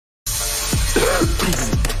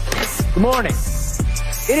Morning.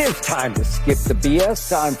 It is time to skip the BS,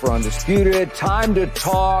 time for Undisputed, time to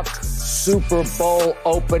talk Super Bowl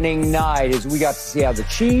opening night as we got to see how the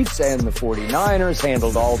Chiefs and the 49ers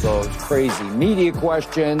handled all those crazy media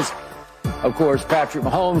questions. Of course, Patrick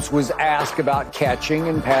Mahomes was asked about catching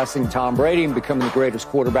and passing Tom Brady and becoming the greatest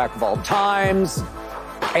quarterback of all times.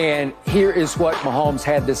 And here is what Mahomes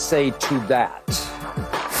had to say to that.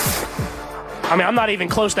 I mean, I'm not even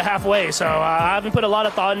close to halfway, so I haven't put a lot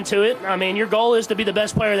of thought into it. I mean, your goal is to be the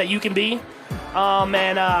best player that you can be.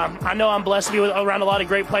 I know I'm blessed to be around a lot of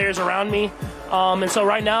great players around me. And so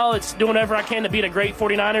right now, it's doing whatever I can to beat a great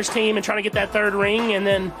 49ers team and trying to get that third ring. And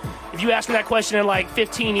then if you ask me that question in like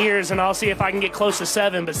 15 years, and I'll see if I can get close to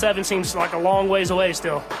 7. But 7 seems like a long ways away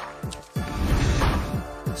still.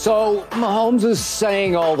 So Mahomes is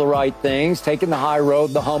saying all the right things, taking the high road,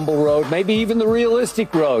 the humble road, maybe even the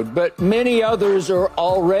realistic road. But many others are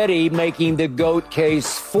already making the GOAT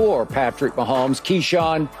case for Patrick Mahomes.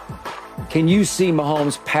 Keyshawn, can you see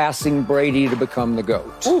Mahomes passing Brady to become the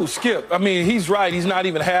GOAT? Ooh, Skip. I mean, he's right. He's not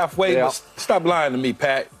even halfway. Yeah. But stop lying to me,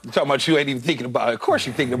 Pat. You're talking about you ain't even thinking about it. Of course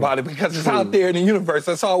you're thinking about it because it's out there in the universe.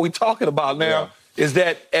 That's all we're talking about now is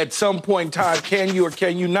that at some point in time, can you or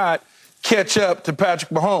can you not catch up to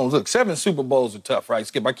Patrick Mahomes? Look, 7 Super Bowls are tough, right,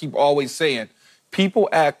 Skip? I keep always saying people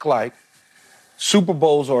act like Super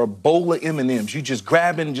Bowls are a bowl of M&Ms. You just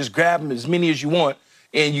grab them as many as you want,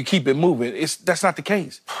 and you keep it moving. That's not the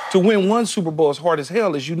case. To win one Super Bowl is hard as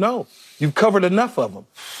hell, as you know. You've covered enough of them.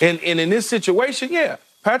 And in this situation,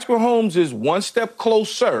 Patrick Mahomes is one step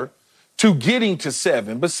closer to getting to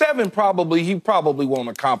 7. But 7 he probably won't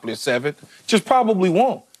accomplish 7. Just probably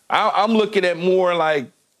won't. I'm looking at more like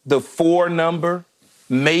the 4 number,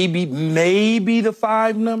 maybe the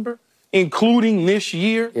 5 number, including this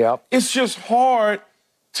year. Yep. It's just hard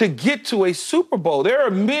to get to a Super Bowl. There are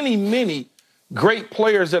many, many great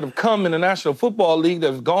players that have come in the National Football League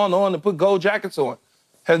that have gone on to put gold jackets on,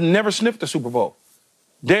 has never sniffed a Super Bowl.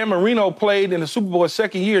 Dan Marino played in the Super Bowl his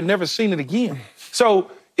second year, never seen it again. So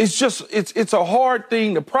it's a hard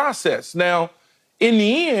thing to process. Now, in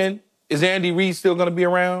the end, is Andy Reid still going to be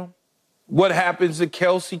around? What happens to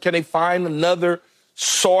Kelsey? Can they find another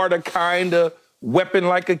sort of kind of weapon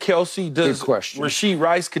like a Kelsey? Does Rashee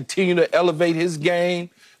Rice continue to elevate his game?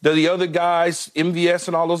 Do the other guys, MVS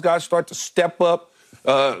and all those guys, start to step up?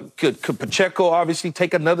 Could Pacheco obviously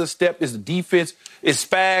take another step? Is the defense, is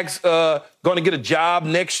Spags going to get a job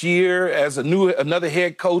next year as another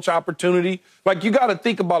head coach opportunity? Like, you got to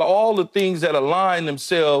think about all the things that align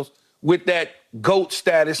themselves with that GOAT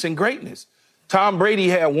status and greatness. Tom Brady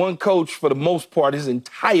had one coach for the most part his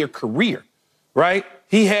entire career, right?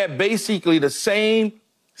 He had basically the same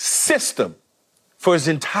system for his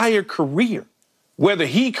entire career. Whether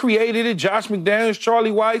he created it, Josh McDaniels,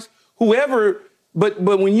 Charlie Weiss, whoever, but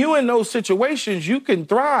when you're in those situations, you can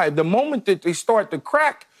thrive. The moment that they start to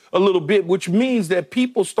crack a little bit, which means that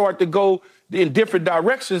people start to go in different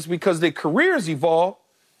directions because their careers evolve,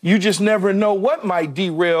 you just never know what might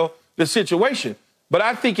derail the situation. But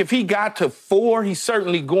I think if he got to 4, he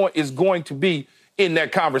certainly is going to be in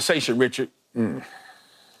that conversation, Richard. No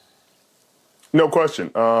question.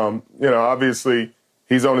 Obviously,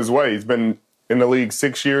 he's on his way. He's been in the league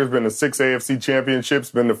 6 years, been to 6 AFC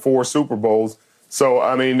championships, been to 4 Super Bowls. So,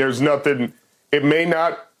 I mean, there's nothing. It may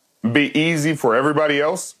not be easy for everybody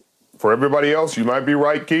else. For everybody else, you might be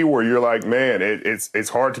right, Key, where you're like, man, it's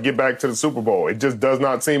hard to get back to the Super Bowl. It just does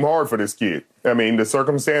not seem hard for this kid. I mean, the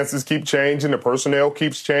circumstances keep changing, the personnel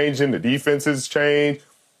keeps changing, the defenses change,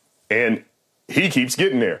 and he keeps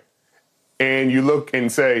getting there. And you look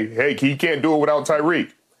and say, hey, he can't do it without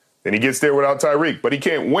Tyreek. Then he gets there without Tyreek, but he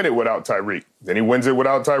can't win it without Tyreek. Then he wins it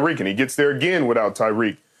without Tyreek, and he gets there again without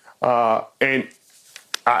Tyreek. And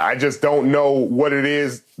I just don't know what it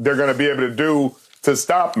is they're going to be able to do to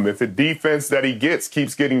stop him. If the defense that he gets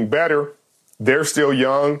keeps getting better, they're still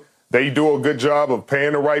young. They do a good job of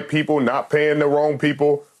paying the right people, not paying the wrong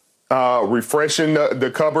people, refreshing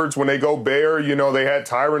the cupboards when they go bare. You know, they had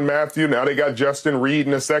Tyrann Mathieu. Now they got Justin Reed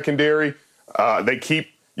in the secondary.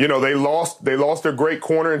 They lost their great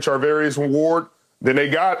corner in Charvarius Ward. Then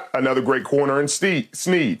they got another great corner in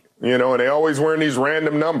Snead. You know, and they always wearing these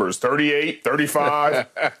random numbers, 38, 35.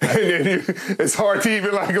 And then it's hard to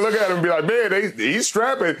even look at him and be like, man, he's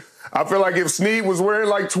strapping. I feel like if Snead was wearing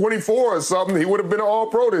like 24 or something, he would have been an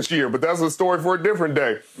All-Pro this year. But that's a story for a different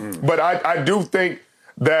day. But I do think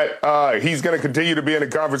that he's going to continue to be in the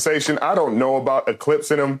conversation. I don't know about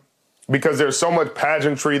eclipsing him because there's so much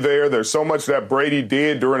pageantry there. There's so much that Brady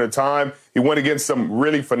did during a time. He went against some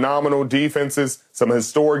really phenomenal defenses, some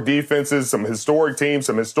historic defenses, some historic teams,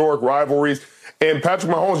 some historic rivalries. And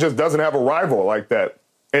Patrick Mahomes just doesn't have a rival like that.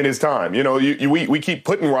 in his time. You know, we keep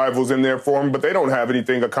putting rivals in there for him, but they don't have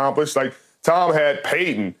anything accomplished. Like Tom had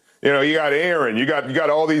Peyton. You know, you got Aaron. You got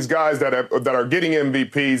all these guys that are getting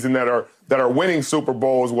MVPs and that are winning Super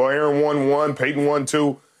Bowls. Well, Aaron won one, Peyton won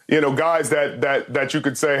two. You know, guys that you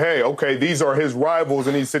could say, hey, okay, these are his rivals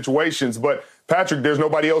in these situations. But Patrick, there's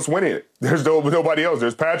nobody else winning it. There's nobody else.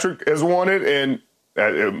 There's Patrick has won it, and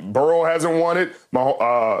Burrow hasn't won it.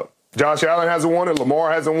 Josh Allen hasn't won it.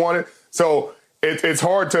 Lamar hasn't won it. So it's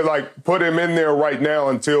hard to like put him in there right now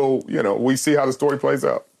until we see how the story plays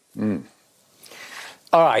out. Mm.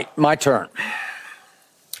 All right, my turn.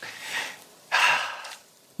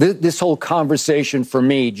 This whole conversation for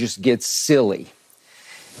me just gets silly.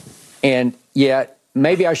 And yet,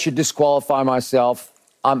 maybe I should disqualify myself.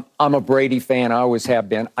 I'm a Brady fan. I always have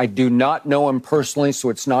been. I do not know him personally, so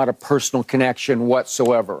it's not a personal connection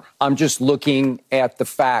whatsoever. I'm just looking at the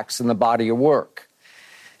facts and the body of work.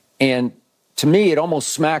 And to me, it almost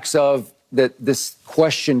smacks of that this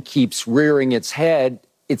question keeps rearing its head.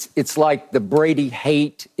 It's like the Brady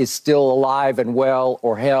hate is still alive and well,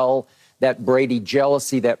 or hell, that Brady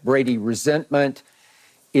jealousy, that Brady resentment.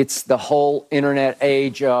 It's the whole internet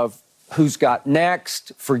age of who's got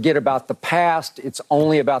next, forget about the past. It's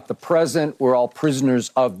only about the present. We're all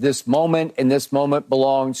prisoners of this moment, and this moment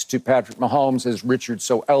belongs to Patrick Mahomes, as Richard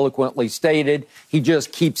so eloquently stated. He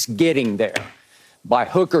just keeps getting there. By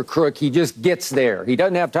hook or crook, he just gets there. He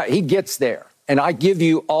doesn't have time. He gets there. And I give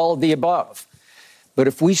you all of the above. But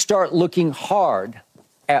if we start looking hard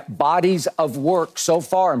at bodies of work so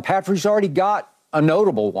far, and Patrick's already got a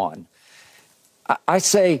notable one, I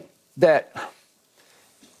say that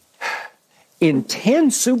in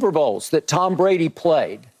 10 Super Bowls that Tom Brady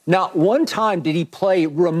played, not one time did he play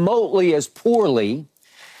remotely as poorly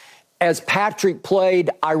as Patrick played,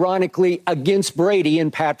 ironically, against Brady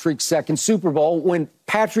in Patrick's second Super Bowl, when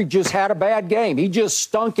Patrick just had a bad game. He just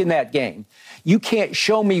stunk in that game. You can't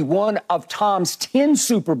show me one of Tom's 10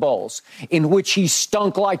 Super Bowls in which he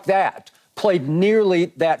stunk like that, played nearly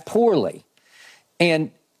that poorly.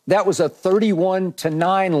 And that was a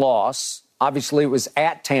 31-9 loss. Obviously, it was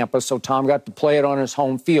at Tampa, so Tom got to play it on his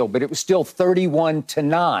home field, but it was still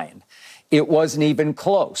 31-9. It wasn't even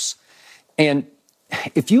close. And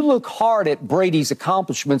if you look hard at Brady's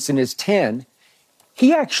accomplishments in his 10,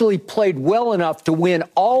 he actually played well enough to win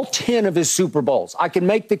all 10 of his Super Bowls. I can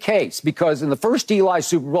make the case because in the first Eli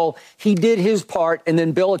Super Bowl, he did his part, and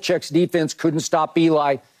then Belichick's defense couldn't stop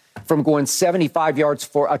Eli from going 75 yards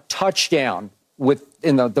for a touchdown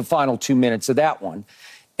in the final 2 minutes of that one.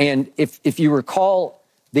 And if you recall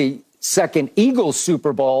the second Eagles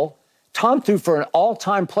Super Bowl, Tom threw for an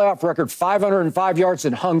all-time playoff record 505 yards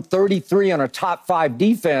and hung 33 on a top 5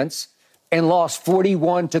 defense and lost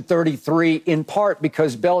 41-33 in part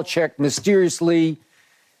because Belichick mysteriously,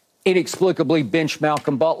 inexplicably benched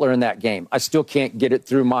Malcolm Butler in that game. I still can't get it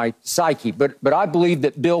through my psyche, but I believe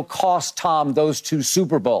that Bill cost Tom those 2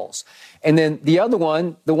 Super Bowls. And then the other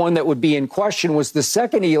one, the one that would be in question, was the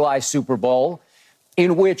second Eli Super Bowl,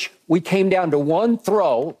 in which we came down to one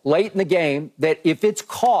throw late in the game that if it's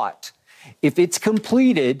caught, if it's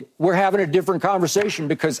completed, we're having a different conversation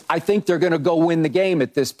because I think they're going to go win the game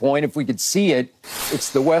at this point. If we could see it, it's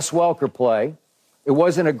the Wes Welker play. It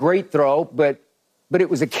wasn't a great throw, but it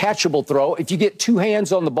was a catchable throw. If you get 2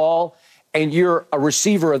 hands on the ball and you're a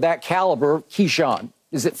receiver of that caliber, Keyshawn,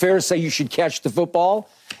 is it fair to say you should catch the football?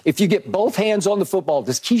 If you get both hands on the football,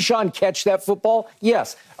 does Keyshawn catch that football?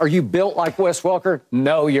 Yes. Are you built like Wes Welker?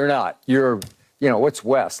 No, you're not. You're, what's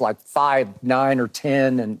Wes, like 5'9" or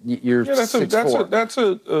 10, and you're 6'4". That's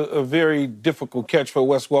a very difficult catch for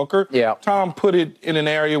Wes Welker. Yeah. Tom put it in an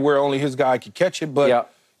area where only his guy could catch it, but,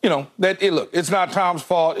 look, it's not Tom's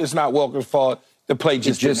fault. It's not Welker's fault. The play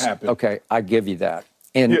just didn't happen. Okay, I give you that.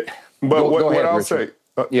 And but go what ahead, I'll Richard.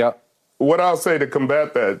 say, what I'll say to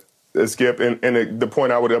combat that, Skip, and the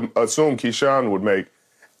point I would assume Keyshawn would make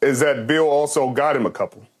is that Bill also got him a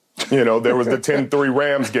couple. There was the 10-3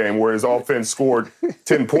 Rams game where his offense scored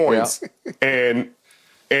 10 points, and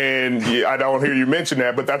I don't hear you mention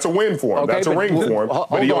that, but that's a win for him. Okay, that's a ring for him.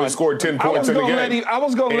 But he only scored 10 points in the game. I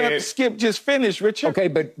was going to let Skip just finish, Richard. Okay,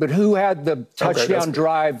 but who had the touchdown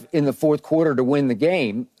drive in the fourth quarter to win the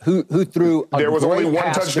game? Who threw a There was great only one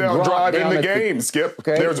pass touchdown drive in the game, Skip.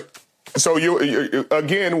 Okay. So you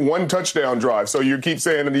again, one touchdown drive. So you keep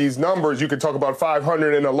saying these numbers. You could talk about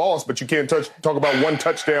 500 in a loss, but you can't talk about one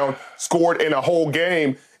touchdown scored in a whole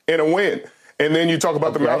game in a win. And then you talk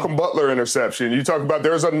about the Malcolm Butler interception. You talk about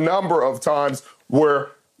there's a number of times where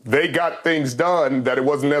they got things done that it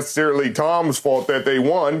wasn't necessarily Tom's fault that they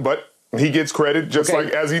won, but he gets credit just like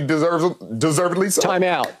as he deservedly so. Time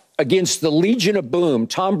out. against the Legion of Boom,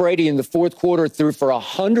 Tom Brady in the fourth quarter threw for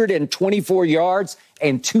 124 yards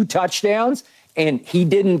and 2 touchdowns, and he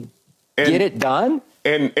didn't get it done?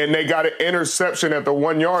 And they got an interception at the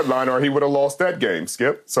 1-yard line, or he would have lost that game,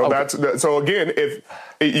 Skip. So so again, if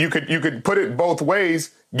you could put it both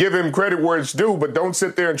ways, give him credit where it's due, but don't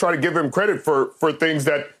sit there and try to give him credit for things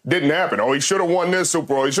that didn't happen. Oh, he should have won this Super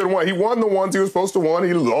Bowl. He should have won. He won the ones he was supposed to win.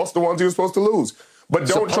 He lost the ones he was supposed to lose. But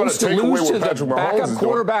don't try to take away what Patrick Mahomes is doing.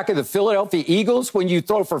 Quarterback of the Philadelphia Eagles when you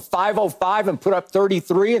throw for 505 and put up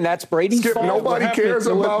 33, and that's Brady's Skip, fault? nobody cares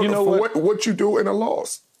about what you do in a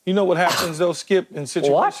loss. You know what happens, though, Skip, in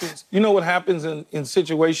situations? What? You know what happens in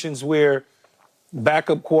situations where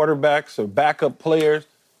backup quarterbacks or backup players,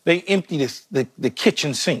 they empty the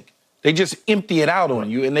kitchen sink. They just empty it out on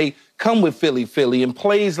you, and they come with Philly, and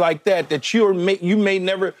plays like that you may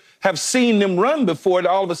never have seen them run before, and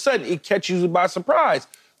all of a sudden it catches you by surprise.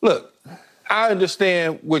 Look, I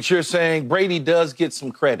understand what you're saying. Brady does get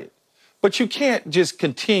some credit, but you can't just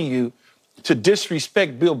continue to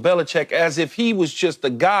disrespect Bill Belichick as if he was just a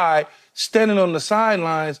guy standing on the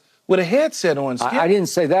sidelines with a headset on. I didn't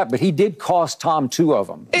say that, but he did cost Tom 2 of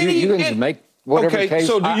them. You can make whatever case.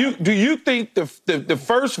 So do you think the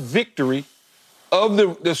first victory of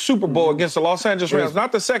the Super Bowl against the Los Angeles Rams,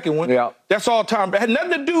 not the second one, that's all Tom, it had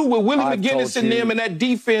nothing to do with Willie McGinnis and them and that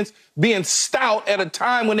defense being stout at a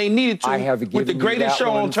time when they needed to. I have with the greatest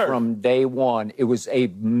show on turf. From day one, it was a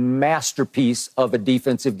masterpiece of a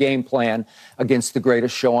defensive game plan against the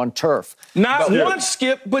greatest show on turf. Not once,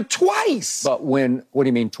 Skip, but twice. But what do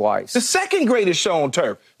you mean twice? The second greatest show on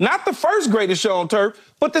turf. Not the first greatest show on turf,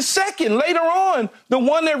 but the second, later on, the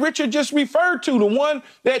one that Richard just referred to, the one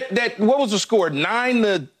that what was the score,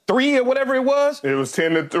 9-3 or whatever it was? It was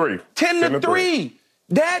 10-3. 10-3.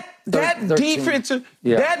 That defensive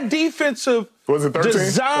was it 13?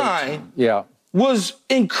 Design was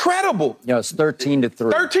incredible. Yeah, it's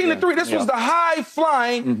 13-3. 13-3. This was the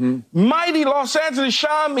high-flying, mighty Los Angeles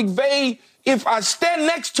Sean McVay. If I stand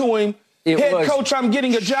next to him, head coach, I'm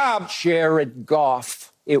getting a job. Jared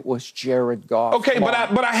Goff. It was Jared Goff. Okay, but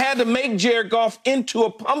I had to make Jared Goff into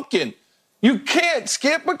a pumpkin. You can't,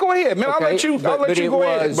 Skip, but go ahead, man. Okay, I'll let you go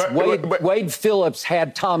ahead. Wade Phillips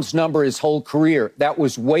had Tom's number his whole career. That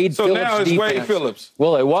was Wade Phillips' defense. So now it's Wade Phillips.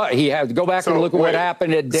 Well, he had to go back and look at what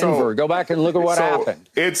happened at Denver. Go back and look at what happened.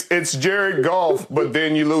 It's Jared Goff, but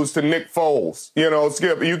then you lose to Nick Foles. You know,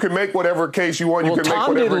 Skip, you can make whatever case you want. You can make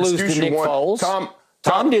whatever excuse you want.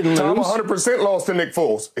 Tom didn't lose. Tom 100% lost to Nick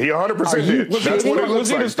Foles. He 100% did. That's what it looks like. Was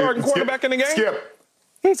he the starting quarterback in the game? Skip.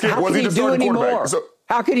 How could he do any more?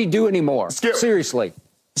 How could he do any more? Skip. Seriously.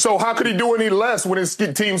 So how could he do any less when his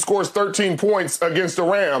team scores 13 points against the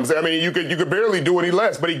Rams? I mean, you could barely do any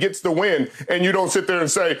less, but he gets the win, and you don't sit there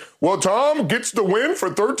and say, well, Tom gets the win for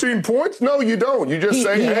 13 points? No, you don't. You just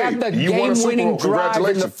say, hey, you won a Super Bowl.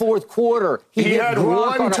 Congratulations. In the fourth quarter. He had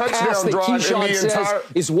one touchdown drive in the entire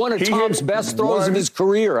 – is one of Tom's best throws of his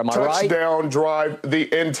career. Am I right? Touchdown drive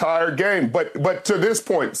the entire game. But to this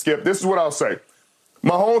point, Skip, this is what I'll say.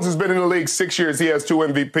 Mahomes has been in the league 6 years. He has 2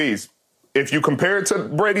 MVPs. If you compare it to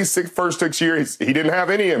Brady's first 6 years, he didn't have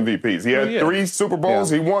any MVPs. He had 3 Super Bowls.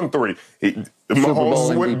 He won 3.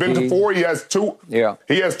 Mahomes has been to 4. He has 2. Yeah.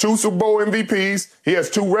 He has 2 Super Bowl MVPs. He has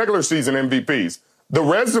 2 regular season MVPs. The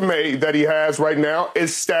resume that he has right now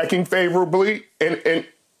is stacking favorably in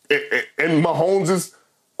Mahomes'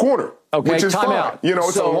 corner. Okay, which is time fine. out. You know,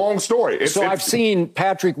 it's a long story. I've seen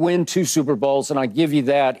Patrick win 2 Super Bowls, and I give you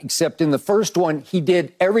that, except in the first one, he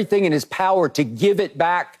did everything in his power to give it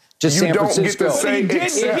back to San Francisco. You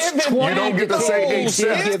don't get to say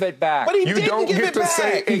except. He did give it back. But he didn't give it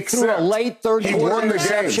back. He threw a late third quarter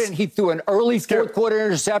interception. He threw an early fourth quarter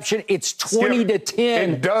interception. It's 20-10.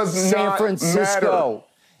 It does San Francisco. Matter.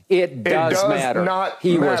 It does matter.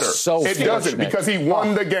 He was so It doesn't, because he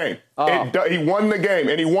won the game. He won the game,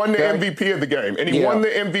 and he won the MVP of the game, and he won the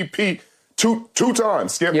MVP two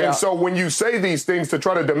times, Skip. And so when you say these things to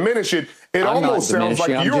try to diminish it, it almost sounds like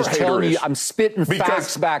you're haterish. I'm spitting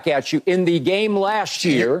facts back at you. In the game last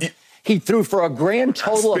year, he threw for a grand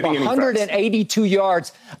total of 182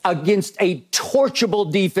 yards against a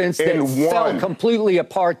torchable defense that fell completely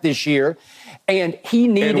apart this year. And he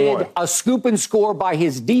needed a scoop and score by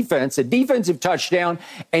his defense, a defensive touchdown,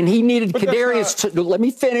 and he needed let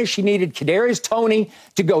me finish. He needed Kadarius Toney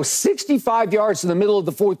to go 65 yards in the middle of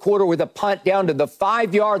the fourth quarter with a punt down to the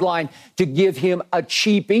 5-yard line to give him a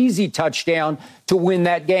cheap, easy touchdown to win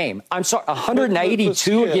that game. I'm sorry,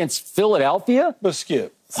 182 against Philadelphia? But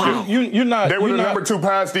Skip, Wow. You're not. They were you're the not, number 2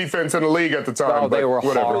 pass defense in the league at the time. Oh, they were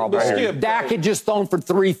horrible. But Skip, Dak had just thrown for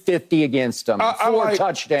 350 against them. Four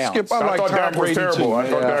touchdowns. Skip, I like thought Tom Dak was Brady terrible. too. I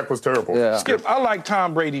thought Dak was terrible. Yeah. Skip, I like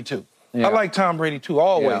Tom Brady too. Yeah. I like Tom Brady too,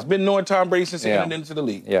 always. Yeah. Been knowing Tom Brady since he Yeah. entered into the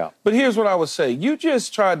league. Yeah. But here's what I would say. You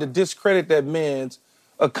just tried to discredit that man's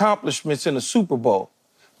accomplishments in the Super Bowl.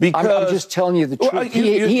 Because I'm just telling you the truth. Well,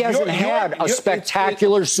 He hasn't had a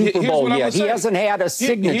spectacular Super Bowl yet. He hasn't had a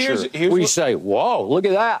signature. We say, whoa, look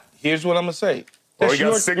at that. Here's what I'm going to say. Well, he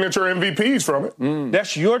got signature MVPs from it.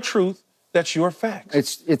 That's your truth. That's your facts.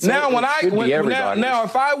 It's now everybody's. now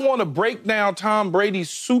if I want to break down Tom Brady's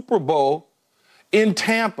Super Bowl in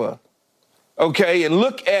Tampa, okay, and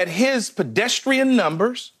look at his pedestrian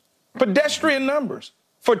numbers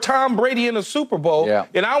for Tom Brady in the Super Bowl,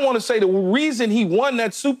 and I want to say the reason he won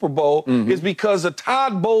that Super Bowl is because of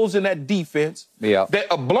Todd Bowles in that defense. Yeah. That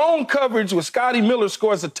a blown coverage with Scotty Miller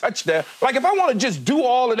scores a touchdown. Like, if I want to just do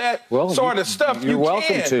all of that sort of stuff, you're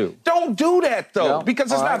welcome to. Don't do that, though, No.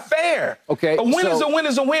 because it's not fair. Okay, a win is a win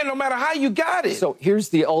is a win, no matter how you got it. So here's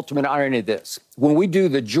the ultimate irony of this. When we do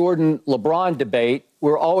the Jordan-LeBron debate,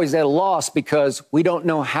 we're always at a loss because we don't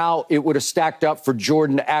know how it would have stacked up for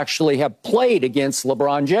Jordan to actually have played against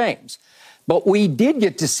LeBron James. But we did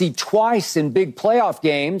get to see twice in big playoff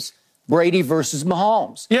games Brady versus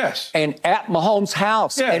Mahomes. Yes. And at Mahomes'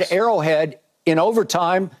 house Yes. at Arrowhead in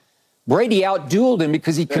overtime, Brady outdueled him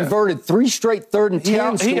because he converted 3 straight 3rd and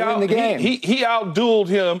 10s to win the game. He outdueled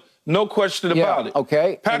him, no question about it.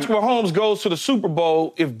 Okay. Patrick Mahomes goes to the Super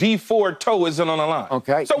Bowl if D Ford toe isn't on the line.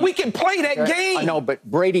 Okay. So we can play that game. I know, but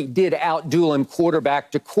Brady did outduel him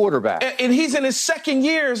quarterback to quarterback. And he's in his second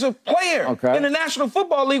year as a player in the National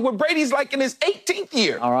Football League, where Brady's like in his 18th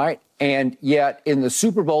year. All right. And yet in the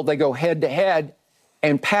Super Bowl, they go head-to-head,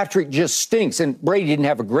 and Patrick just stinks. And Brady didn't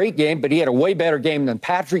have a great game, but he had a way better game than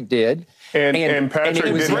Patrick did. And Patrick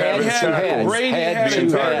didn't have his tackles. Brady had a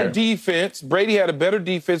better defense. Brady had a better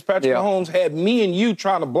defense. Patrick Mahomes had me and you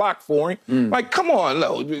trying to block for him. Like, come on,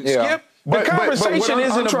 Skip. The conversation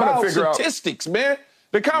isn't about statistics, man.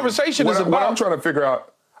 The conversation is about... What I'm trying to figure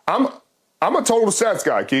out, I'm a total stats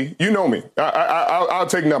guy, Key. You know me. I'll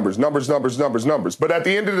take numbers. But at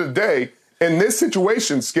the end of the day, in this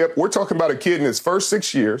situation, Skip, we're talking about a kid in his first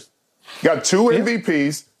 6 years, got 2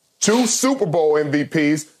 MVPs, 2 Super Bowl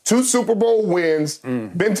MVPs, 2 Super Bowl wins,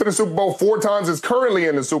 been to the Super Bowl 4 times, is currently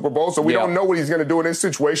in the Super Bowl, so we don't know what he's going to do in this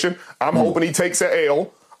situation. I'm hoping he takes an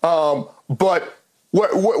L. But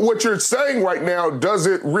what you're saying right now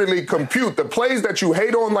doesn't really compute. The plays that you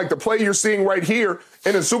hate on, like the play you're seeing right here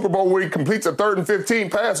in the Super Bowl where he completes a 3rd and 15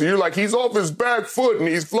 pass, and you're like, he's off his back foot and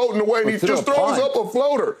he's floating away, and he just throws up a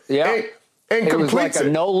floater and completes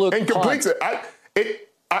it. No-look and completes it.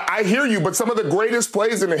 I hear you, but some of the greatest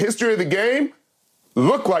plays in the history of the game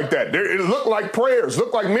look like that. It look like prayers,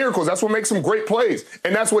 look like miracles. That's what makes them great plays.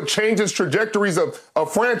 And that's what changes trajectories of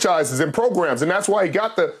franchises and programs. And that's why he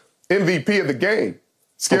got the MVP of the game,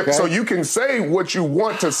 Skip. Okay. So you can say what you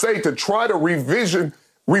want to say to try to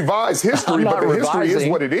revise history, but the history is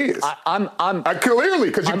what it is. I'm clearly,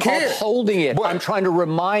 because you can't. I'm upholding it. But I'm trying to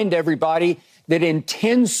remind everybody that in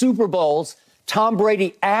 10 Super Bowls, Tom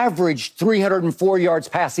Brady averaged 304 yards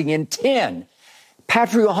passing in 10.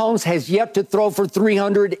 Patrick Mahomes has yet to throw for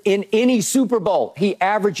 300 in any Super Bowl. He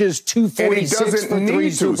averages 246 for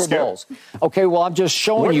 3 Super Bowls. Okay, well, I'm just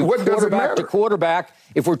showing you quarterback to quarterback.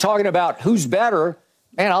 If we're talking about who's better,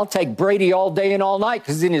 man, I'll take Brady all day and all night,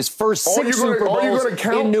 because in his first 6 Super Bowls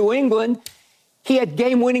in New England, he had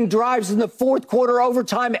game-winning drives in the 4th quarter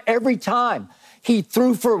overtime every time. He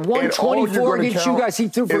threw for 124 against you guys. He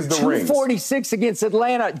threw for 246 against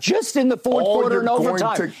Atlanta just in the 4th quarter and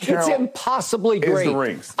overtime. It's impossibly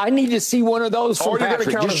great. I need to see one of those from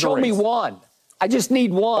Patrick. Just show me one. I just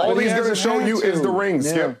need one. All he's going to show you is the rings,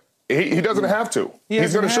 Skip. He doesn't have to.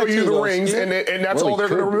 He's going to show you the rings, and that's all they're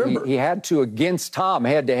going to remember. He had to against Tom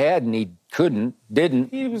head-to-head, and he didn't.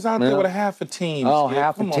 He was out there with a half a team. Oh,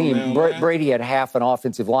 half a team. Brady had half an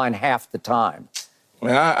offensive line half the time.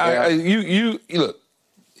 You look,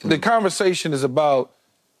 the conversation is about,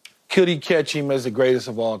 could he catch him as the greatest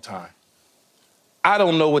of all time? I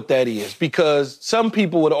don't know what that is, because some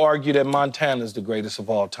people would argue that Montana is the greatest of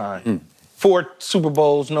all time. 4 Super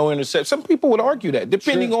Bowls, no interception. Some people would argue that,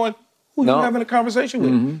 depending on who you're having a conversation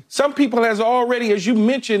with. Some people has already, as you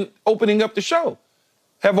mentioned, opening up the show,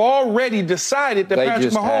 have already decided that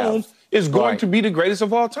Patrick Mahomes is going to be the greatest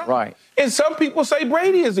of all time. Right. And some people say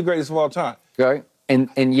Brady is the greatest of all time. Okay.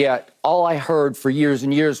 And yet, all I heard for years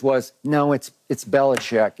and years was, no, it's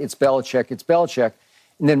Belichick, it's Belichick.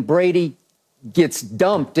 And then Brady gets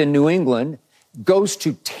dumped in New England. goes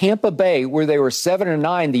to Tampa Bay, where they were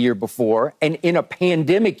 7-9 the year before, and in a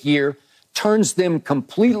pandemic year, turns them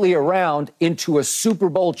completely around into a Super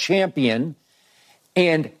Bowl champion.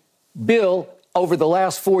 And Bill, over the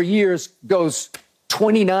last 4 years, goes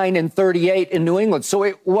 29-38 in New England. So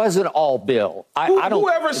it wasn't all Bill.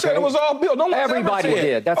 Whoever said it was all Bill? No one Everybody ever said.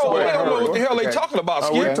 did. That's all I don't heard. know what the hell they talking about,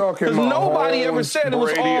 Skip. Because nobody ever said it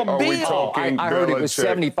was all Bill. I heard it was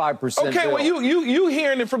 75% Okay, Bill. well, you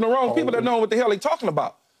hearing it from the wrong people that know what the hell they talking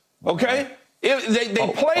about. Okay? They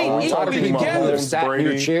played equally together. Sat in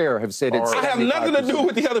your chair have said it's. I have nothing to do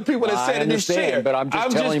with the other people that sat in this chair. But I'm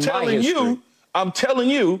just telling you. I'm telling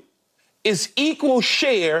you, it's equal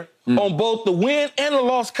share on both the win and the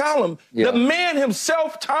loss column. Yeah. The man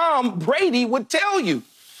himself, Tom Brady, would tell you.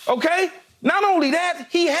 Okay? Not only that,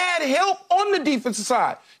 he had help on the defensive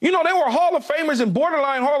side. You know, there were Hall of Famers and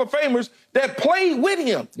borderline Hall of Famers that played with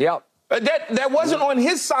him. Yep. That wasn't on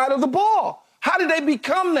his side of the ball. How did they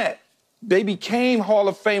become that? They became Hall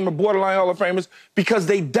of Famer, borderline Hall of Famers, because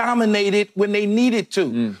they dominated when they needed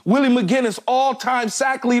to. Willie McGinnis, all-time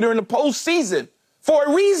sack leader in the postseason, for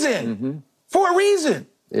a reason. For a reason.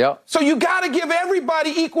 Yep. So you got to give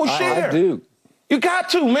everybody equal share. I do. You got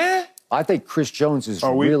to, man. I think Chris Jones is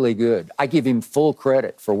really good. I give him full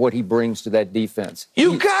credit for what he brings to that defense.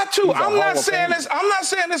 You got to. I'm not saying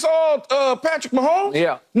this all Patrick Mahomes.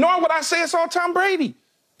 Yeah. Nor would I say it's all Tom Brady.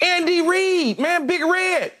 Andy Reid, man, Big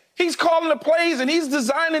Red. He's calling the plays and he's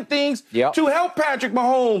designing things to help Patrick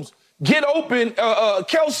Mahomes get open,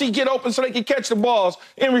 Kelsey get open so they can catch the balls,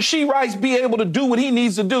 and Rashee Rice be able to do what he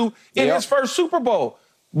needs to do in his first Super Bowl.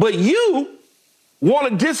 But you want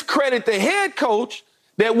to discredit the head coach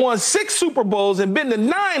that won 6 Super Bowls and been to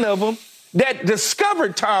 9 of them, that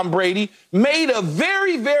discovered Tom Brady, made a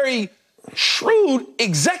very, very shrewd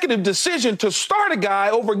executive decision to start a guy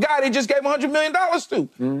over a guy they just gave $100 million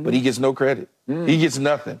to. But he gets no credit. He gets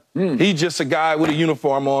nothing. He's just a guy with a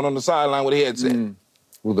uniform on the sideline with a headset.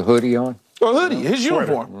 With the hoodie on? A hoodie, his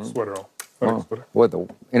uniform. Sweater on. Well, the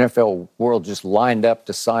NFL world just lined up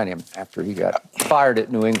to sign him after he got fired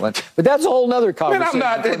at New England. But that's a whole nother conversation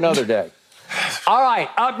for another day. All right,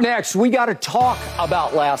 up next, we got to talk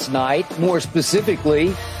about last night. More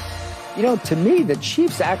specifically, you know, to me, the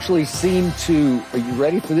Chiefs actually seem to, are you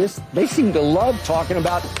ready for this? They seem to love talking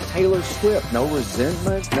about Taylor Swift. No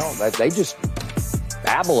resentment. No, they just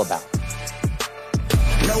babble about it.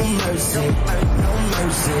 No mercy, no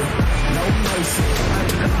mercy, no mercy.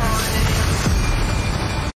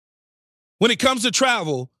 When it comes to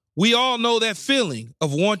travel, we all know that feeling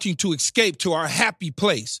of wanting to escape to our happy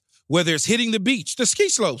place, whether it's hitting the beach, the ski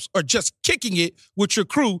slopes, or just kicking it with your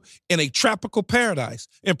crew in a tropical paradise.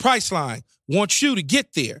 And Priceline wants you to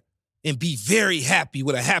get there and be very happy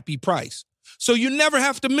with a happy price, so you never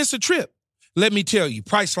have to miss a trip. Let me tell you,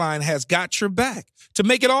 Priceline has got your back to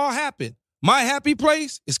make it all happen. My happy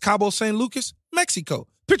place is Cabo San Lucas, Mexico.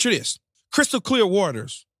 Picture this: crystal clear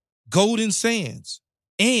waters, golden sands,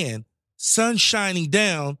 and sun shining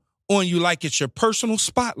down on you like it's your personal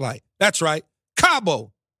spotlight. That's right.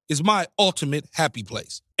 Cabo is my ultimate happy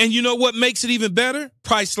place. And you know what makes it even better?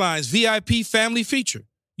 Priceline's VIP family feature.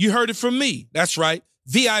 You heard it from me. That's right.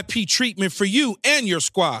 VIP treatment for you and your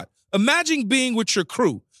squad. Imagine being with your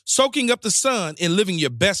crew, soaking up the sun and living your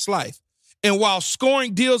best life. And while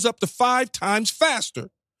scoring deals up to 5 times faster,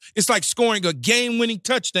 it's like scoring a game-winning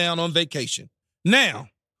touchdown on vacation. Now,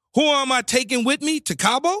 who am I taking with me to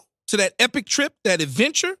Cabo? To that epic trip, that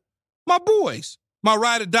adventure? My boys, my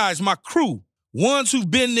ride or dies, my crew, ones who've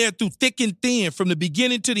been there through thick and thin from the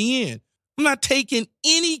beginning to the end. I'm not taking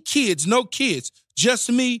any kids, no kids, just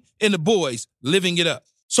me and the boys living it up.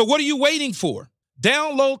 So what are you waiting for?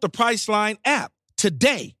 Download the Priceline app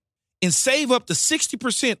today and save up to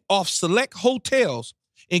 60% off select hotels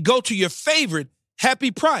and go to your favorite happy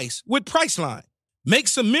price with Priceline. Make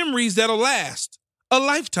some memories that'll last a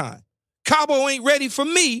lifetime. Cabo ain't ready for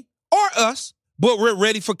me or us, but we're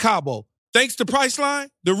ready for Cabo. Thanks to Priceline,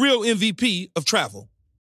 the real MVP of travel.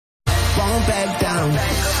 Won't back down.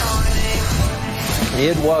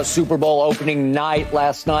 It was Super Bowl opening night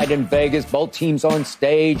last night in Vegas. Both teams on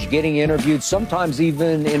stage, getting interviewed, sometimes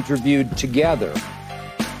even interviewed together.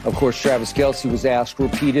 Of course, Travis Kelce was asked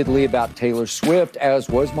repeatedly about Taylor Swift, as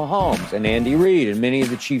was Mahomes and Andy Reid and many of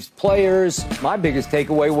the Chiefs players. My biggest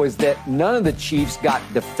takeaway was that none of the Chiefs got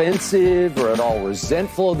defensive or at all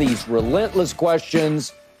resentful of these relentless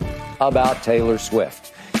questions about Taylor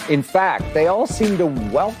Swift. In fact, they all seemed to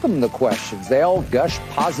welcome the questions. They all gushed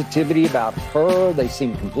positivity about her. They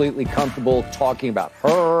seemed completely comfortable talking about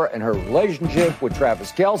her and her relationship with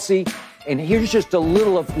Travis Kelce. And here's just a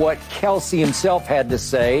little of what Kelce himself had to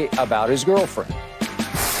say about his girlfriend.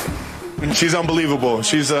 She's unbelievable.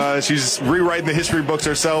 She's rewriting the history books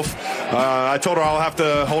herself. I told her I'll have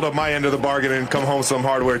to hold up my end of the bargain and come home with some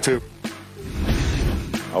hardware too.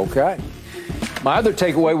 Okay. My other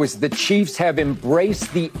takeaway was the Chiefs have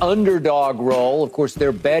embraced the underdog role. Of course,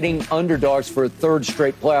 they're betting underdogs for a third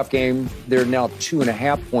straight playoff game. They're now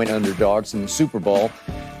 2.5-point underdogs in the Super Bowl.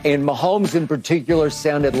 And Mahomes in particular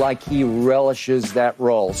sounded like he relishes that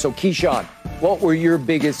role. So, Keyshawn, what were your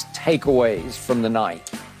biggest takeaways from the night?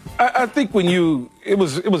 I think it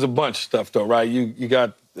was a bunch of stuff, though, right? You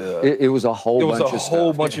got... It was a whole bunch of stuff. It was a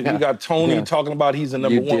whole bunch of... You got Tony talking about he's the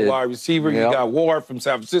number one wide receiver. Yep. You got Ward from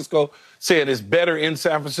San Francisco saying it's better in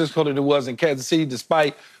San Francisco than it was in Kansas City,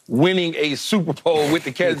 despite winning a Super Bowl with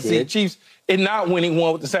the Kansas City Chiefs and not winning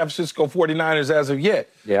one with the San Francisco 49ers as of yet.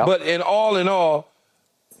 Yeah. But in all,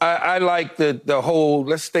 I like the whole,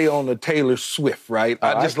 let's stay on the Taylor Swift, right?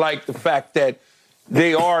 I just like the fact that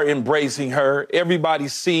they are embracing her. Everybody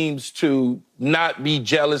seems to not be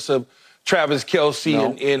jealous of Travis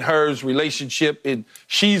Kelce and her's relationship, and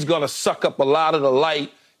she's going to suck up a lot of the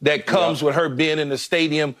light that comes with her being in the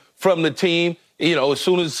stadium from the team. You know, as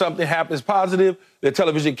soon as something happens positive, the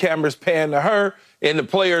television cameras pan to her, and the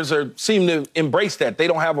players seem to embrace that. They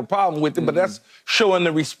don't have a problem with it, but that's showing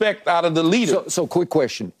the respect out of the leader. So quick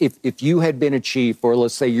question. If you had been a Chief, or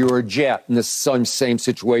let's say you were a Jet, and this same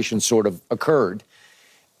situation sort of occurred,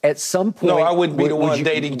 at some point... No, I wouldn't be the one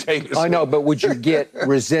dating Taylor Swift. I know, but would you get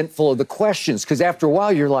resentful of the questions? Because after a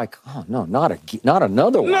while, you're like, oh, no, not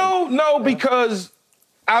another one. No, because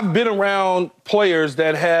I've been around players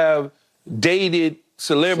that have dated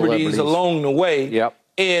celebrities along the way. Yep.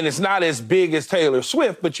 And it's not as big as Taylor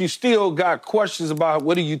Swift, but you still got questions about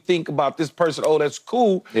what do you think about this person? Oh, that's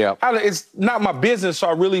cool. Yeah. It's not my business, so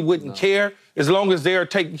I really wouldn't care as long as they're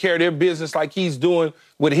taking care of their business like he's doing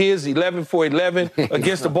with his 11 for 11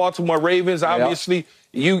 against the Baltimore Ravens. Obviously,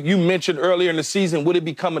 you mentioned earlier in the season, would it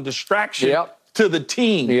become a distraction to the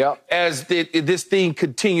team as this thing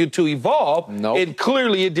continued to evolve? And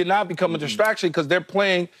clearly it did not become a distraction because they're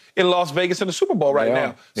playing in Las Vegas in the Super Bowl right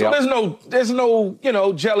now. So there's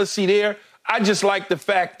no jealousy there. I just like the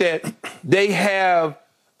fact that they have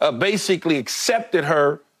basically accepted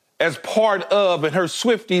her as part of, and her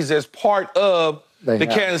Swifties as part of the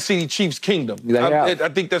Kansas City Chiefs kingdom. I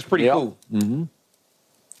think that's pretty cool. Mm-hmm.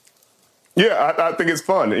 Yeah, I think it's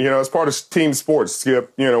fun. You know, it's part of team sports,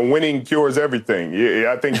 Skip. You know, winning cures everything.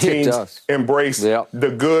 I think teams embrace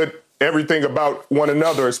the good, everything about one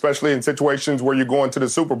another, especially in situations where you're going to the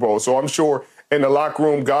Super Bowl. So I'm sure in the locker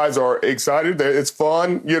room, guys are excited. It's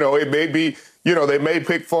fun. You know, it may be, they may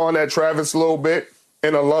pick fun at Travis a little bit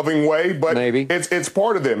in a loving way, but it's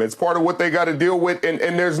part of them. It's part of what they got to deal with, and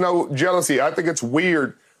there's no jealousy. I think it's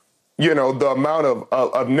weird, the amount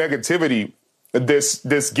of negativity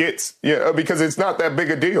this gets, because it's not that big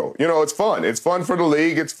a deal. It's fun. It's fun for the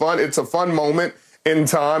league. It's fun. It's a fun moment in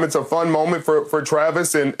time. It's a fun moment for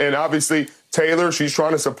Travis, and obviously Taylor, she's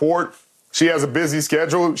trying to support. She has a busy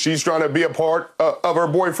schedule. She's trying to be a part of her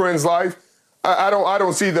boyfriend's life. I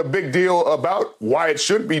don't see the big deal about why it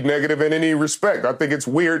should be negative in any respect. I think it's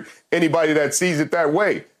weird anybody that sees it that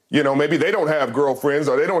way. Maybe they don't have girlfriends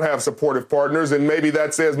or they don't have supportive partners, and maybe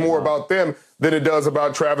that says more about them than it does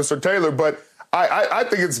about Travis or Taylor. But I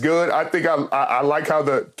think it's good. I think I like how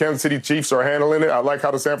the Kansas City Chiefs are handling it. I like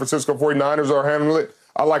how the San Francisco 49ers are handling it.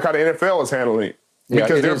 I like how the NFL is handling it.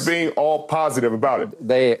 Because they're being all positive about it.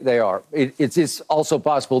 They are. It's also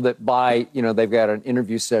possible that by, they've got an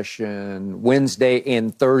interview session Wednesday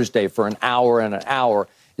and Thursday for an hour and an hour.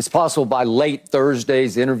 It's possible by late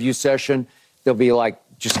Thursday's interview session, they'll be like,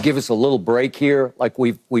 just give us a little break here. Like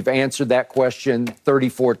we've answered that question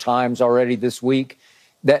 34 times already this week.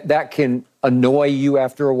 That can annoy you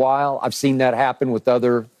after a while. I've seen that happen with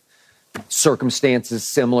other circumstances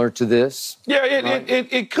similar to this. Yeah,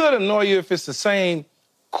 it could annoy you if it's the same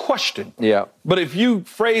question. Yeah. But if you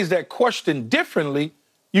phrase that question differently,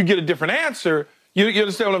 you get a different answer. You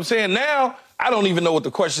understand what I'm saying? Now, I don't even know what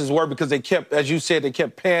the questions were because they kept, as you said, they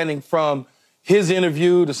kept panning from his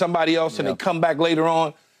interview to somebody else and they come back later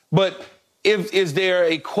on. But is there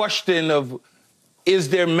a question of, is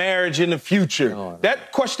there marriage in the future? Oh,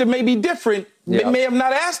 that question may be different. They may have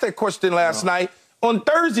not asked that question last night. On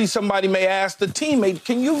Thursday, somebody may ask the teammate,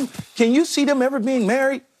 can you see them ever being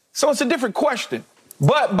married? So it's a different question.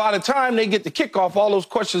 But by the time they get the kickoff, all those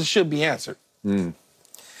questions should be answered.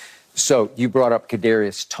 So you brought up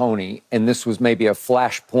Kadarius Toney, and this was maybe a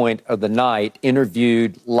flashpoint of the night,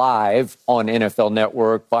 interviewed live on NFL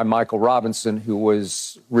Network by Michael Robinson, who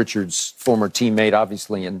was Richard's former teammate,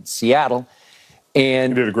 obviously, in Seattle.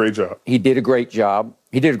 And he did a great job. He did a great job.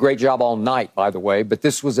 He did a great job all night, by the way, but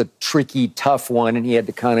this was a tricky, tough one, and he had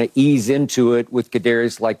to kind of ease into it with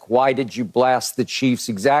Kadarius, like, why did you blast the Chiefs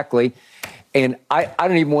exactly? And I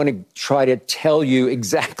don't even want to try to tell you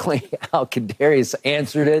exactly how Kadarius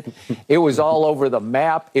answered it. It was all over the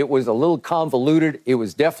map. It was a little convoluted. It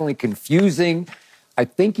was definitely confusing. I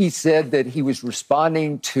think he said that he was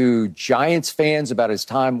responding to Giants fans about his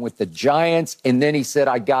time with the Giants, and then he said,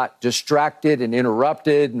 I got distracted and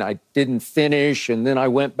interrupted, and I didn't finish, and then I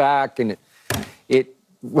went back, and it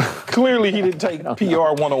Clearly, he didn't take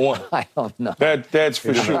PR 101. I don't know. That's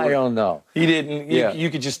for sure. I don't know. He didn't. Yeah.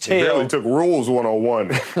 You could just He tell. barely took rules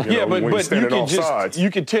 101. Yeah, but when you standing could off sides.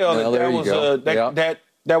 you could tell Well, there you go. that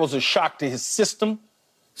was a shock to his system.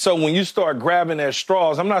 So when you start grabbing at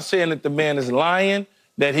straws, I'm not saying that the man is lying,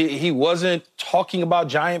 that he wasn't talking about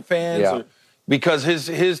Giant fans or, because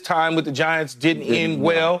his time with the Giants didn't end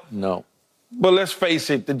well. No. But let's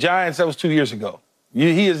face it, the Giants, that was 2 years ago.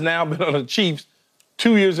 He has now been on the Chiefs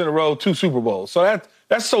 2 years in a row, 2 Super Bowls. So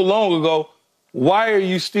that's so long ago. Why are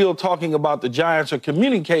you still talking about the Giants or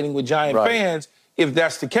communicating with Giant fans if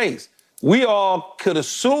that's the case? We all could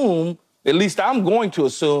assume, at least I'm going to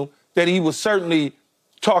assume, that he was certainly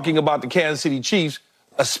talking about the Kansas City Chiefs,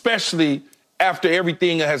 especially after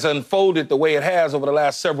everything has unfolded the way it has over the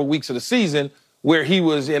last several weeks of the season, where he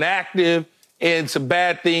was inactive and some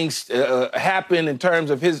bad things happened in terms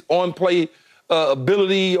of his on-play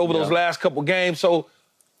ability over those last couple games. So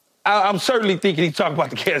I'm certainly thinking he's talking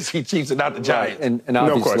about the Kansas City Chiefs and not the Giants. And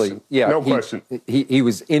obviously, no question. He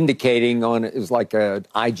was indicating on, it was like a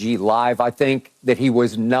IG Live, I think, that he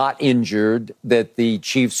was not injured, that the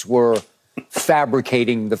Chiefs were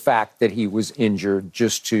fabricating the fact that he was injured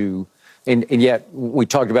just to, and yet we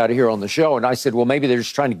talked about it here on the show, and I said, well, maybe they're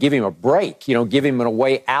just trying to give him a break, give him a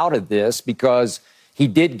way out of this, because he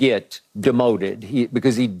did get demoted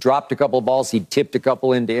because he dropped a couple of balls, he tipped a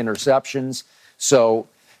couple into interceptions. So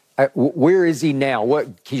where is he now?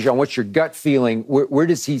 Keyshawn, what's your gut feeling? Where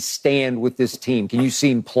does he stand with this team? Can you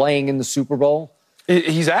see him playing in the Super Bowl?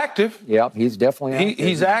 He's active. Yeah, he's definitely active.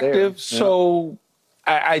 He's active. So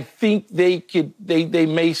I think they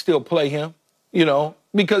may still play him,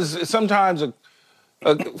 because sometimes,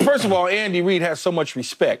 first of all, Andy Reid has so much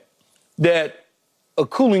respect that a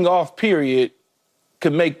cooling off period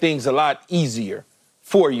could make things a lot easier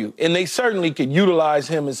for you. And they certainly could utilize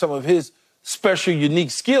him in some of his special, unique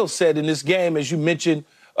skill set in this game, as you mentioned,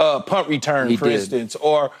 punt return, for instance,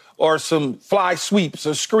 or some fly sweeps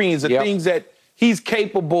or screens, the things that he's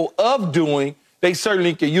capable of doing. They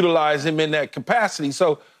certainly could utilize him in that capacity.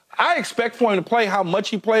 So I expect for him to play. How much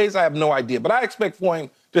he plays, I have no idea. But I expect for him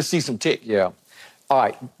to see some tick. Yeah. All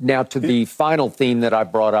right. Now to the final theme that I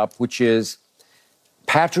brought up, which is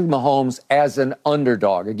Patrick Mahomes as an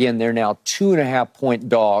underdog. Again, they're now 2.5-point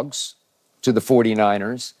dogs to the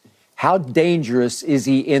 49ers. How dangerous is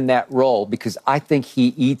he in that role? Because I think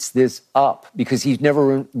he eats this up because he's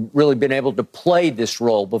never really been able to play this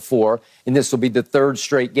role before. And this will be the third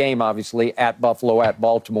straight game, obviously, at Buffalo, at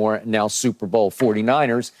Baltimore, and now Super Bowl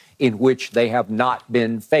 49ers, in which they have not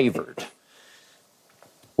been favored.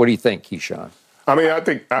 What do you think, Keyshawn? I mean, I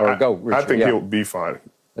think he'll be fine.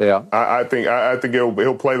 Yeah, I think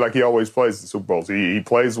he'll play like he always plays in Super Bowls. He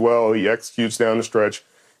plays well. He executes down the stretch.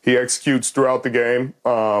 He executes throughout the game.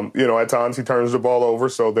 At times he turns the ball over,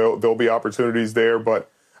 so there'll be opportunities there. But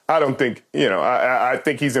I don't think, I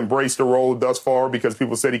think he's embraced the role thus far because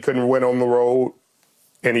people said he couldn't win on the road,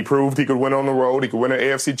 and he proved he could win on the road. He could win an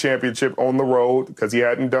AFC championship on the road because he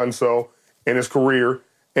hadn't done so in his career.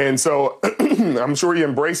 And so I'm sure he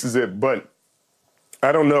embraces it, but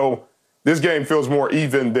I don't know. This game feels more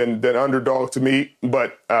even than underdog to me,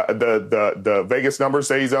 but the Vegas numbers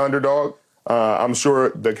say he's an underdog. I'm sure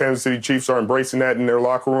the Kansas City Chiefs are embracing that in their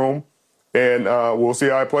locker room, and we'll see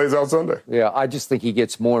how it plays out Sunday. Yeah, I just think he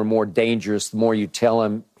gets more and more dangerous the more you tell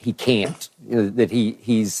him he can't, that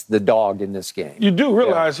he's the dog in this game. You do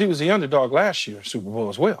realize he was the underdog last year, Super Bowl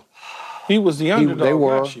as well. He was the underdog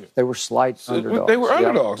last year. They were slight underdogs. They were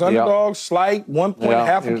underdogs. Yeah. Underdogs, slight, 1 point,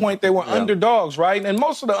 half a point. They were underdogs, right? And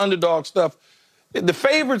most of the underdog stuff, the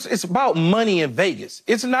favorites, it's about money in Vegas.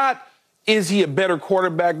 It's not, is he a better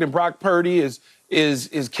quarterback than Brock Purdy?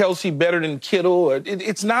 Is Kelsey better than Kittle?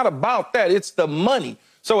 It's not about that. It's the money.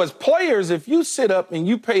 So as players, if you sit up and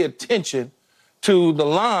you pay attention to the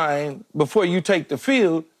line before you take the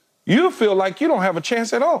field, you feel like you don't have a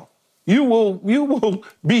chance at all. You will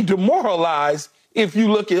be demoralized if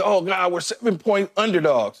you look at, oh, God, we're 7-point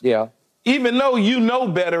underdogs. Yeah. Even though you know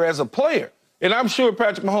better as a player. And I'm sure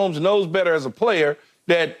Patrick Mahomes knows better as a player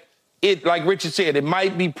that it, like Richard said, it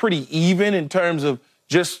might be pretty even in terms of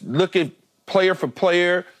just looking player for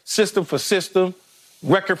player, system for system.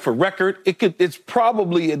 record for record. It's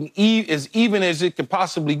probably as even as it could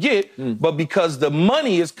possibly get, but because the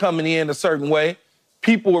money is coming in a certain way,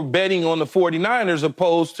 people are betting on the 49ers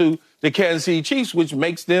opposed to the Kansas City Chiefs, which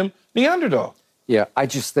makes them the underdog. Yeah, I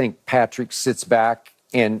just think Patrick sits back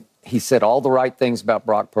and he said all the right things about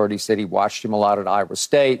Brock Purdy. He said he watched him a lot at Iowa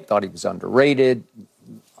State, thought he was underrated,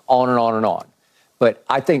 on and on and on. But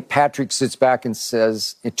I think Patrick sits back and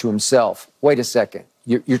says to himself, wait a second,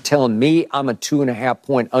 you're telling me I'm a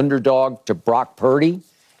 2.5-point underdog to Brock Purdy?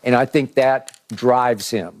 And I think that drives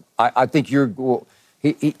him. I think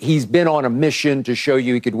he's been on a mission to show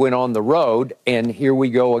you he could win on the road, and here we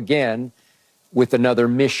go again with another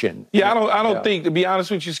mission. Yeah, I don't think, to be honest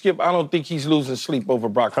with you, Skip, I don't think he's losing sleep over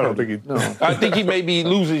Brock Purdy. I don't think he... No. I think he may be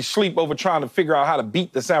losing sleep over trying to figure out how to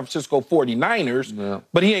beat the San Francisco 49ers,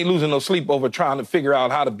 but he ain't losing no sleep over trying to figure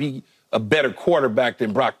out how to be a better quarterback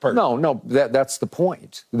than Brock Purdy. No, that's the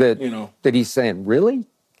point. That he's saying, really?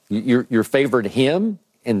 You're favored him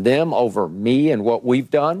and them over me and what we've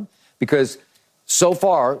done? Because so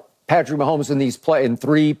far, Patrick Mahomes in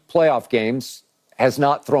 3 playoff games has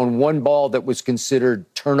not thrown one ball that was considered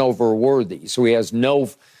turnover worthy. So he has no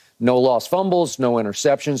lost fumbles, no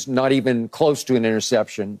interceptions, not even close to an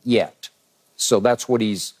interception yet. So that's why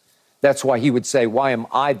he would say, why am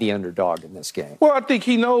I the underdog in this game? Well, I think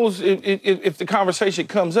he knows if the conversation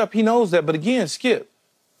comes up, he knows that. But again, Skip,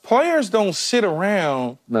 players don't sit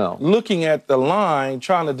around looking at the line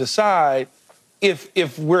trying to decide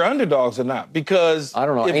if we're underdogs or not, because I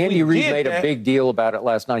don't know. Andy Reid made a big deal about it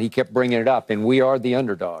last night. He kept bringing it up, and we are the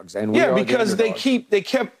underdogs. And because they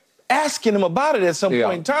kept asking him about it at some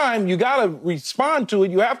point in time. You got to respond to it.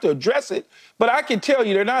 You have to address it. But I can tell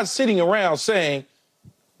you, they're not sitting around saying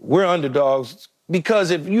we're underdogs, because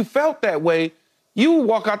if you felt that way, you would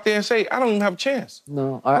walk out there and say, I don't even have a chance.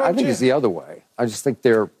 No, I think it's the other way. I just think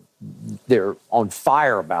they're on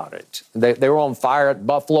fire about it. They were on fire at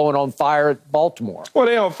Buffalo and on fire at Baltimore. Well,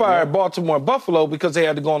 they're on fire at Baltimore and Buffalo because they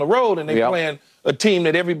had to go on the road, and they're playing a team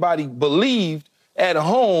that everybody believed at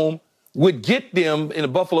home would get them in the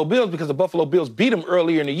Buffalo Bills, because the Buffalo Bills beat them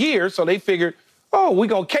earlier in the year. So they figured, we're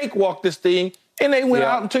going to cakewalk this thing. And they went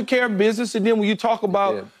out and took care of business. And then when you talk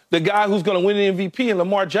about the guy who's going to win the MVP and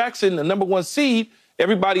Lamar Jackson, the number 1 seed,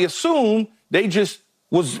 everybody assumed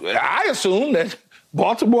I assumed that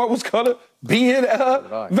Baltimore was going to be in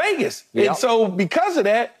Vegas. And so because of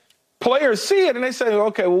that, players see it and they say,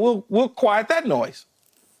 okay, well, we'll quiet that noise.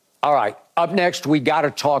 All right. Up next, we got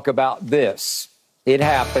to talk about this. It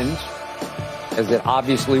happened, as it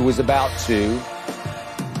obviously was about to.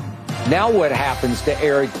 Now what happens to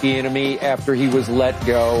Eric Bieniemy after he was let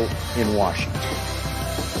go in Washington?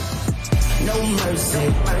 No mercy,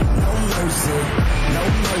 no mercy, no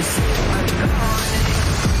mercy.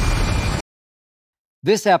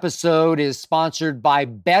 This episode is sponsored by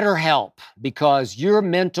BetterHelp, because your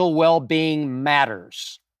mental well-being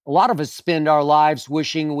matters. A lot of us spend our lives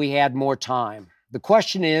wishing we had more time. The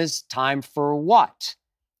question is, time for what?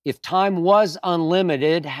 If time was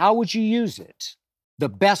unlimited, how would you use it? The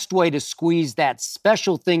best way to squeeze that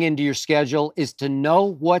special thing into your schedule is to know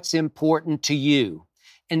what's important to you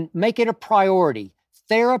and make it a priority.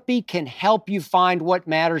 Therapy can help you find what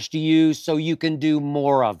matters to you so you can do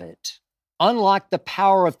more of it. Unlock the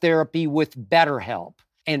power of therapy with BetterHelp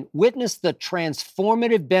and witness the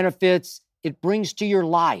transformative benefits it brings to your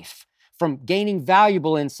life, from gaining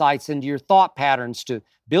valuable insights into your thought patterns to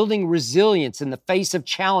building resilience in the face of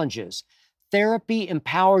challenges. Therapy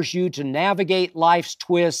empowers you to navigate life's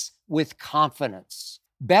twists with confidence.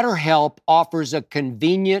 BetterHelp offers a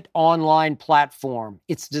convenient online platform.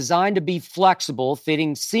 It's designed to be flexible,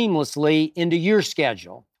 fitting seamlessly into your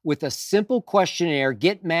schedule. With a simple questionnaire,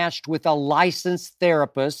 get matched with a licensed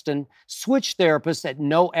therapist and switch therapists at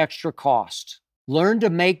no extra cost. Learn to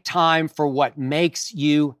make time for what makes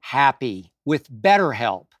you happy with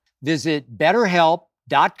BetterHelp. Visit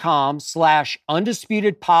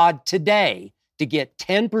BetterHelp.com/undisputedpod today to get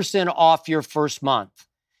 10% off your first month.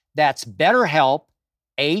 That's BetterHelp,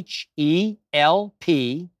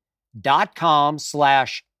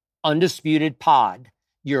 HELP.com/undisputedpod.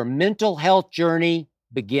 Your mental health journey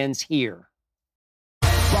begins here.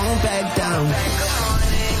 Back down.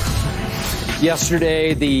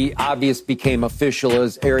 Yesterday, the obvious became official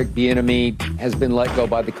as Eric Bieniemy has been let go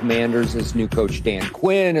by the Commanders. As new coach Dan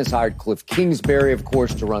Quinn has hired Cliff Kingsbury, of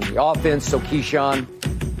course, to run the offense. So, Keyshawn,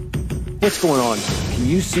 what's going on? Can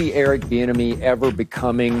you see Eric Bieniemy ever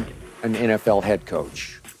becoming an NFL head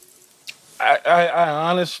coach? I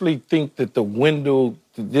honestly think that the window,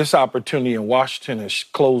 this opportunity in Washington has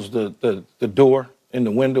closed the door in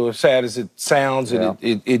the window, as sad as it sounds. And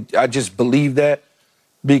I just believe that.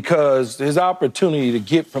 because his opportunity to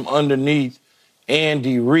get from underneath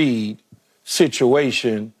Andy Reid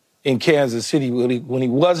situation in Kansas City when he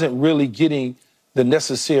wasn't really getting the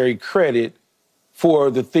necessary credit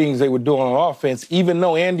for the things they were doing on offense, even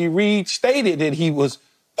though Andy Reid stated that he was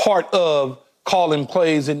part of calling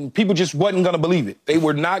plays and people just wasn't going to believe it. They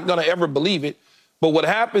were not going to ever believe it. But what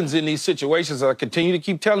happens in these situations, I continue to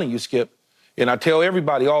keep telling you, Skip, and I tell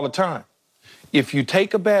everybody all the time, if you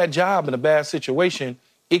take a bad job in a bad situation,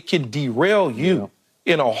 it can derail you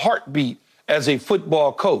in a heartbeat as a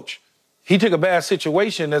football coach. He took a bad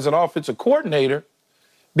situation as an offensive coordinator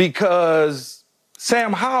because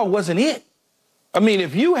Sam Howell wasn't it. I mean,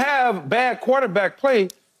 if you have bad quarterback play,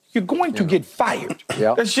 you're going to get fired.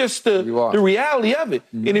 Yeah. That's just the reality of it.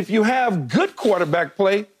 And if you have good quarterback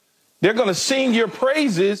play, they're going to sing your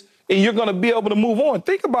praises and you're going to be able to move on.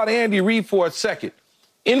 Think about Andy Reid for a second.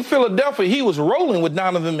 In Philadelphia, he was rolling with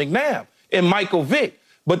Donovan McNabb and Michael Vick.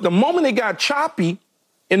 But the moment it got choppy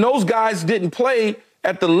and those guys didn't play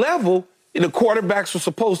at the level and the quarterbacks were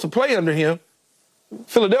supposed to play under him,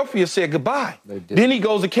 Philadelphia said goodbye. Then he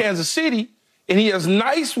goes to Kansas City and he is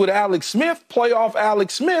nice with Alex Smith, playoff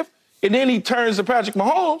Alex Smith, and then he turns to Patrick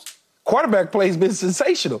Mahomes. Quarterback play has been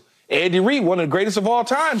sensational. Andy Reid, one of the greatest of all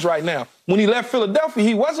times right now. When he left Philadelphia,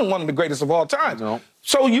 he wasn't one of the greatest of all times. No.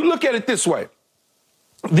 So you look at it this way.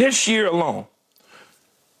 This year alone,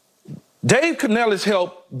 Dave Canellis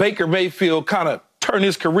helped Baker Mayfield kind of turn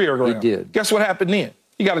his career around. He did. Guess what happened then?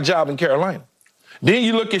 He got a job in Carolina. Then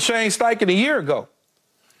you look at Shane Steichen a year ago.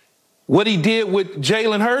 What he did with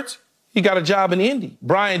Jalen Hurts, he got a job in Indy.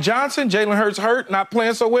 Brian Johnson, Jalen Hurts hurt, not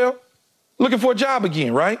playing so well, looking for a job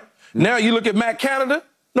again, right? Now you look at Matt Canada,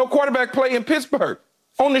 no quarterback play in Pittsburgh,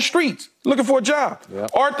 on the streets, looking for a job.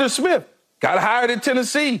 Yep. Arthur Smith got hired at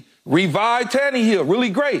Tennessee, revived Tannehill, really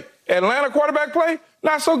great. Atlanta quarterback play,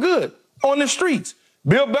 not so good, on the streets.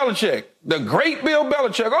 Bill Belichick, the great Bill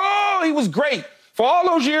Belichick, oh, he was great. For all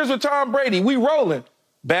those years with Tom Brady, we rolling.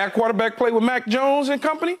 Bad quarterback play with Mac Jones and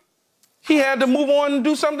company. He had to move on and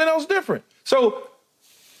do something else different. So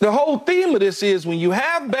the whole theme of this is when you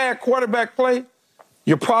have bad quarterback play,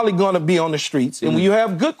 you're probably going to be on the streets. And when you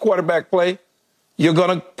have good quarterback play, you're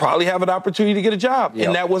going to probably have an opportunity to get a job. Yep.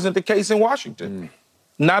 And that wasn't the case in Washington.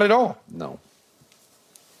 Not at all. No.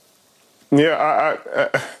 Yeah,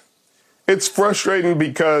 it's frustrating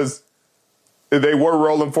because they were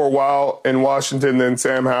rolling for a while in Washington, then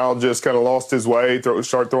Sam Howell just kind of lost his way,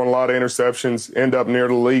 started throwing a lot of interceptions, end up near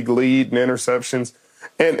the league lead in interceptions.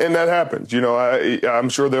 And that happens. You know, I'm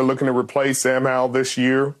sure they're looking to replace Sam Howell this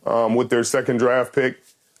year with their second draft pick,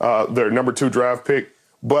 their number 2 draft pick.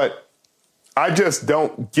 But I just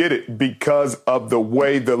don't get it because of the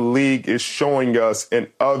way the league is showing us in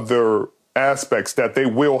other aspects that they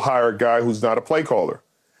will hire a guy who's not a play caller.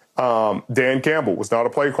 Dan Campbell was not a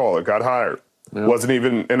play caller, got hired. Yep. Wasn't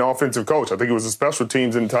even an offensive coach. I think he was a special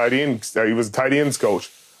teams and tight end. He was a tight ends coach.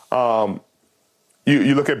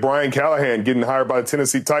 You look at Brian Callahan getting hired by the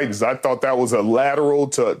Tennessee Titans. I thought that was a lateral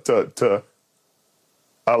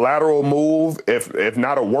a lateral move, if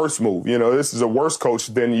not a worse move. You know, this is a worse coach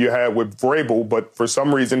than you had with Vrabel, but for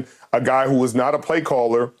some reason, a guy who was not a play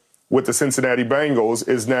caller with the Cincinnati Bengals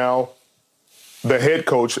is now the head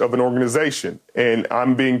coach of an organization. And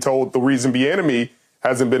I'm being told the reason Bieniemy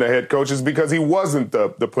hasn't been a head coach is because he wasn't the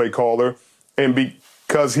play caller and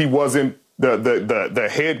because he wasn't the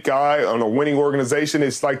head guy on a winning organization.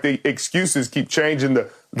 It's like the excuses keep changing, the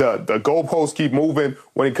goalposts keep moving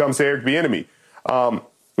when it comes to Eric Bieniemy.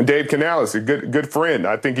 Dave Canales, a good friend.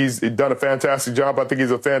 I think he's done a fantastic job. I think he's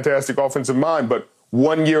a fantastic offensive mind. But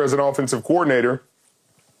 1 year as an offensive coordinator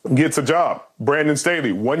gets a job. Brandon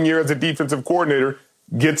Staley, 1 year as a defensive coordinator,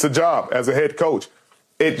 gets a job as a head coach.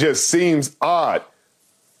 It just seems odd.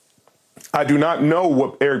 I do not know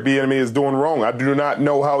what Eric Bieniemy is doing wrong. I do not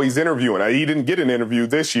know how he's interviewing. He didn't get an interview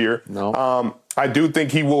this year. No. I do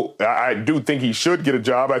think he will. I do think he should get a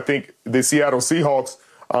job. I think the Seattle Seahawks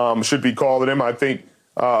should be calling him. I think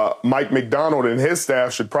Mike McDonald and his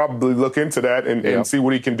staff should probably look into that and see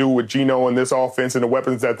what he can do with Geno and this offense and the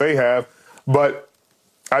weapons that they have. But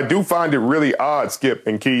I do find it really odd, Skip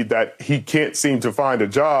and Key, that he can't seem to find a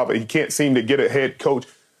job. He can't seem to get a head coach.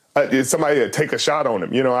 Somebody to take a shot on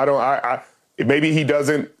him. You know, maybe he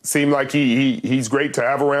doesn't seem like he's great to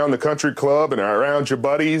have around the country club and around your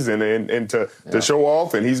buddies and to show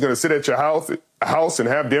off. And he's going to sit at your house and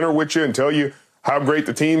have dinner with you and tell you how great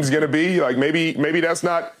the team's going to be. Like maybe he's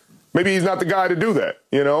not the guy to do that.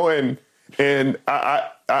 You know, and I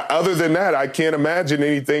other than that, I can't imagine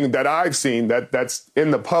anything that I've seen that's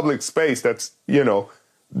in the public space. That's, you know,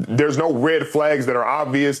 there's no red flags that are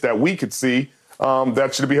obvious that we could see.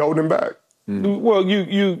 That should be holding him back. Well,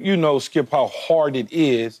 you know, Skip, how hard it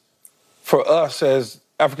is for us as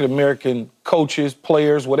African-American coaches,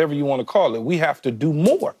 players, whatever you want to call it. We have to do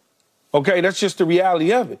more. Okay, that's just the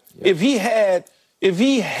reality of it. Yeah. If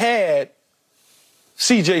he had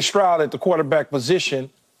C.J. Stroud at the quarterback position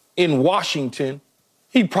in Washington,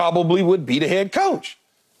 he probably would be the head coach.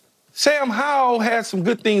 Sam Howell had some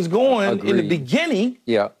good things going in the beginning,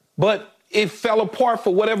 but it fell apart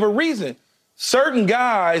for whatever reason. Certain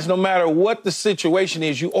guys, no matter what the situation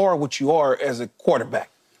is, you are what you are as a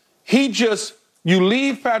quarterback. You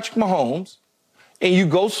leave Patrick Mahomes and you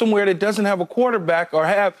go somewhere that doesn't have a quarterback or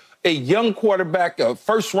have a young quarterback, a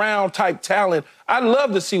first-round type talent. I'd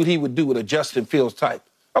love to see what he would do with a Justin Fields type.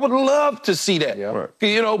 I would love to see that,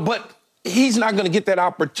 you know, but he's not going to get that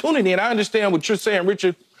opportunity. And I understand what you're saying,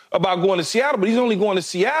 Richard, about going to Seattle, but he's only going to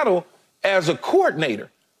Seattle as a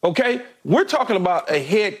coordinator, okay? We're talking about a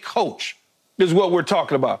head coach is what we're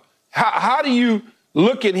talking about. How do you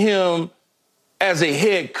look at him as a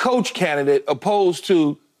head coach candidate opposed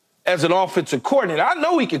to as an offensive coordinator? I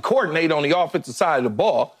know he can coordinate on the offensive side of the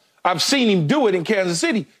ball. I've seen him do it in Kansas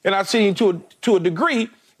City, and I've seen him to a degree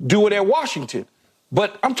do it at Washington.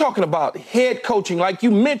 But I'm talking about head coaching, like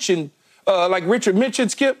you mentioned, like Richard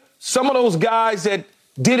mentioned, Skip. Some of those guys that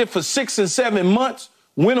did it for 6 and 7 months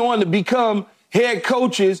went on to become head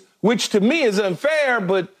coaches, which to me is unfair,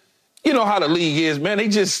 but you know how the league is, man.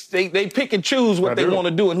 They pick and choose what they want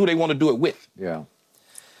to do and who they want to do it with. Yeah.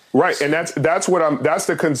 Right, and that's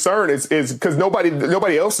the concern is because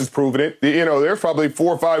nobody else has proven it. You know, there's probably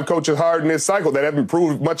 4 or 5 coaches hired in this cycle that haven't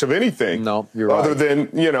proved much of anything. No, you're right. Other than,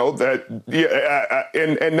 you know, that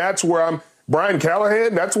and that's where Brian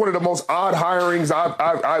Callahan, that's one of the most odd hirings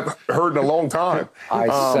I've heard in a long time.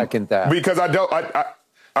 I second that. Because I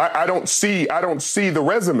don't see the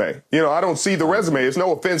resume. You know, I don't see the resume. It's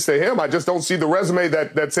no offense to him. I just don't see the resume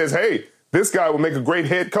that says, hey, this guy will make a great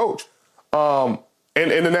head coach.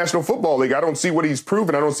 In the National Football League, I don't see what he's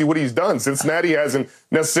proven. I don't see what he's done. Cincinnati hasn't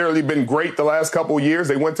necessarily been great the last couple of years.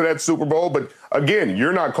 They went to that Super Bowl, but again,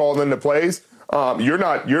 you're not calling the plays. You're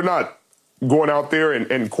not going out there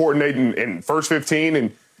and coordinating in first 15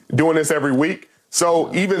 and doing this every week.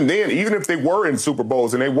 So even then, even if they were in Super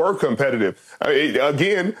Bowls and they were competitive,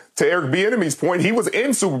 again, to Eric Bieniemy's point, he was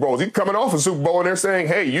in Super Bowls. He's coming off a Super Bowl, and they're saying,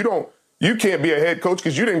 hey, you can't be a head coach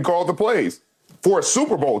because you didn't call the plays for a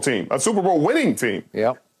Super Bowl team, a Super Bowl winning team.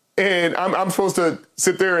 Yep. And I'm supposed to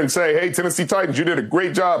sit there and say, hey, Tennessee Titans, you did a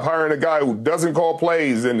great job hiring a guy who doesn't call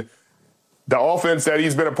plays, and the offense that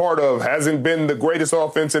he's been a part of hasn't been the greatest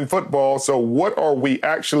offense in football. So what are we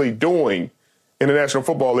actually doing in the National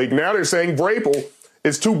Football League? Now they're saying Vrabel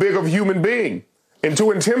is too big of a human being and too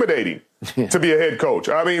intimidating to be a head coach.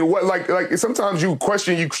 I mean, what like sometimes you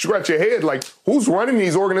scratch your head, like, who's running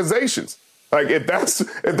these organizations? Like, if that's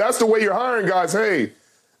the way you're hiring guys, hey,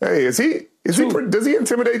 does he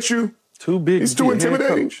intimidate you? Too big. He's too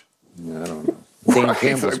intimidating. I don't know. Dan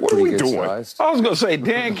Campbell's what are we pretty good doing? sized. I was going to say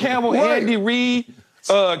Dan Campbell, Andy Reid,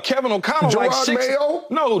 Kevin O'Connell, Gerard Mayo?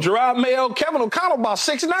 No, Gerard Mayo. Kevin O'Connell about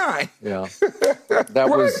 6'9". Yeah. That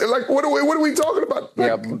was like what are we talking about?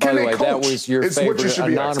 Yeah, like, by the way, that was your favorite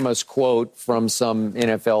anonymous quote from some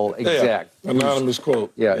NFL exec. Yeah, anonymous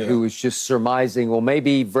quote. Yeah, who was just surmising, well,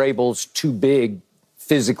 maybe Vrabel's too big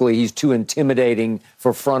physically. He's too intimidating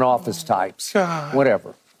for front office types. God.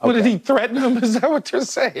 Whatever. Okay. What, did he threaten him? Is that what you're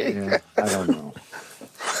saying? Yeah, I don't know.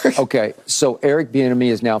 Okay, so Eric Bieniemy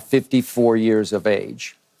is now 54 years of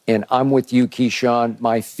age. And I'm with you, Keyshawn.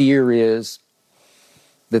 My fear is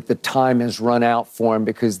that the time has run out for him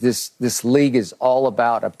because this league is all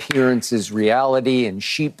about appearances, reality, and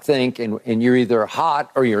sheepthink, and you're either hot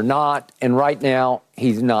or you're not. And right now,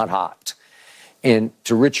 he's not hot. And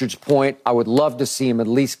to Richard's point, I would love to see him at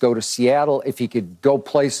least go to Seattle. If he could go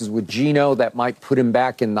places with Geno, that might put him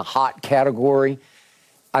back in the hot category.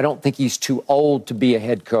 I don't think he's too old to be a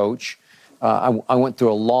head coach. I went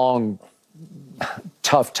through a long,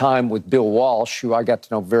 tough time with Bill Walsh, who I got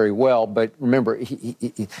to know very well. But remember,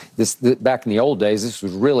 back in the old days, this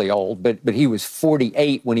was really old, but he was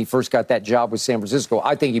 48 when he first got that job with San Francisco.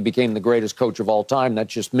 I think he became the greatest coach of all time.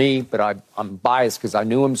 That's just me, but I'm biased because I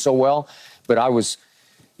knew him so well. But I was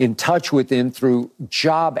in touch with him through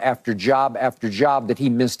job after job after job that he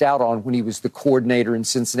missed out on when he was the coordinator in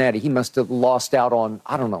Cincinnati. He must have lost out on,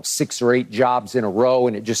 6 or 8 jobs in a row,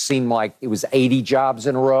 and it just seemed like it was 80 jobs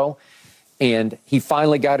in a row. And he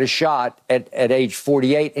finally got a shot at age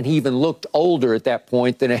 48, and he even looked older at that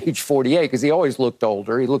point than age 48 because he always looked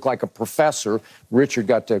older. He looked like a professor. Richard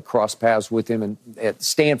got to cross paths with him at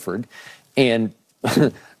Stanford. And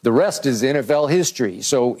the rest is NFL history.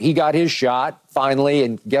 So he got his shot finally,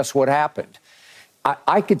 and guess what happened?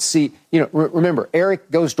 I could see, remember,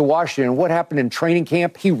 Eric goes to Washington. What happened in training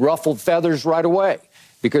camp? He ruffled feathers right away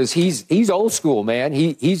because he's old school, man.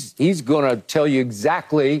 He's going to tell you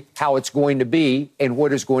exactly how it's going to be and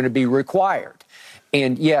what is going to be required.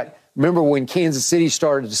 And yet, remember when Kansas City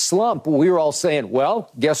started to slump, we were all saying,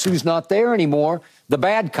 well, guess who's not there anymore? The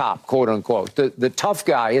bad cop, quote unquote. The tough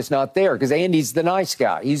guy is not there because Andy's the nice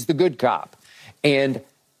guy. He's the good cop. And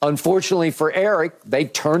unfortunately for Eric, they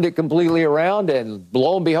turned it completely around, and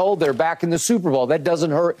lo and behold, they're back in the Super Bowl. That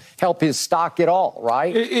doesn't help his stock at all,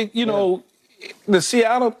 right? The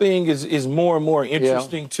Seattle thing is more and more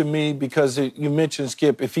interesting to me because you mentioned,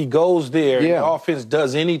 Skip, if he goes there and the offense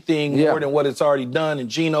does anything more than what it's already done, and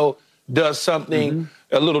Geno does something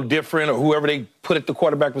a little different, or whoever they put at the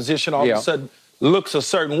quarterback position all of a sudden looks a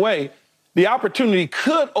certain way, the opportunity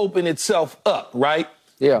could open itself up, right?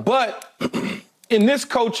 Yeah. But in this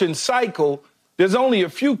coaching cycle, there's only a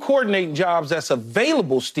few coordinating jobs that's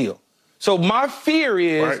available still. So my fear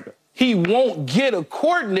is he won't get a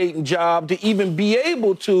coordinating job to even be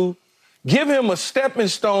able to give him a stepping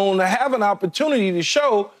stone to have an opportunity to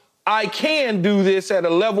show I can do this at a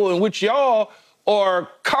level in which y'all are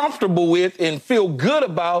comfortable with and feel good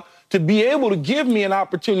about to be able to give me an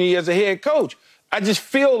opportunity as a head coach. I just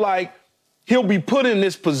feel like he'll be put in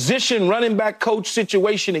this position running back coach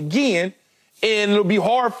situation again, and it'll be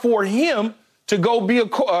hard for him to go be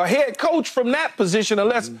a head coach from that position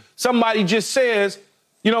unless somebody just says,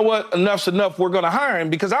 you know what, enough's enough, we're going to hire him.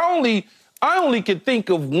 Because I only can think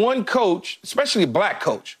of one coach, especially a black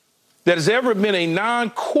coach, that has ever been a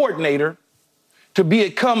non-coordinator to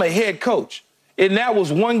become a head coach. And that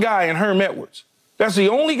was one guy in Herm Edwards. That's the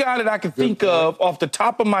only guy that I can think of off the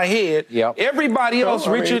top of my head. Yep. Everybody else,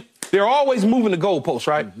 Richard, they're always moving the goalposts,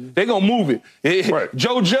 right? They're going to move it.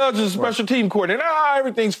 Joe Judge is a special team coordinator.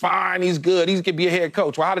 Everything's fine. He's good. He can be a head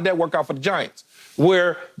coach. Well, how did that work out for the Giants?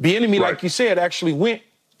 Where the enemy, like you said, actually went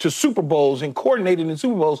to Super Bowls and coordinated in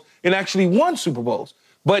Super Bowls and actually won Super Bowls.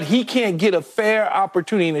 But he can't get a fair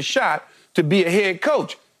opportunity and a shot to be a head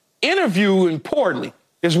coach. Interviewing poorly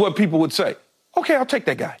is what people would say. Okay, I'll take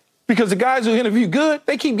that guy. Because the guys who interview good,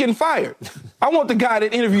 they keep getting fired. I want the guy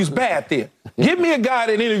that interviews bad then. Give me a guy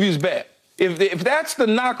that interviews bad. If that's the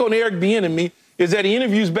knock on Eric Bieniemy, is that he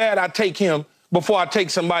interviews bad, I take him before I take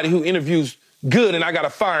somebody who interviews good and I got to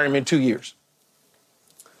fire him in 2 years.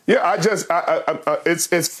 Yeah,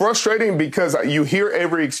 it's frustrating because you hear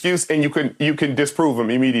every excuse and you can disprove them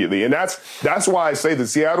immediately. And that's why I say the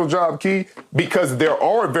Seattle job key, because there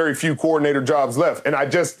are very few coordinator jobs left. And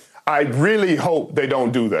I really hope they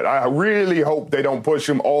don't do that. I really hope they don't push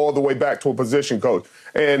him all the way back to a position coach.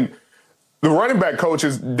 And the running back coach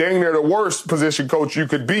is dang near the worst position coach you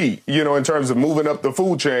could be, in terms of moving up the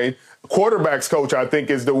food chain. Quarterbacks coach, I think,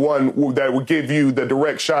 is the one that would give you the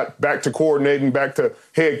direct shot back to coordinating, back to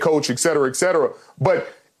head coach, et cetera, et cetera.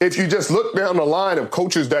 But if you just look down the line of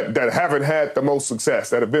coaches that haven't had the most success,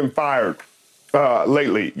 that have been fired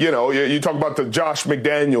lately, you talk about the Josh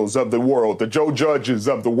McDaniels of the world, the Joe Judges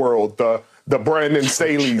of the world, the Brandon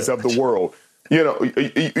Staley's of the world.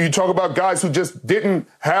 You talk about guys who just didn't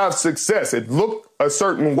have success. It looked a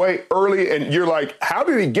certain way early, and you're like, how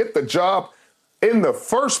did he get the job in the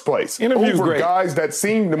first place? Over guys that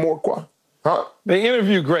seemed more They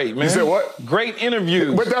interview great, man. You said what? Great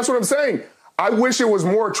interviews. But that's what I'm saying. I wish it was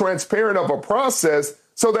more transparent of a process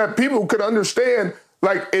so that people could understand,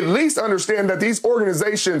 at least understand that these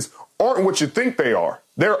organizations aren't what you think they are.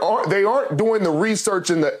 They aren't doing the research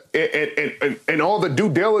and all the due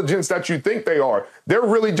diligence that you think they are. They're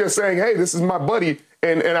really just saying, hey, this is my buddy,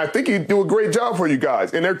 and I think he'd do a great job for you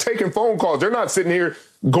guys. And they're taking phone calls. They're not sitting here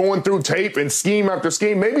going through tape and scheme after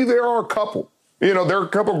scheme. Maybe there are a couple. There are a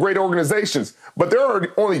couple of great organizations, but there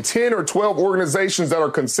are only 10 or 12 organizations that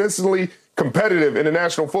are consistently competitive in the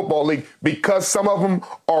National Football League because some of them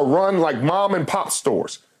are run like mom and pop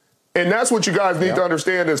stores. And that's what you guys need to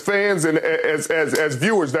understand as fans and as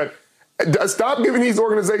viewers, that stop giving these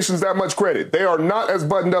organizations that much credit. They are not as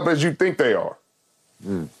buttoned up as you think they are.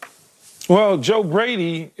 Well, Joe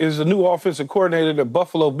Brady is the new offensive coordinator of the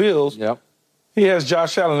Buffalo Bills. Yep. He has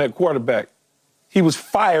Josh Allen at quarterback. He was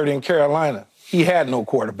fired in Carolina. He had no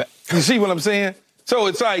quarterback. You see what I'm saying? So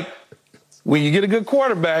it's like when you get a good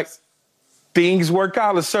quarterback, things work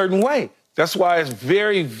out a certain way. That's why it's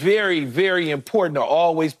very, very, very important to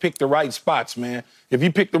always pick the right spots, man. If you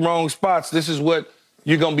pick the wrong spots, this is what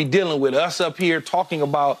you're going to be dealing with. Us up here talking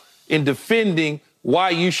about and defending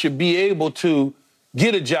why you should be able to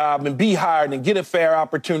get a job and be hired and get a fair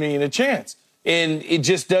opportunity and a chance. And it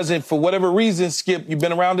just doesn't, for whatever reason, Skip, you've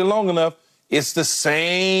been around it long enough, it's the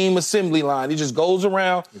same assembly line. It just goes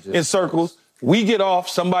around in circles. We get off,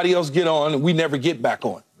 somebody else get on, and we never get back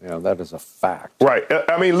on. Yeah, that is a fact. Right.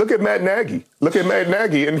 I mean, look at Matt Nagy. Look at Matt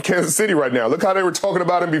Nagy in Kansas City right now. Look how they were talking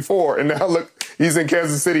about him before, and now look, he's in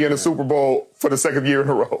Kansas City in the Super Bowl for the second year in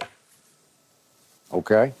a row.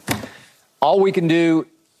 Okay. All we can do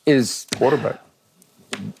is Quarterback.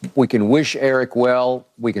 we can wish Eric well.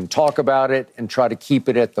 We can talk about it and try to keep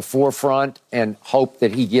it at the forefront and hope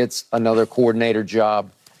that he gets another coordinator job,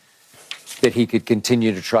 that he could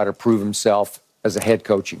continue to try to prove himself as a head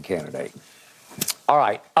coaching candidate. All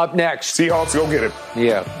right, up next. Seahawks, go get it.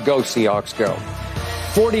 Yeah, go Seahawks, go.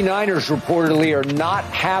 49ers reportedly are not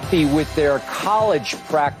happy with their college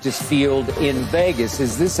practice field in Vegas.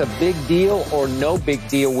 Is this a big deal or no big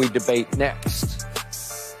deal? We debate next.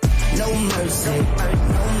 No mercy,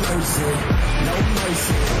 no mercy, no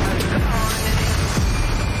mercy.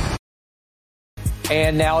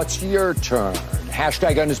 And now it's your turn.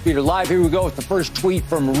 Hashtag Undisputed Live. Here we go with the first tweet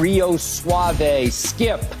from Rio Suave.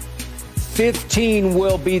 Skip. 15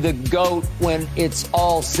 will be the GOAT when it's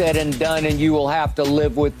all said and done, and you will have to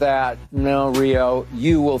live with that. No, Rio,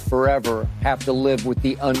 you will forever have to live with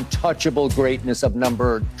the untouchable greatness of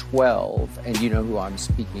number 12. And you know who I'm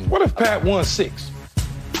speaking What if Pat won 6?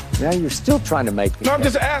 Now you're still trying to make me. No, I'm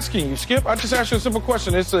just asking you, Skip. I just asked you a simple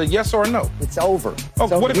question. It's a yes or a no. It's over. Oh,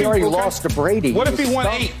 So what if he already okay. lost to Brady? What if he won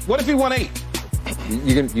Stumped. 8? What if he won 8?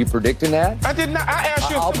 You predicting that? I did not. I asked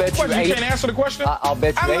you I'll a simple bet you question. You 8. can't answer the question? I'll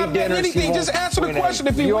bet you I'm 8 not betting dinners. anything. He won't Just answer the win question. 8.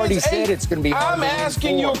 If he You wins already 8, said it's going to be hard I'm to win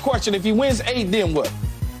asking you a 4. question. If he wins 8, then what?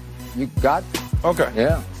 You got. Okay.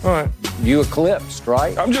 Yeah. All right. You eclipsed,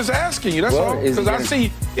 right? I'm just asking you. That's Well, all. is he Because I gonna-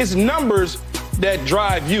 see it's numbers that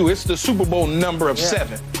drive you. It's the Super Bowl number of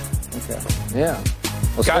 7. Okay. Yeah.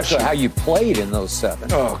 Well, especially you. how you played in those 7.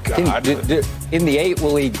 Oh, God. In the 8,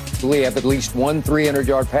 will he have at least one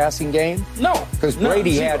 300-yard passing game? No. Because No,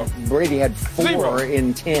 Brady zero. had 4 Zero.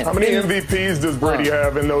 in 10. How many MVPs does Brady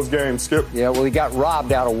have in those games, Skip? Yeah, well, he got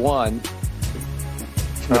robbed out of 1.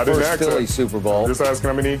 I didn't First ask Philly that. Super Bowl. Just asking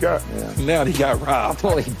how many he got. Now he got robbed.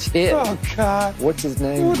 Well, he did. Oh, God. What's his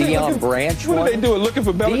name? What are they Deion looking- Branch. What are they won? doing? Looking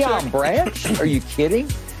for Belichick? Deion Branch? Are you kidding?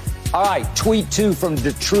 All right, tweet 2 from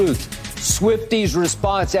The Truth. Swifty's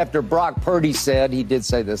response after Brock Purdy said, he did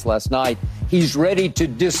say this last night, he's ready to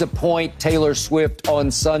disappoint Taylor Swift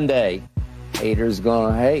on Sunday. Haters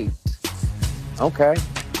gonna hate. Okay.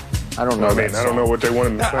 I don't know. I mean, I don't know what they want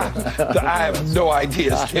him to say. I have no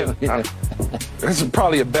idea, Skip. This is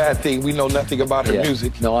probably a bad thing. We know nothing about her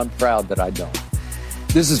music. No, I'm proud that I don't.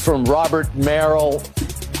 This is from Robert Merrill.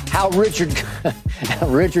 How Richard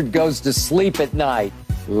goes to sleep at night.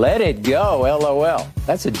 Let it go, LOL.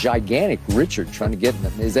 That's a gigantic Richard trying to get in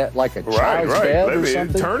them. Is that like a child's bed or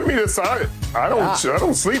something? Turn me to side. I don't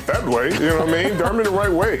sleep that way. You know what I mean? Turn me the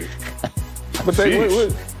right way.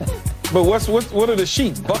 But what are the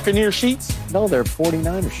sheets? Buccaneer sheets? No, they're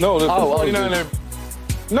 49er sheets. No, the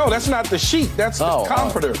 49er. No, that's not the sheet. That's the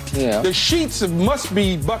comforter. Yeah. The sheets must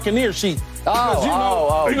be Buccaneer sheets.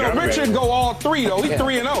 Because Richard go all 3 though. He's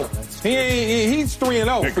 3-0. He's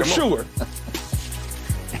 3-0 for sure.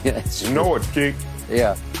 You know it, Keith.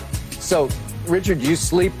 Yeah. So, Richard, you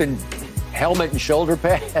sleep in helmet and shoulder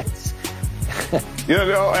pads? You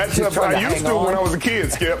know, that's stuff I used to when I was a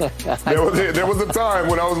kid, Skip. There was a time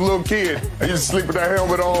when I was a little kid. I used to sleep with that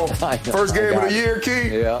helmet on. First game of the year,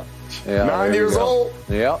 Keith. Yeah. 9 years old.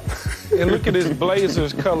 Yeah. And look at his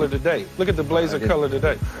Blazers color today. Look at the Blazer color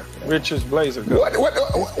today. Richard's Blazer color. What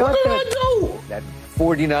did I do? That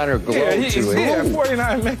 49er glow to it.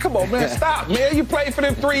 49, man. Come on, man. Stop, man. You played for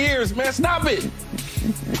them 3 years, man. Stop it.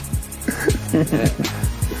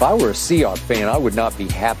 If I were a Seahawks fan, I would not be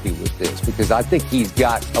happy with this because I think he's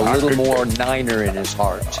got a little more Niner in his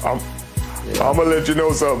heart. I'm going to let you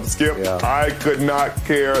know something, Skip. Yeah. I could not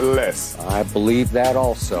care less. I believe that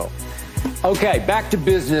also. Okay, back to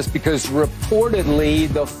business because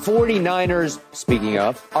reportedly the 49ers, speaking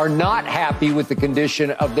of, are not happy with the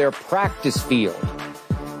condition of their practice field.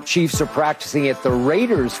 Chiefs are practicing at the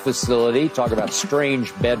Raiders facility. Talk about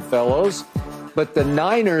strange bedfellows. But the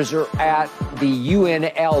Niners are at the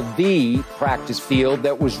UNLV practice field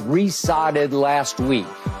that was resodded last week.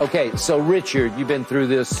 Okay, so Richard, you've been through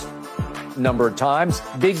this number of times.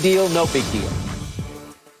 Big deal, no big deal?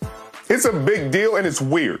 It's a big deal, and it's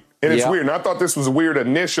weird. And it's weird. And I thought this was weird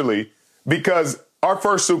initially because our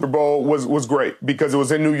first Super Bowl was great because it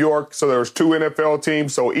was in New York, so there was 2 NFL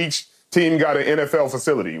teams, so each team got an NFL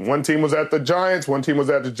facility. One team was at the Giants, one team was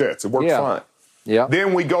at the Jets. It worked fine. Yeah.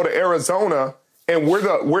 Then we go to Arizona, and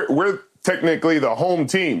we're technically the home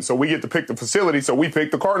team, so we get to pick the facility, so we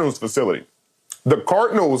pick the Cardinals facility. The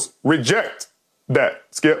Cardinals reject that,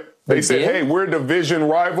 Skip. They said, hey, we're a division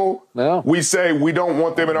rival. No. We say we don't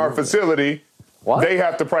want them in our facility. What? They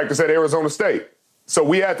have to practice at Arizona State. So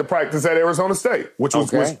we had to practice at Arizona State, which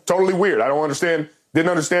was totally weird. I don't understand. Didn't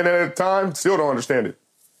understand that at the time. Still don't understand it.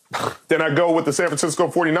 Then I go with the San Francisco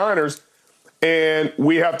 49ers, and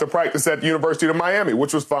we have to practice at the University of Miami,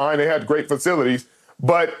 which was fine. They had great facilities.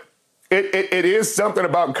 But it is something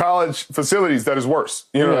about college facilities that is worse.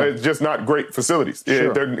 You know, it's just not great facilities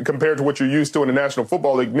they're compared to what you're used to in the National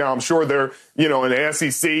Football League. Now, I'm sure they're, you know, in the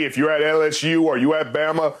SEC, if you're at LSU or you at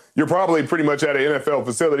Bama, you're probably pretty much at an NFL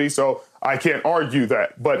facility, so I can't argue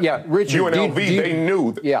that. But Richard, UNLV, they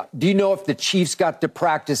knew. Do you know if the Chiefs got to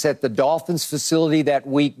practice at the Dolphins facility that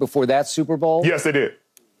week before that Super Bowl? Yes, they did.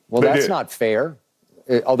 Well, that's not fair.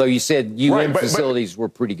 Although you said facilities were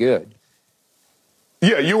pretty good.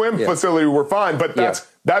 Yeah, facility were fine, but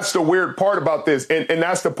that's the weird part about this, and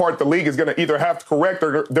that's the part the league is going to either have to correct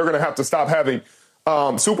or they're going to have to stop having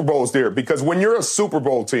Super Bowls there, because when you're a Super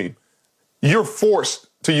Bowl team, you're forced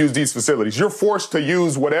to use these facilities. You're forced to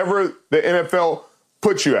use whatever the NFL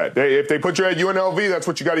puts you at. If they put you at UNLV, that's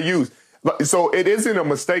what you got to use. So it isn't a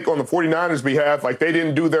mistake on the 49ers' behalf, like they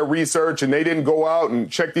didn't do their research and they didn't go out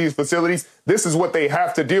and check these facilities. This is what they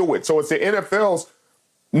have to deal with. So it's the NFL's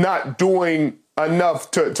not doing enough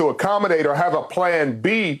to accommodate or have a plan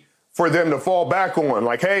B for them to fall back on.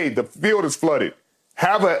 Like, hey, the field is flooded.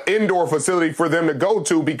 Have an indoor facility for them to go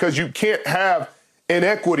to, because you can't have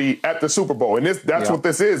inequity at the Super Bowl. And that's what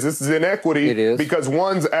this is. This is inequity. It is. Because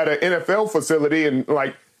one's at an NFL facility and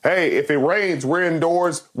like, hey, if it rains, we're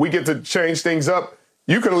indoors. We get to change things up.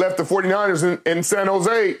 You could have left the 49ers in San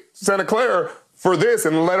Jose, Santa Clara for this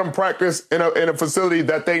and let them practice in a facility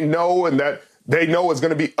that they know and that they know is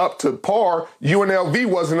going to be up to par. UNLV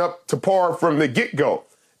wasn't up to par from the get-go.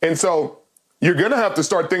 And so you're going to have to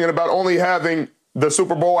start thinking about only having the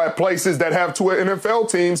Super Bowl at places that have two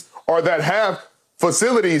NFL teams or that have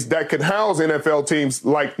facilities that could house NFL teams,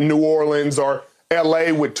 like New Orleans or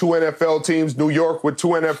LA with two NFL teams, New York with two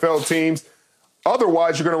NFL teams.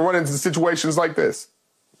 Otherwise, you're going to run into situations like this.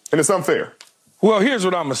 And it's unfair. Well, here's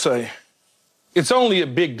what I'm going to say. It's only a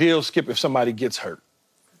big deal, Skip, if somebody gets hurt.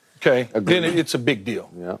 Okay? Then it's a big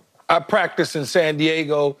deal. Yeah. I practiced in San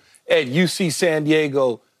Diego at UC San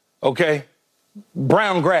Diego, okay?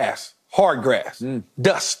 Brown grass, hard grass,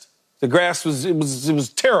 dust. The grass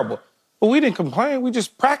was terrible. But we didn't complain. We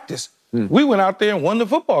just practiced. We went out there and won the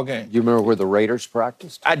football game. You remember where the Raiders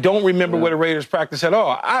practiced? I don't remember where the Raiders practiced at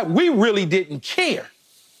all. We really didn't care,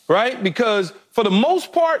 right? Because for the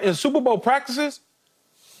most part in Super Bowl practices,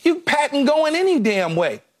 you patting going any damn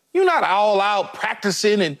way. You're not all out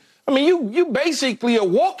practicing and I mean, you basically are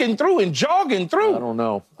walking through and jogging through. I don't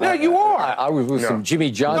know. Yeah, you are. I was with some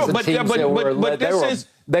Jimmy Johnson teams that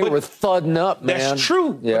were thudding up, man. That's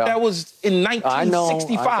true. Yeah. But that was in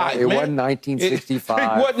 1965, It wasn't 1965.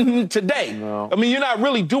 It wasn't today. No. I mean, you're not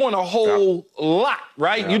really doing a whole lot,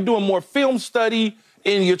 right? You're doing more film study,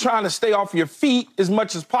 and you're trying to stay off your feet as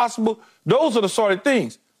much as possible. Those are the sort of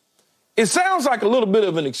things. It sounds like a little bit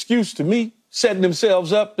of an excuse to me, setting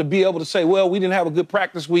themselves up to be able to say, well, we didn't have a good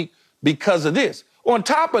practice week because of this. On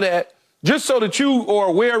top of that, just so that you are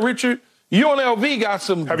aware, Richard, UNLV got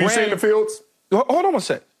some Have you seen the fields? Hold on a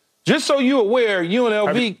sec. Just so you're aware,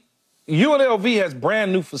 UNLV has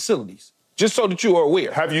brand new facilities. Just so that you are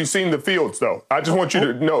aware. Have you seen the fields, though? I just want you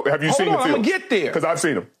to know. Have you seen the fields? I'm going to get there. Because I've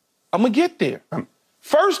seen them. I'm going to get there.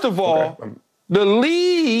 First of all, the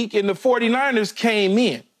league and the 49ers came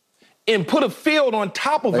in and put a field on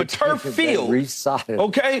top of a turf field. Resodded.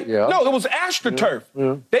 Okay? Yeah. No, it was AstroTurf.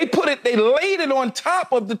 Yeah. They laid it on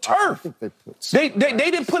top of the turf. They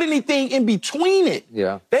didn't put anything in between it.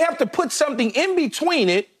 Yeah. They have to put something in between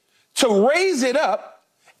it to raise it up,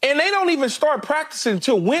 and they don't even start practicing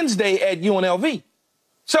until Wednesday at UNLV.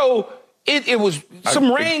 So it was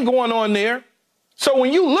some rain going on there. So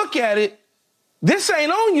when you look at it, this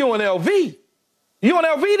ain't on UNLV.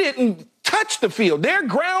 UNLV didn't touch the field. Their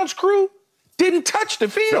grounds crew didn't touch the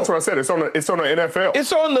field. That's what I said. It's on the NFL.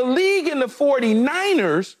 It's on the league and the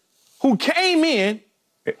 49ers who came in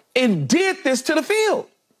and did this to the field.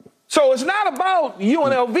 So it's not about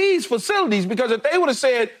UNLV's facilities, because if they would have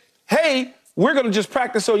said, hey, we're going to just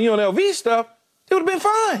practice on UNLV stuff, it would have been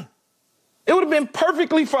fine. It would have been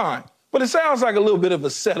perfectly fine. But it sounds like a little bit of a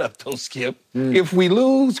setup, though, Skip. If we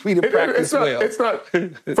lose, we didn't practice well. It's not.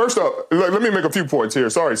 First off, let me make a few points here.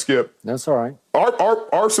 Sorry, Skip. That's all right.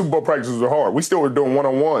 Our Super Bowl practices are hard. We still were doing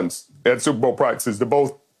one-on-ones at Super Bowl practices. The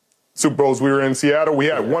both Super Bowls we were in Seattle, we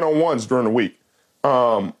had one-on-ones during the week. We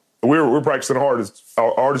were practicing hard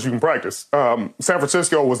as you can practice. San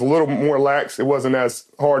Francisco was a little more lax. It wasn't as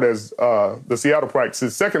hard as the Seattle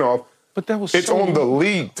practices. Second off, but that was it's on the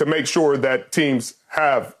league to make sure that teams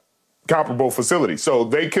have comparable facility. So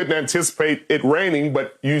they couldn't anticipate it raining,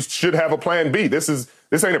 but you should have a plan B. This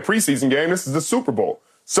ain't a preseason game. This is the Super Bowl.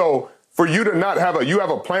 So for you to not have you have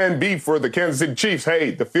a plan B for the Kansas City Chiefs.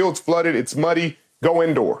 Hey, the field's flooded. It's muddy. Go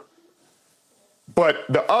indoor. But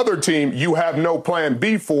the other team, you have no plan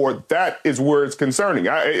B for. That is where it's concerning.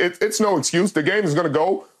 It's no excuse. The game is going to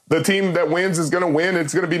go. The team that wins is going to win.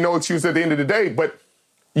 It's going to be no excuse at the end of the day. But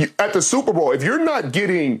at the Super Bowl, if you're not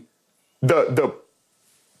getting the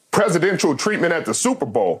presidential treatment at the Super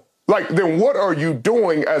Bowl, then what are you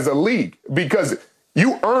doing as a league? Because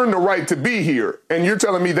you earn the right to be here, and you're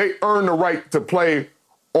telling me they earn the right to play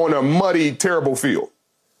on a muddy, terrible field.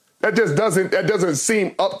 That just doesn't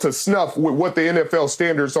seem up to snuff with what the NFL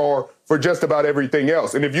standards are for just about everything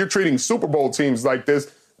else. And if you're treating Super Bowl teams like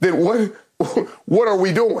this, then what are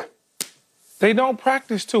we doing? They don't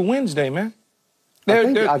practice till Wednesday, man.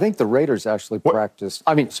 I think the Raiders actually practiced.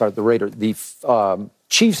 The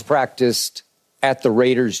Chiefs practiced at the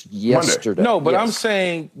Raiders yesterday. No, but yes. I'm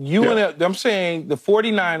saying I'm saying the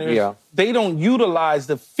 49ers, they don't utilize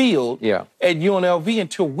the field at UNLV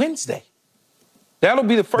until Wednesday. That'll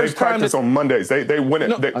be the first time. They practice on Mondays. They win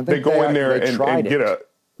it. They go in there and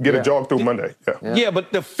get a jog through Monday. Yeah,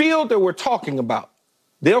 but the field that we're talking about,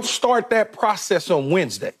 they'll start that process on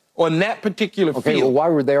Wednesday. On that particular field. Well, why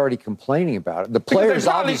were they already complaining about it? The players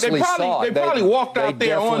obviously saw it. They probably walked out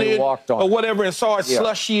there on it or whatever and saw it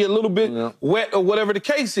slushy, a little bit wet or whatever the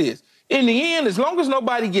case is. In the end, as long as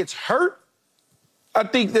nobody gets hurt, I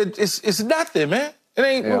think that it's nothing, man. It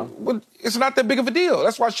ain't. It's not that big of a deal.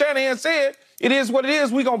 That's why Shanahan said it is what it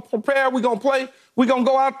is. We're going to prepare. We're going to play. We're going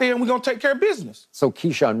to go out there and we're going to take care of business. So,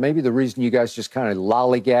 Keyshawn, maybe the reason you guys just kind of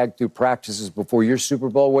lollygagged through practices before your Super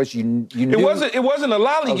Bowl was you knew... It wasn't a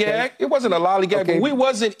lollygag. Okay. It wasn't a lollygag, but we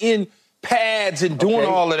wasn't in pads and doing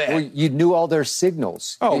all of that. Well, you knew all their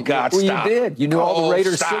signals. Oh, God, stop. You did. You knew all the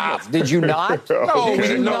Raiders' signals. Did you not? No, we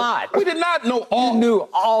did not. We did not know all. You knew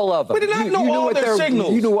all of them. We did not know all their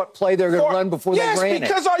signals. You knew what play they were going to run before they ran it. Yes,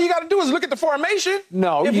 because all you got to do is look at the formation.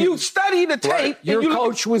 No. If you study the tape. Your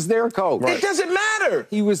coach was their coach. It doesn't matter.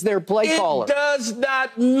 He was their play caller. It does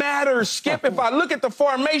not matter, Skip. If I look at the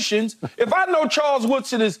formations, if I know Charles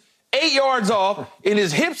Woodson is 8 yards off and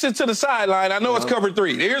his hips are to the sideline, I know it's cover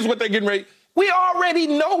 3. Here's what they're getting ready. We already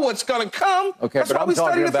know what's going to come. Okay, that's but why we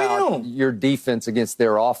study the film. Your defense against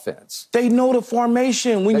their offense. They know the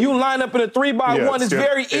formation. When you line up in a 3-by-1, it's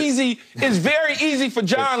very easy. It's very easy for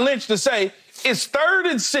John Lynch to say, it's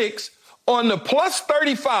 3rd and 6 on the plus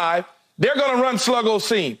 35. They're going to run sluggo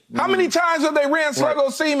seam. How many times have they ran sluggo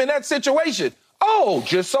seam in that situation? Oh,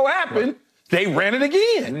 just so happened they ran it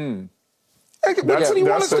again. That's what he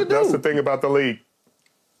wants us to do. That's the thing about the league.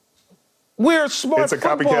 We're a smart It's a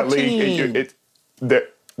copycat league.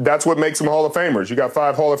 That's what makes them Hall of Famers. You got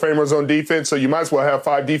 5 Hall of Famers on defense, so you might as well have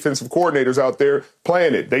 5 defensive coordinators out there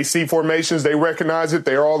playing it. They see formations. They recognize it.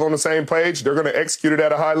 They're all on the same page. They're going to execute it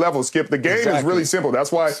at a high level. Skip, the game is really simple.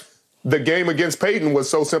 That's why the game against Peyton was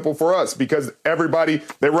so simple for us, because they're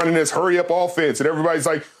running this hurry-up offense, and everybody's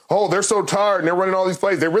like, oh, they're so tired, and they're running all these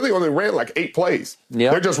plays. They really only ran like 8 plays.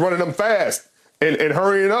 They're just running them fast and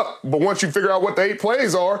hurrying up. But once you figure out what the 8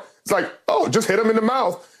 plays are, it's like, oh, just hit them in the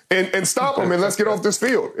mouth and stop them and let's get off this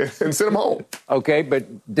field and send them home. Okay, but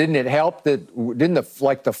didn't it help that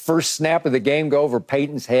the first snap of the game go over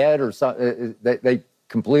Peyton's head or something? They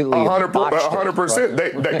completely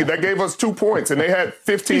 100%. That gave us 2 points, and they had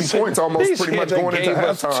 15 points almost pretty much going into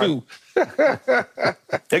halftime.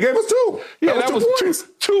 They gave us 2. Yeah, that was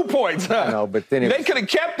 2 points. Huh? No, but then they could have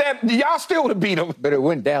kept that. Y'all still would have beat them. But it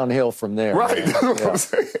went downhill from there. Right. That's what I'm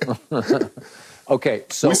saying. Okay,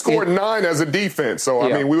 so we scored 9 as a defense, so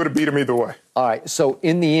I mean, we would have beat them either way. All right, so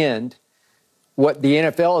in the end, what the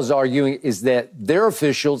NFL is arguing is that their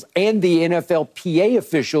officials and the NFLPA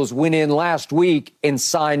officials went in last week and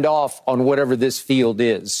signed off on whatever this field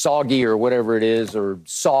is, soggy or whatever it is, or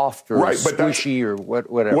soft or squishy or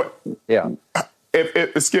whatever.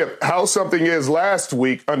 If Skip, how something is last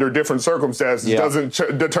week under different circumstances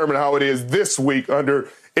doesn't determine how it is this week.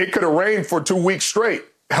 It could have rained for 2 weeks straight.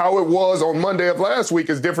 How it was on Monday of last week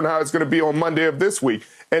is different how it's going to be on Monday of this week.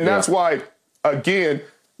 And that's why, again,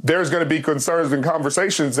 there's going to be concerns and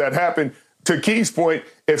conversations that happen. To Key's point,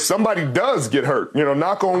 if somebody does get hurt,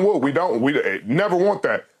 knock on wood, we never want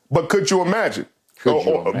that. But could you imagine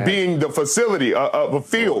being the facility of a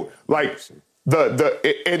field? Like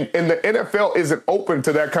and the NFL isn't open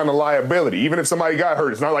to that kind of liability. Even if somebody got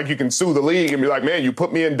hurt, it's not like you can sue the league and be like, man, you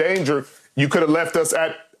put me in danger. You could have left us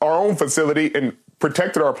at our own facility and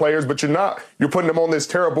protected our players, but you're not. You're putting them on this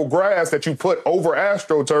terrible grass that you put over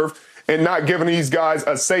AstroTurf and not giving these guys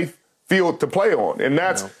a safe field to play on. And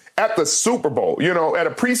that's at the Super Bowl. You know, at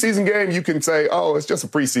a preseason game, you can say, oh, it's just a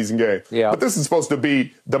preseason game. Yeah. But this is supposed to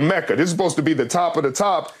be the Mecca. This is supposed to be the top of the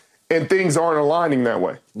top, and things aren't aligning that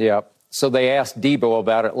way. Yeah. So they asked Debo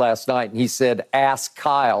about it last night, and he said, ask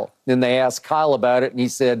Kyle. Then they asked Kyle about it, and he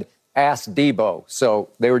said, ask Debo. So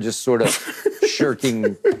they were just sort of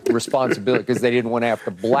shirking responsibility because they didn't want to have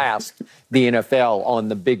to blast the NFL on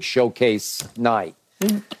the big showcase night.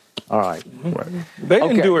 All right. They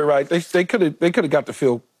didn't do it right. They could have got the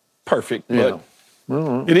field perfect, but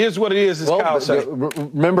it is what it is, as Kyle said.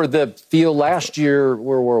 Remember the field last year,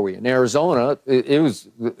 where were we? In Arizona. It was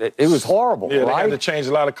horrible, yeah, right? they had to change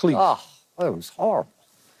a lot of cleats. Oh, it was horrible.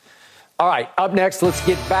 All right, up next, let's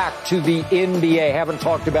get back to the NBA. Haven't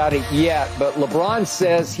talked about it yet, but LeBron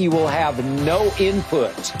says he will have no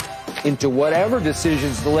input into whatever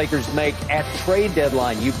decisions the Lakers make at trade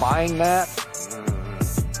deadline. You buying that?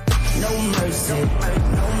 No mercy, no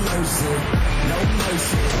mercy, no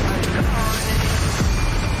mercy.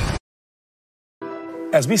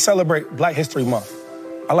 As we celebrate Black History Month,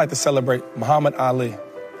 I like to celebrate Muhammad Ali.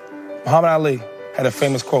 Muhammad Ali had a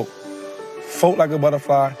famous quote, "Float like a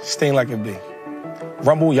butterfly, sting like a bee.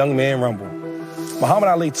 Rumble, young man, rumble." Muhammad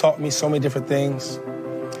Ali taught me so many different things.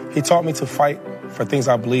 He taught me to fight for things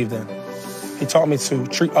I believed in. He taught me to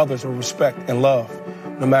treat others with respect and love,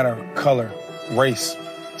 no matter color, race,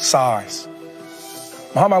 size.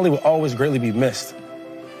 Muhammad Ali will always greatly be missed.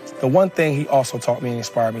 The one thing he also taught me and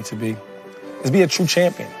inspired me to be is be a true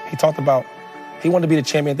champion. He talked about he wanted to be the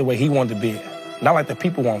champion the way he wanted to be it, not like the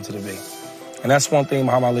people wanted to be. And that's one thing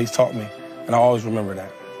Muhammad Ali's taught me, and I always remember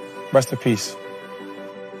that. Rest in peace.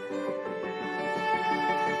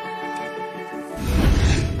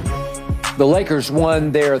 The Lakers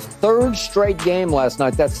won their third straight game last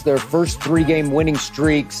night. That's their first 3-game winning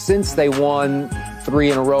streak since they won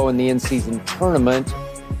 3 in a row in the in-season tournament.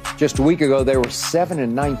 Just a week ago, they were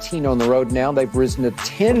 7-19 on the road. Now they've risen to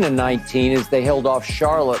 10-19 as they held off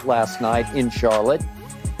Charlotte last night in Charlotte.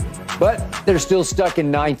 But they're still stuck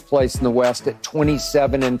in 9th place in the West at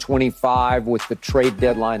 27-25 with the trade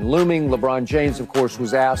deadline looming. LeBron James, of course,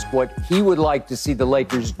 was asked what he would like to see the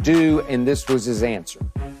Lakers do, and this was his answer.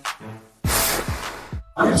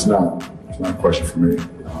 It's not a question for me.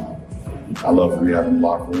 I love what we have in the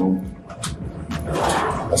locker room.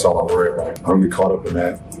 That's all I worry about. I don't get caught up in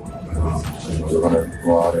that. We're going to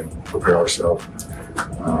go out and prepare ourselves,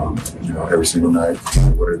 every single night,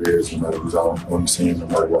 what it is, no matter who's out on the scene, no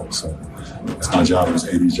matter what. So it's my job, it's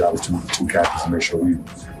AD's job, it's two captains to make sure we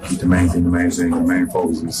keep the main thing, the main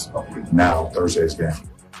focus is now, Thursday's game.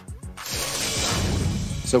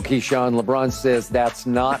 So, Keyshawn, LeBron says that's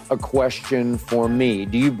not a question for me.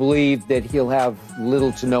 Do you believe that he'll have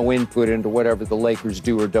little to no input into whatever the Lakers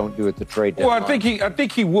do or don't do at the trade deadline? Well, I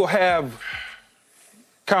think he will have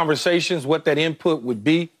conversations, what that input would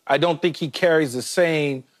be. I don't think he carries the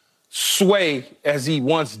same sway as he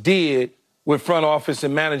once did with front office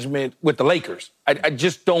and management with the Lakers. I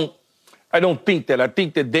just don't think that. I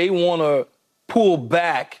think that they want to pull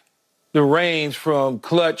back the reins from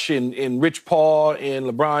Clutch and Rich Paul and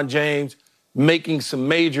LeBron James making some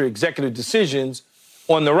major executive decisions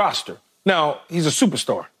on the roster. Now, he's a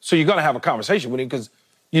superstar, so you're going to have a conversation with him because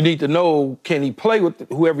you need to know, can he play with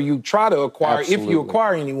whoever you try to acquire, Absolutely. if you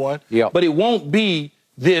acquire anyone. Yep. But it won't be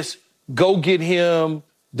this go get him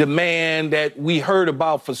demand that we heard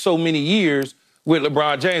about for so many years with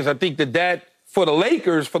LeBron James. I think that for the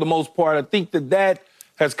Lakers, for the most part, I think that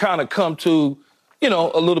has kind of come to,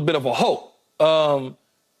 a little bit of a halt.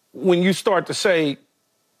 When you start to say,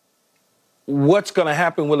 what's going to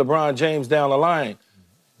happen with LeBron James down the line?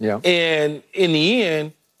 Yeah. And in the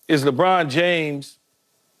end, is LeBron James'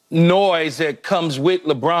 noise that comes with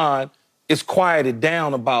LeBron is quieted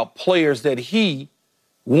down about players that he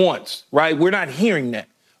wants, right? We're not hearing that.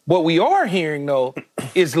 What we are hearing, though,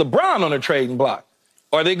 is LeBron on the trading block.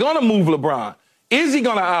 Are they going to move LeBron? Is he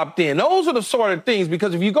going to opt in? Those are the sort of things,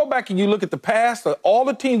 because if you go back and you look at the past, all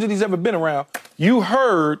the teams that he's ever been around, you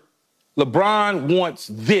heard LeBron wants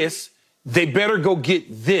this. They better go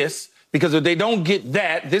get this, because if they don't get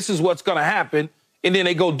that, this is what's going to happen, and then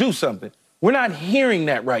they go do something. We're not hearing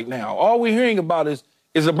that right now. All we're hearing about is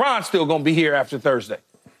LeBron still going to be here after Thursday?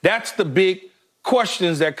 That's the big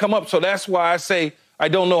questions that come up. So that's why I say I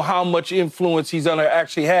don't know how much influence he's going to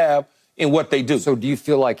actually have in what they do. So do you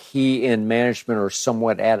feel like he and management are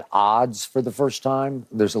somewhat at odds for the first time?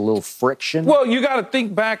 There's a little friction? Well, you got to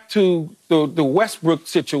think back to the Westbrook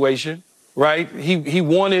situation, right? He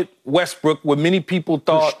wanted Westbrook, what many people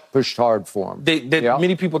thought pushed hard for him.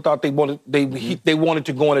 Many people thought they wanted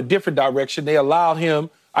to go in a different direction. They allowed him,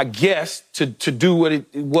 I guess, to do what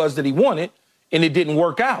it was that he wanted, and it didn't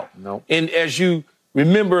work out. No. And as you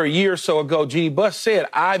Remember a year or so ago, G. Buss said,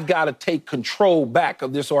 I've got to take control back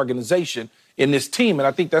of this organization and this team. And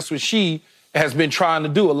I think that's what she has been trying to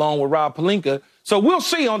do along with Rob Pelinka. So we'll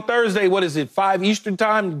see on Thursday, 5 Eastern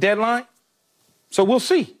time deadline? So we'll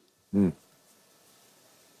see.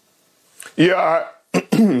 Yeah,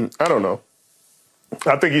 I don't know.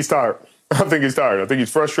 I think he's tired. I think he's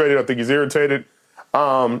frustrated. I think he's irritated.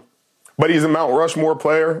 But he's a Mount Rushmore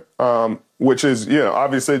player, which is,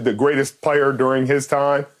 obviously the greatest player during his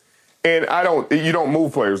time. And you don't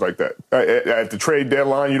move players like that. At the trade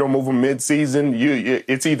deadline, you don't move them mid-season.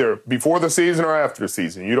 It's either before the season or after the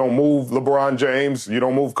season. You don't move LeBron James. You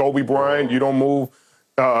don't move Kobe Bryant. You don't move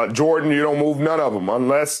Jordan. You don't move none of them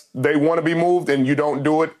unless they want to be moved, and you don't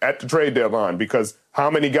do it at the trade deadline, because how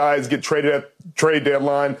many guys get traded at trade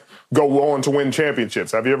deadline go on to win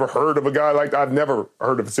championships? Have you ever heard of a guy like that? I've never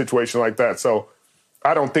heard of a situation like that. So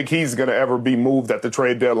I don't think he's going to ever be moved at the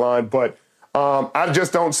trade deadline. But I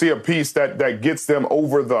just don't see a piece that gets them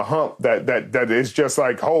over the hump, that is just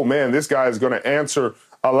like, oh, man, this guy is going to answer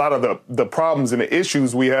a lot of the problems and the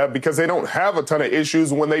issues we have, because they don't have a ton of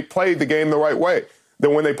issues when they play the game the right way.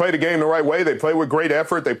 Then when they play the game the right way, they play with great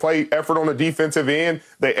effort. They play effort on the defensive end.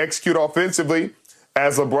 They execute offensively.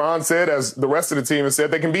 As LeBron said, as the rest of the team has said,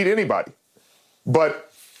 they can beat anybody.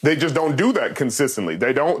 But they just don't do that consistently.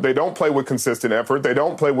 They don't play with consistent effort. They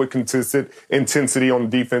don't play with consistent intensity on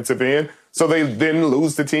the defensive end. So they then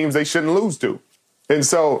lose to teams they shouldn't lose to. And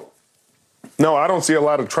so, no, I don't see a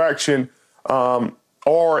lot of traction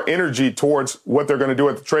or energy towards what they're going to do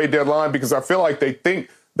at the trade deadline, because I feel like they think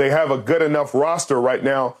they have a good enough roster right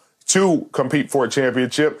now to compete for a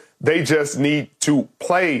championship. They just need to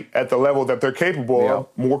play at the level that they're capable of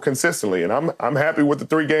more consistently. And I'm happy with the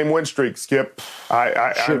 3-game win streak, Skip.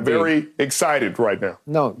 I'm very excited right now.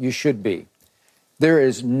 No, you should be. There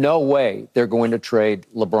is no way they're going to trade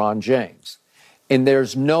LeBron James. And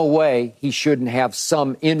there's no way he shouldn't have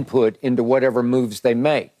some input into whatever moves they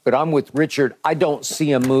make. But I'm with Richard. I don't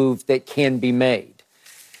see a move that can be made.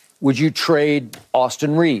 Would you trade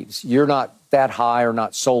Austin Reeves? You're not that high or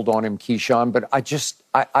not sold on him, Keyshawn, but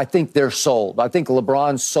I think they're sold. I think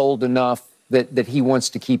LeBron's sold enough that he wants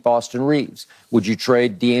to keep Austin Reeves. Would you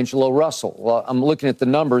trade D'Angelo Russell? Well, I'm looking at the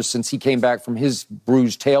numbers since he came back from his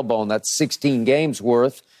bruised tailbone. That's 16 games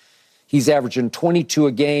worth. He's averaging 22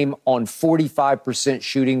 a game on 45%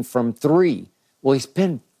 shooting from 3. Well, he's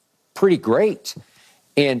been pretty great.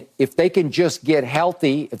 And if they can just get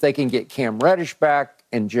healthy, if they can get Cam Reddish back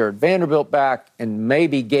and Jared Vanderbilt back and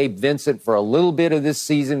maybe Gabe Vincent for a little bit of this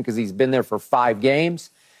season because he's been there for 5 games,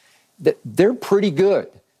 they're pretty good.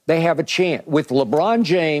 They have a chance. With LeBron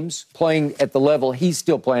James playing at the level he's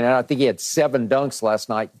still playing at, I think he had 7 dunks last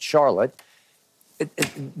night in Charlotte,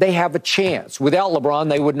 they have a chance. Without LeBron,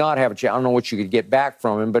 they would not have a chance. I don't know what you could get back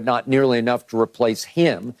from him, but not nearly enough to replace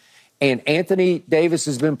him. And Anthony Davis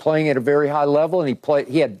has been playing at a very high level, and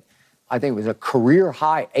he had, I think it was a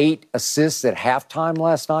career-high 8 assists at halftime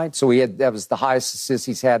last night. So that was the highest assists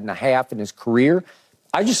he's had in a half in his career.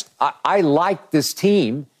 I like this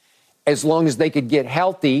team as long as they could get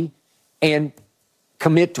healthy and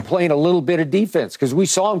commit to playing a little bit of defense, because we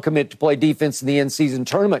saw them commit to play defense in the in-season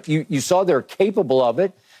tournament. You saw they're capable of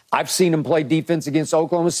it. I've seen them play defense against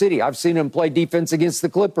Oklahoma City. I've seen them play defense against the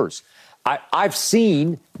Clippers. I've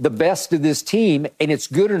seen the best of this team, and it's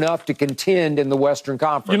good enough to contend in the Western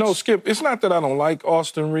Conference. Skip, it's not that I don't like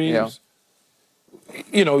Austin Reeves. Yeah.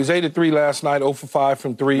 He's 8 of 3 last night, 0 for 5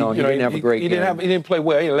 from 3. No, he didn't have a great game. He didn't play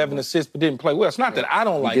well. He had 11 assists, but didn't play well. It's not that I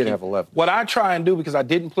don't like him. He did have 11. What I try and do, because I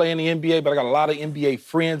didn't play in the NBA, but I got a lot of NBA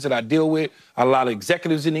friends that I deal with, a lot of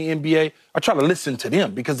executives in the NBA, I try to listen to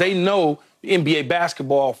them because they know NBA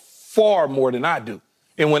basketball far more than I do.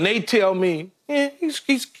 And when they tell me, he's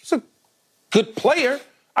a good player,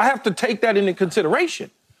 I have to take that into consideration.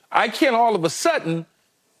 I can't all of a sudden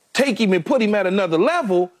take him and put him at another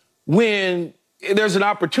level when there's an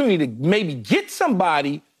opportunity to maybe get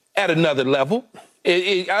somebody at another level.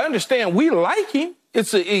 I understand we like him.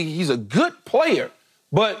 He's a good player.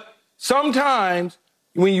 But sometimes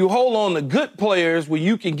when you hold on to good players where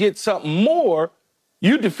you can get something more,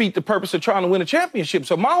 you defeat the purpose of trying to win a championship.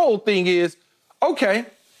 So my whole thing is, okay,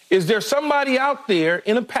 is there somebody out there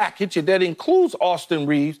in a package that includes Austin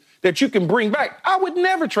Reeves that you can bring back? I would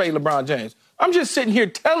never trade LeBron James. I'm just sitting here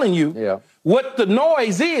telling you what the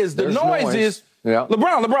noise is. The noise is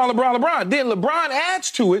LeBron. Then LeBron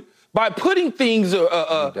adds to it by putting things,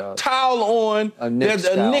 a towel on, a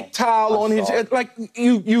Nick towel on his head. Like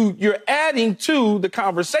you're adding to the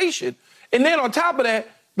conversation. And then on top of that,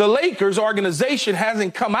 the Lakers organization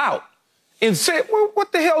hasn't come out and said, well,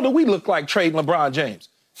 what the hell do we look like trading LeBron James?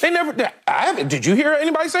 They never. Did you hear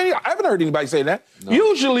anybody say that? I haven't heard anybody say that. No.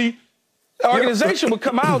 Usually, the organization would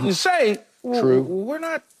come out and say, True. We're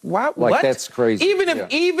not. Why? Like, what? That's crazy.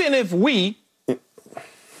 Even if we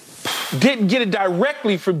didn't get it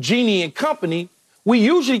directly from Jeannie and company, we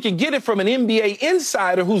usually can get it from an NBA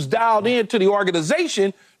insider who's dialed into the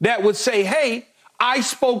organization that would say, hey, I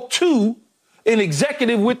spoke to an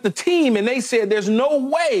executive with the team, and they said there's no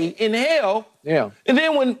way in hell. Yeah. And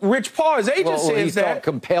then when Rich Paul, his agent, says he's that. Not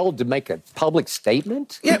compelled to make a public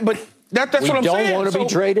statement? Yeah, but that's what I'm saying. We don't want to be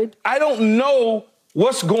traded? I don't know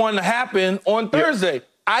what's going to happen on Thursday. Yeah.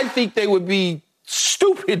 I think they would be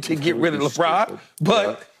stupid to get rid of LeBron,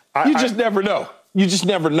 but you just never know. You just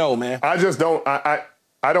never know, man. I just don't.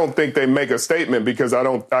 I don't think they make a statement because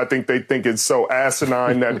I think they think it's so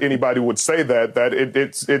asinine that anybody would say that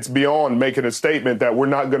it's beyond making a statement that we're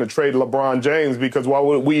not going to trade LeBron James, because why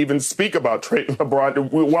would we even speak about trading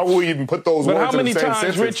LeBron? Why would we even put those words in the same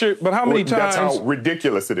sentence? Richard, but how many times? That's how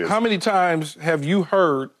ridiculous it is. How many times have you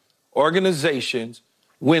heard organizations,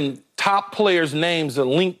 when top players' names are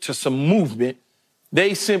linked to some movement,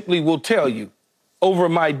 they simply will tell you, over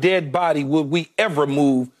my dead body, would we ever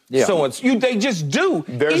move? Yeah. So they just do.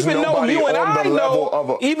 There's even though you and I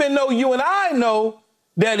know, even though you and I know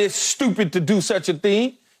that it's stupid to do such a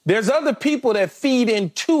thing, there's other people that feed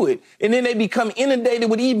into it, and then they become inundated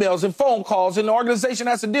with emails and phone calls, and the organization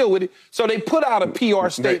has to deal with it. So they put out a PR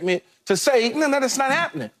statement to say, no, that's not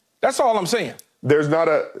happening. That's all I'm saying. There's not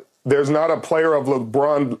a player of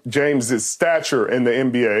LeBron James's stature in the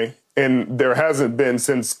NBA, and there hasn't been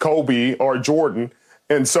since Kobe or Jordan.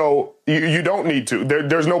 And so you don't need to.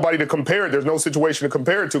 There's nobody to compare it. There's no situation to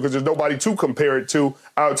compare it to, because there's nobody to compare it to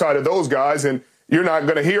outside of those guys. And you're not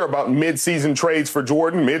going to hear about mid-season trades for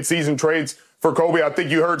Jordan, mid-season trades for Kobe. I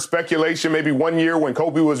think you heard speculation maybe one year when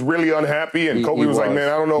Kobe was really unhappy, and Kobe was like, man,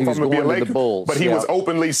 I don't know if I'm going to be a Laker. But he was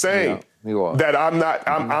openly saying that I'm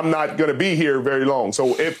not going to be here very long.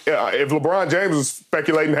 So if LeBron James was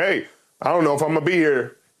speculating, hey, I don't know if I'm going to be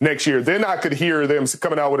here next year, then I could hear them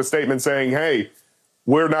coming out with a statement saying, hey,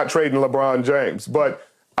 we're not trading LeBron James. But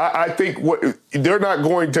I think they're not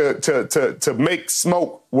going to make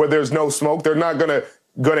smoke where there's no smoke. They're not going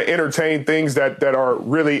to entertain things that are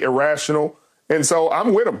really irrational. And so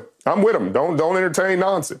I'm with them. Don't entertain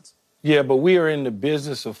nonsense. Yeah, but we are in the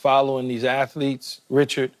business of following these athletes,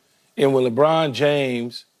 Richard. And when LeBron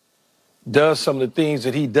James does some of the things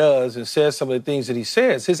that he does and says some of the things that he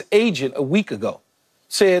says, his agent a week ago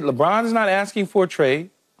said LeBron is not asking for a trade.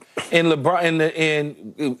 And LeBron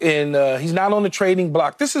he's not on the trading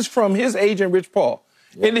block. This is from his agent, Rich Paul.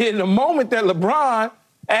 Yeah. And in the moment that LeBron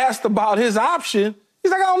asked about his option,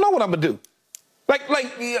 he's like, I don't know what I'm gonna do.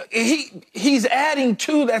 He's adding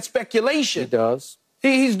to that speculation. He does.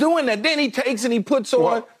 He's doing that. Then he takes and he puts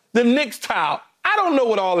on the Knicks towel. I don't know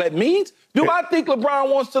what all that means. Do I think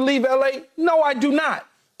LeBron wants to leave LA? No, I do not.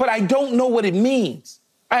 But I don't know what it means.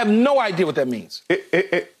 I have no idea what that means.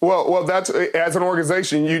 Well, that's, as an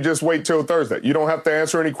organization, you just wait till Thursday. You don't have to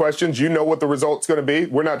answer any questions. You know what the result's going to be.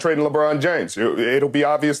 We're not trading LeBron James. It'll be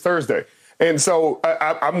obvious Thursday. And so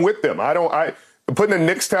I'm with them. Putting a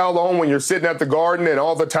Knicks towel on when you're sitting at the Garden and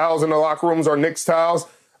all the towels in the locker rooms are Knicks towels,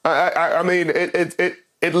 I mean,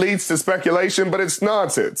 it leads to speculation, but it's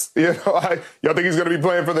nonsense. You know, y'all think he's going to be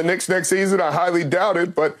playing for the Knicks next season? I highly doubt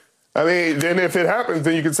it, but I mean, then if it happens,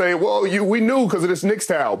 then you can say, well, we knew because of this Knicks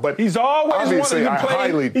towel. But he's always wanted to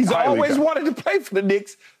play. He's always wanted to play for the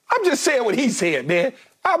Knicks. I'm just saying what he said, man.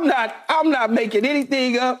 I'm not making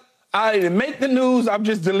anything up. I didn't make the news. I'm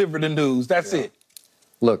just delivering the news. That's it.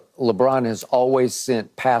 Look, LeBron has always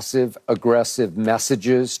sent passive-aggressive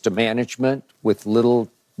messages to management with little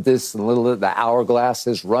this and little that. The hourglass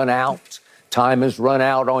has run out. Time has run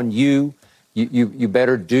out on you. You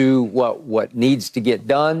better do what needs to get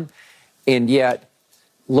done. And yet,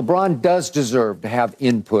 LeBron does deserve to have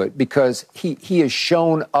input because he has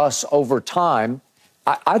shown us over time.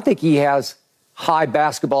 I think he has high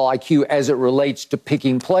basketball IQ as it relates to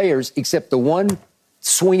picking players, except the one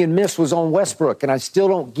swing and miss was on Westbrook, and I still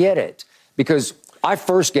don't get it because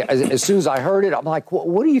as soon as I heard it, I'm like,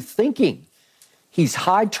 what are you thinking? He's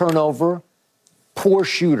high turnover, poor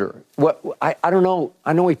shooter. I don't know.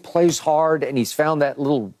 I know he plays hard, and he's found that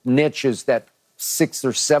little niche as that 6th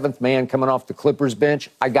or 7th man coming off the Clippers bench.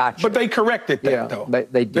 I got you. But they corrected that, though.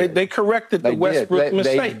 They did. They corrected the Westbrook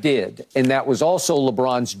mistake. They did. And that was also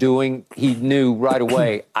LeBron's doing. He knew right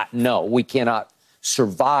away, no, we cannot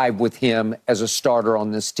survive with him as a starter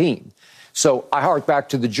on this team. So I hark back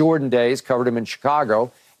to the Jordan days, covered him in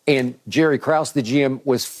Chicago, And Jerry Krause, the GM,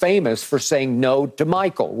 was famous for saying no to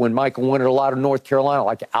Michael. When Michael wanted a lot of North Carolina,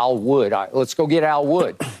 like Al Wood, let's go get Al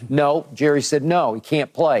Wood. No, Jerry said no, he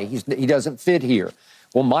can't play. He doesn't fit here.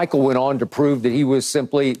 Well, Michael went on to prove that he was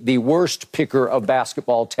simply the worst picker of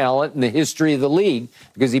basketball talent in the history of the league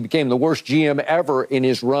because he became the worst GM ever in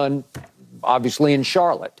his run, obviously, in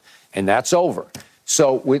Charlotte. And that's over.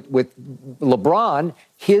 So with LeBron,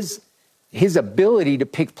 his ability to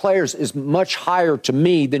pick players is much higher to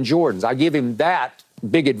me than Jordan's. I give him that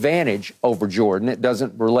big advantage over Jordan. It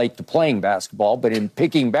doesn't relate to playing basketball, but in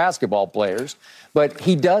picking basketball players. But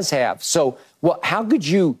he does have. So how could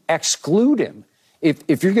you exclude him?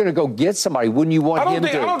 If you're going to go get somebody, wouldn't you want him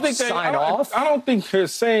to sign off? I don't think they're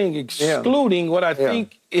saying excluding. What I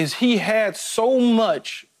think is he had so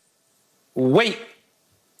much weight.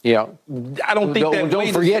 Yeah. I don't think that.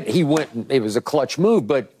 Don't forget, he went. It was a clutch move,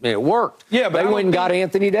 but it worked. Yeah, but they went and got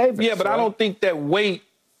Anthony Davis. Yeah, but I don't think that weight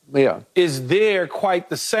is there quite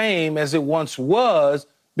the same as it once was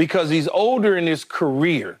because he's older in his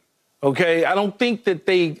career. Okay? I don't think that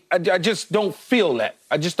I just don't feel that.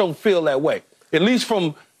 I just don't feel that way. At least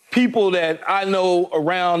from people that I know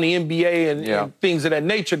around the NBA and things of that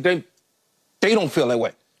nature, they don't feel that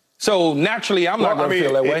way. So naturally, I'm not going to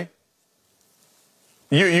feel that way.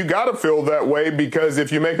 You got to feel that way because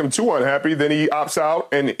if you make him too unhappy, then he opts out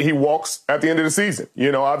and he walks at the end of the season.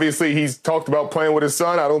 You know, obviously he's talked about playing with his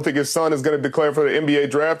son. I don't think his son is going to declare for the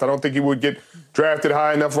NBA draft. I don't think he would get drafted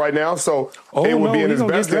high enough right now. So it would be in his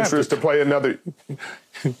best interest to play another.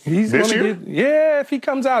 This year? If he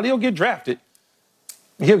comes out, he'll get drafted.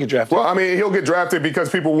 He'll get drafted. Well, I mean, he'll get drafted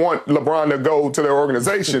because people want LeBron to go to their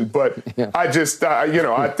organization. But I just,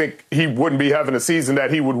 I think he wouldn't be having a season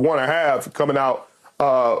that he would want to have coming out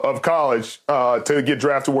of college to get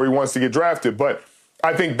drafted where he wants to get drafted. But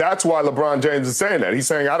I think that's why LeBron James is saying that. He's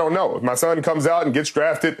saying, I don't know. If my son comes out and gets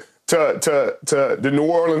drafted to the New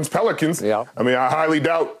Orleans Pelicans, I mean, I highly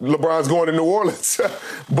doubt LeBron's going to New Orleans.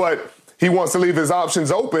 But he wants to leave his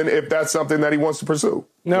options open if that's something that he wants to pursue.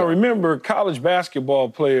 Now, remember, college basketball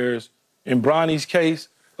players, in Bronny's case,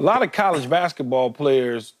 a lot of college basketball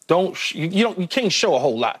players you can't show a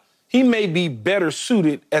whole lot. He may be better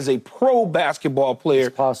suited as a pro basketball player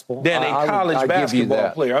than a college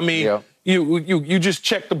basketball player. I mean, you just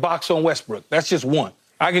check the box on Westbrook. That's just one.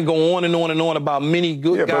 I can go on and on and on about many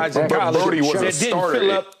good guys in college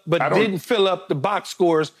that didn't fill up the box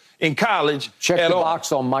scores in college. Check the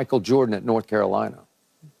box on Michael Jordan at North Carolina.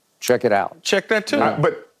 Check it out. Check that too.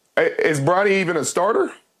 But is Bronny even a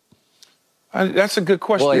starter? That's a good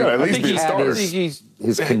question. Well, at least be a starter.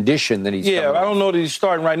 His condition that he's I don't know that he's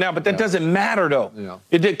starting right now, but that doesn't matter though.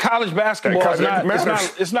 College basketball is not.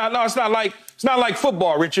 It's not like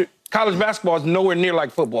football, Richard. College basketball is nowhere near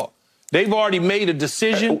like football. They've already made a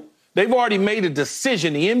decision. The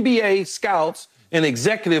NBA scouts and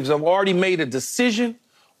executives have already made a decision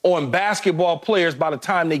on basketball players by the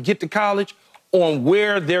time they get to college on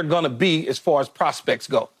where they're going to be as far as prospects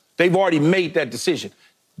go. They've already made that decision.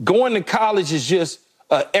 Going to college is just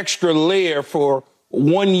an extra layer for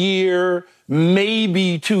 1 year,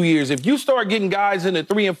 maybe 2 years. If you start getting guys into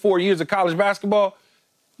 3 and 4 years of college basketball,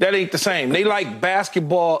 that ain't the same. They like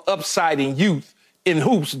basketball upside in youth in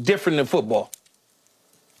hoops different than football.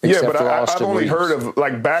 But I've only heard of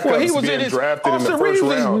like backups being drafted in the first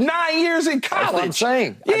round. Was 9 years in college. That's what I'm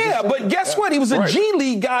saying. But guess what? He was a G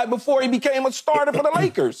League guy before he became a starter for the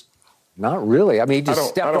Lakers. Not really. I mean, he just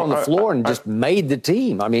stepped on the floor and just made the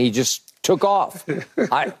team. I mean, he just took off.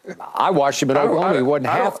 I watched him at Oklahoma. He wasn't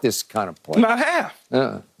half this kind of player. Not half.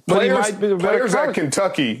 Players at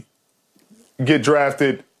Kentucky get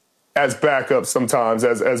drafted as backups sometimes,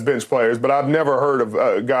 as bench players, but I've never heard of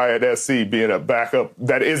a guy at SC being a backup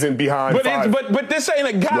that isn't behind But this ain't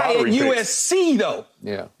a guy at USC, though.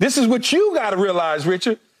 Yeah. This is what you got to realize,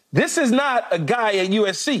 Richard. This is not a guy at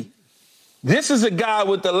USC. This is a guy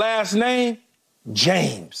with the last name,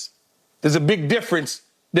 James. There's a big difference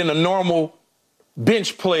than a normal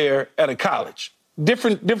bench player at a college.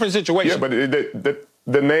 Different situation. Yeah, but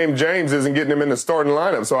the name James isn't getting him in the starting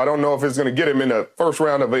lineup, so I don't know if it's going to get him in the first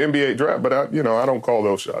round of an NBA draft. But I don't call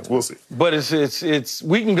those shots. We'll see. But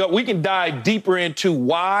we can dive deeper into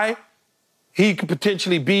why he could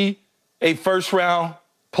potentially be a first round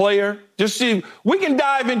player. Just see, we can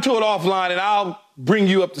dive into it offline, and I'll bring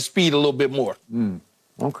you up to speed a little bit more.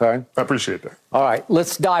 Okay. I appreciate that. All right,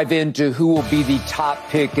 let's dive into who will be the top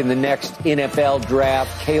pick in the next NFL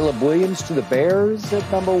draft. Caleb Williams to the Bears at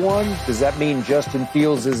number 1. Does that mean Justin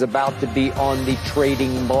Fields is about to be on the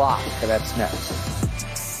trading block? That's next.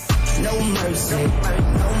 No mercy,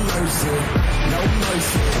 no mercy, no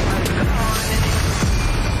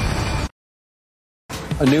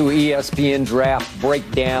mercy. A new ESPN draft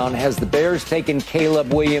breakdown has the Bears taking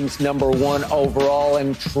Caleb Williams #1 overall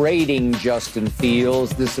and trading Justin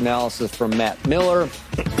Fields. This analysis from Matt Miller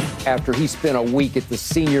after he spent a week at the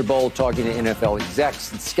Senior Bowl talking to NFL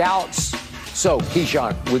execs and scouts. So,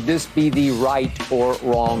 Keyshawn, would this be the right or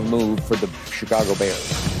wrong move for the Chicago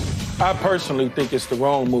Bears? I personally think it's the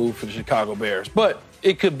wrong move for the Chicago Bears, but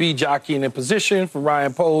it could be jockeying in position for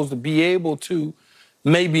Ryan Poles to be able to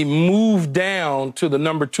maybe move down to the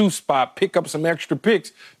 #2 spot, pick up some extra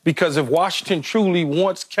picks, because if Washington truly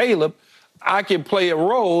wants Caleb, I can play a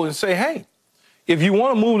role and say, hey, if you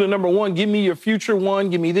want to move to #1, give me your future one,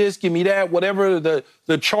 give me this, give me that, whatever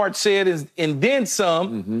the chart said, and then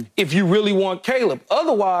some, if you really want Caleb.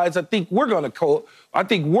 Otherwise, I think we're going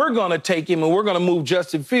to take him and we're going to move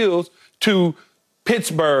Justin Fields to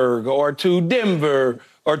Pittsburgh or to Denver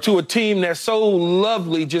or to a team that's so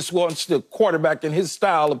lovely just wants the quarterback in his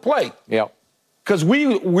style of play. Yeah. Because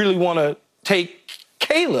we really want to take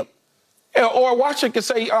Caleb. Or Washington can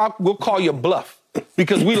say, we'll call you bluff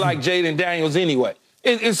because we like Jaden Daniels anyway.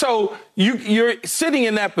 And so you're sitting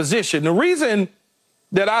in that position. The reason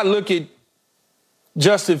that I look at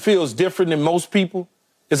Justin Fields different than most people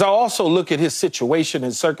is I also look at his situation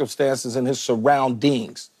and circumstances and his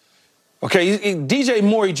surroundings. Okay, DJ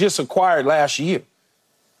Moore he just acquired last year.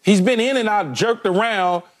 He's been in and out, jerked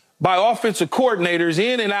around by offensive coordinators,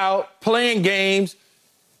 in and out, playing games,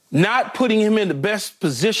 not putting him in the best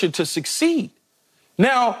position to succeed.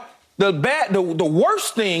 Now, the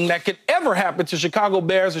worst thing that could ever happen to Chicago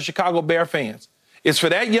Bears or Chicago Bear fans is for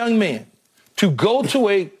that young man to go to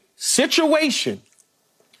a situation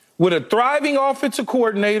with a thriving offensive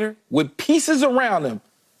coordinator with pieces around him.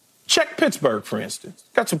 Check Pittsburgh, for instance.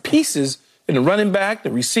 Got some pieces in the running back, the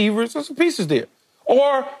receivers, there's some pieces there.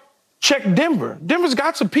 Or check Denver. Denver's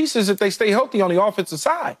got some pieces if they stay healthy on the offensive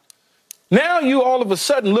side. Now you all of a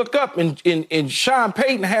sudden look up and Sean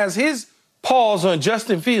Payton has his paws on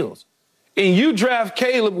Justin Fields. And you draft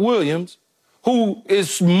Caleb Williams, who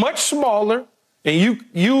is much smaller, and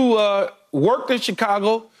you worked in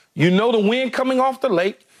Chicago. You know the wind coming off the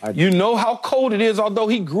lake. You know how cold it is, although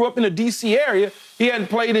he grew up in the D.C. area. He hadn't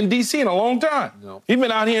played in D.C. in a long time. No. He's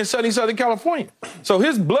been out here in sunny Southern California. So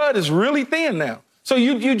his blood is really thin now. So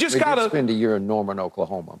you just got to spend a year in Norman,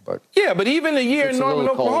 Oklahoma. But yeah, but even a year in Norman,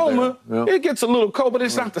 Oklahoma, it gets a little cold, but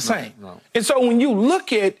it's not the same. No. And so when you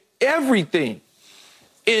look at everything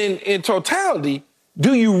in totality,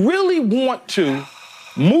 do you really want to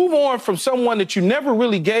move on from someone that you never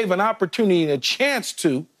really gave an opportunity and a chance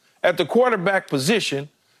to at the quarterback position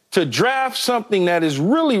to draft something that is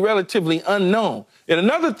really relatively unknown? And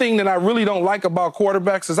another thing that I really don't like about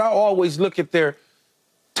quarterbacks is I always look at their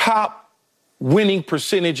top winning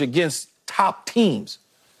percentage against top teams.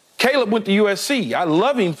 Caleb went to USC. I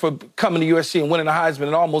love him for coming to USC and winning the Heisman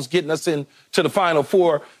and almost getting us into the Final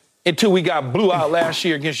Four until we got blew out last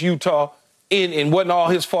year against Utah. And wasn't all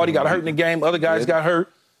his fault. He got hurt in the game. Other guys got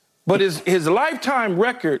hurt. But his lifetime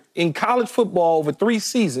record in college football over 3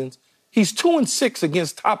 seasons, he's 2-6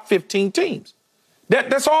 against top 15 teams.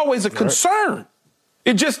 That's always a concern.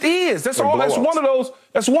 It just is. That's one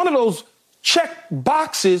of those check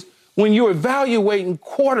boxes when you're evaluating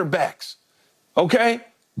quarterbacks. Okay?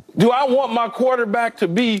 Do I want my quarterback to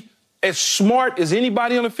be as smart as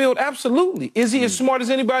anybody on the field? Absolutely. Is he as smart as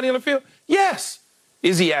anybody on the field? Yes.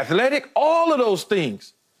 Is he athletic? All of those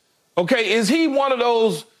things. Okay? Is he one of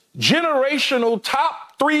those generational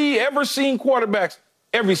top 3 ever seen quarterbacks?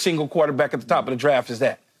 Every single quarterback at the top of the draft is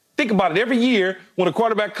that. Think about it. Every year when a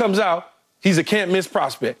quarterback comes out, he's a can't-miss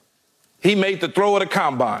prospect. He made the throw at a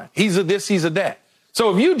combine. He's a this, he's a that. So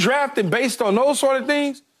if you draft him based on those sort of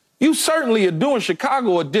things, you certainly are doing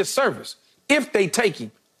Chicago a disservice if they take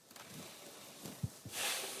him.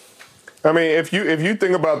 I mean, if you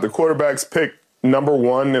think about the quarterbacks picked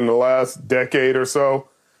 #1 in the last decade or so,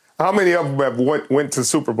 how many of them have went to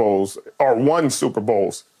Super Bowls or won Super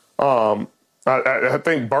Bowls? I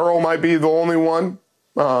think Burrow might be the only one.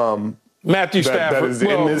 Matthew Stafford.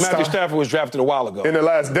 Matthew Stafford was drafted a while ago. In the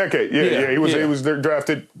last decade. Yeah, he was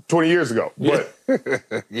drafted 20 years ago. But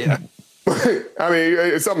yeah. I mean,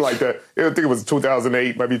 it's something like that. I think it was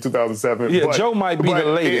 2008, maybe 2007. Yeah, Joe might be the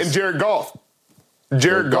latest. And Jared Goff.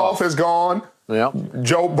 Jared Goff is gone. Yeah.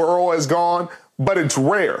 Joe Burrow is gone. But it's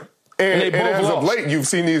rare. And as of late, you've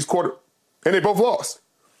seen these and they both lost.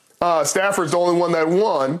 Stafford's the only one that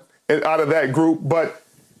won out of that group. But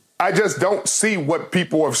I just don't see what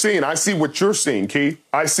people have seen. I see what you're seeing, Keith.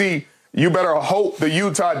 I see you better hope the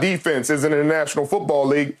Utah defense isn't in the National Football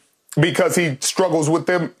League because he struggles with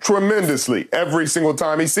them tremendously every single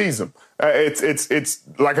time he sees them. It's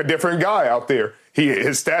like a different guy out there.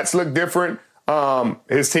 His stats look different.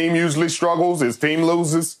 His team usually struggles. His team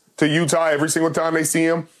loses to Utah every single time they see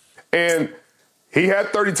him. And he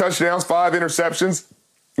had 30 touchdowns, 5 interceptions.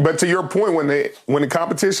 But to your point, when the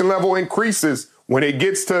competition level increases, when it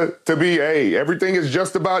gets to be, hey, everything is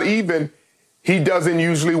just about even, he doesn't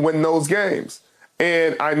usually win those games.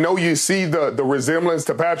 And I know you see the resemblance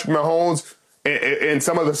to Patrick Mahomes and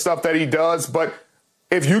some of the stuff that he does, but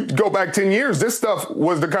if you go back 10 years, this stuff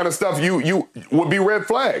was the kind of stuff you would be red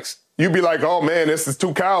flags. You'd be like, oh, man, this is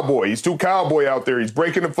too cowboy. He's too cowboy out there. He's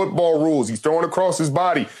breaking the football rules. He's throwing across his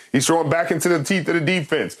body. He's throwing back into the teeth of the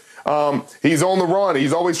defense. He's on the run.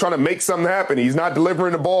 He's always trying to make something happen. He's not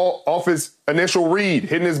delivering the ball off his initial read,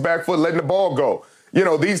 hitting his back foot, letting the ball go. You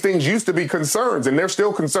know, these things used to be concerns, and they're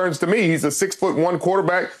still concerns to me. He's a 6'1"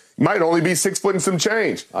 quarterback. Might only be 6 foot and some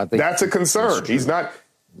change. That's a concern. He's not.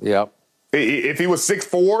 Yep. If he was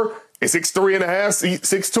 6'4", 6'3.5",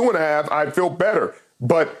 6'2.5", I'd feel better.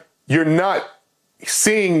 But you're not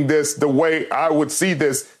seeing this the way I would see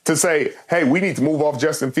this to say, hey, we need to move off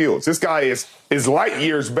Justin Fields. This guy is light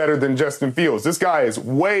years better than Justin Fields. This guy is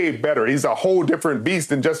way better. He's a whole different beast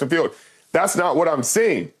than Justin Fields. That's not what I'm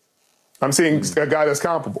seeing. I'm seeing a guy that's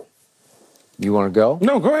comparable. You want to go?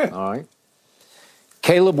 No, go ahead. All right.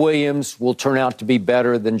 Caleb Williams will turn out to be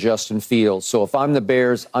better than Justin Fields. So if I'm the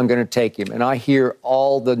Bears, I'm going to take him. And I hear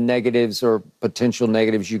all the negatives or potential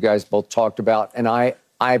negatives you guys both talked about, and I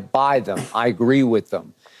buy them. I agree with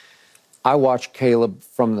them. I watched Caleb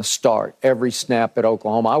from the start, every snap at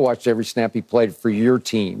Oklahoma. I watched every snap he played for your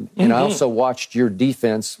team. And I also watched your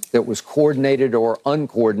defense that was coordinated or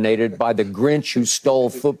uncoordinated by the Grinch who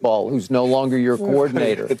stole football, who's no longer your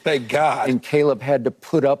coordinator. Thank God. And Caleb had to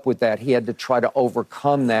put up with that. He had to try to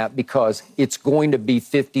overcome that because it's going to be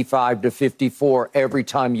 55-54 every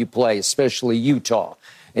time you play, especially Utah.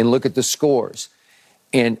 And look at the scores.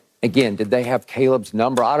 And again, did they have Caleb's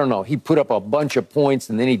number? I don't know. He put up a bunch of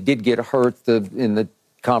points, and then he did get hurt in the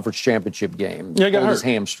conference championship game. Yeah, he got hurt. His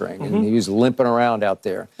hamstring, and he was limping around out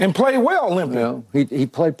there. And played well, limping. You know, he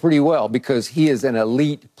played pretty well because he is an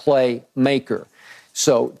elite playmaker.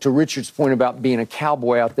 So to Richard's point about being a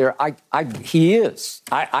cowboy out there, he is.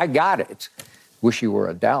 I got it. Wish he were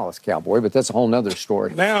a Dallas Cowboy, but that's a whole nother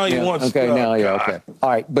story. Now he wants okay, to. Now, yeah, okay. All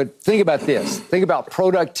right, but think about this. Think about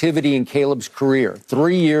productivity in Caleb's career.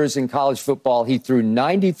 3 years in college football, he threw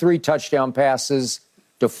 93 touchdown passes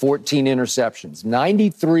to 14 interceptions.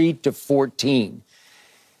 93 to 14.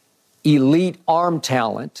 Elite arm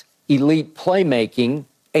talent, elite playmaking,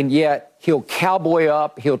 and yet he'll cowboy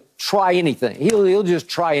up. He'll try anything. He'll just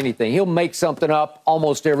try anything. He'll make something up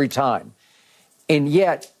almost every time. And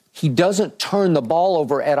yet he doesn't turn the ball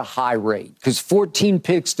over at a high rate because 14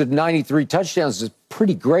 picks to 93 touchdowns is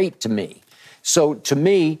pretty great to me. So to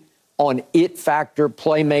me, on it factor,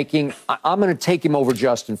 playmaking, I'm going to take him over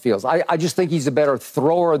Justin Fields. I just think he's a better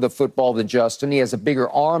thrower of the football than Justin. He has a bigger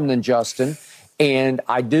arm than Justin, and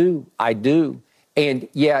I do. And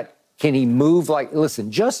yet, can he move like,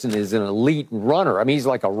 listen, Justin is an elite runner. I mean, he's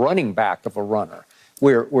like a running back of a runner,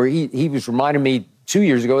 where he was reminding me 2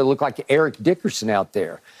 years ago, it looked like Eric Dickerson out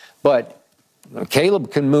there. But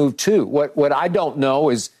Caleb can move too. What I don't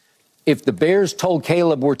know is if the Bears told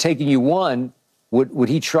Caleb, we're taking you one, would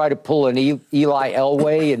he try to pull an Eli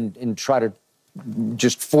Elway and try to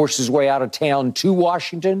just force his way out of town to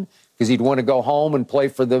Washington because he'd want to go home and play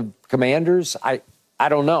for the Commanders? I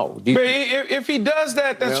don't know. But if he does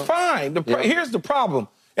that, that's fine. Here's the problem,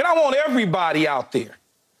 and I want everybody out there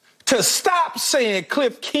to stop saying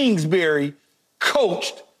Cliff Kingsbury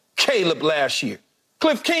coached Caleb last year.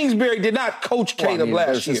 Cliff Kingsbury did not coach Caleb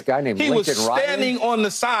last year. This guy named he Lincoln was standing on the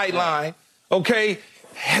sideline,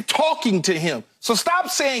 talking to him. So stop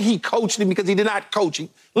saying he coached him because he did not coach him.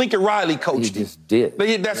 Lincoln Riley coached him. He just did.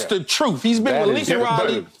 That's the truth. He's been with Lincoln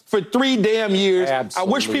Riley for 3 damn years.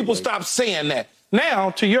 Absolutely. I wish people stop saying that. Now,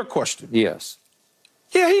 to your question. Yes.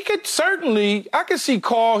 Yeah, he could certainly, I could see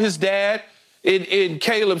Carl, his dad, and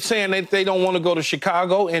Caleb saying that they don't want to go to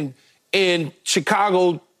Chicago, and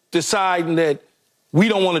Chicago deciding that we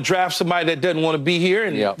don't want to draft somebody that doesn't want to be here,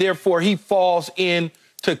 and therefore he falls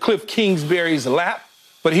into Cliff Kingsbury's lap.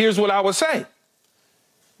 But here's what I would say.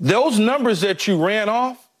 Those numbers that you ran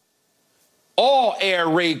off, all air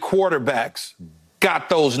raid quarterbacks got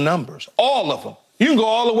those numbers, all of them. You can go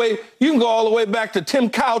all the way back to Tim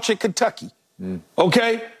Couch at Kentucky,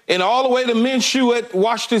 okay? And all the way to Minshew at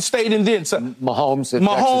Washington State and then some. Mahomes at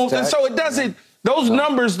Mahomes. Texas Tech. And so it doesn't, those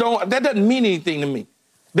numbers that doesn't mean anything to me.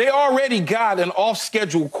 They already got an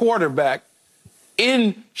off-schedule quarterback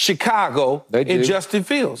in Chicago in Justin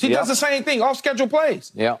Fields. He does the same thing, off-schedule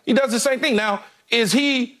plays. Yeah. He does the same thing. Now, is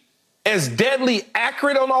he as deadly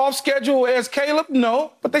accurate on the off schedule as Caleb?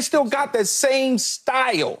 No, but they still got that same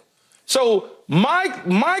style. So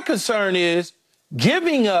my concern is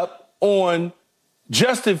giving up on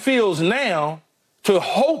Justin Fields now to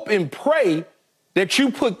hope and pray that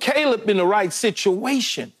you put Caleb in the right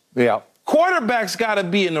situation. Yeah. Quarterbacks got to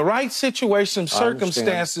be in the right situation,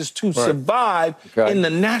 circumstances to survive in the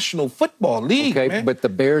National Football League. Okay, man. But the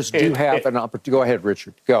Bears do have an opportunity. Go ahead,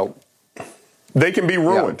 Richard. Go. They can be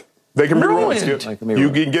ruined. Yeah. They can be ruined. You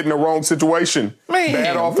can get in the wrong situation. Man,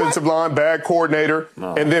 bad offensive line, bad coordinator,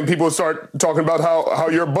 and then people start talking about how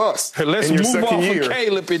you're a bust. Let's in your move second off year. of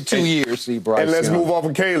Caleb in 2 years. And let's move off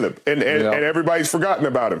of Caleb. And everybody's forgotten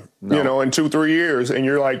about him, you know, in 2-3 years. And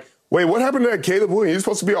you're like, wait, what happened to that Caleb Williams? He's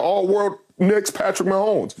supposed to be an all-world next Patrick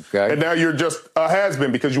Mahomes. Okay. And now you're just a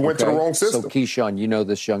has-been because you went to the wrong system. So, Keyshawn, you know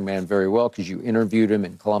this young man very well because you interviewed him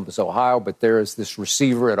in Columbus, Ohio. But there is this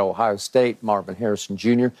receiver at Ohio State, Marvin Harrison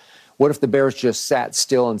Jr. What if the Bears just sat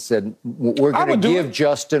still and said, we're going to give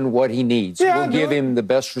Justin what he needs. We'll give him the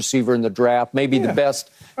best receiver in the draft, maybe the best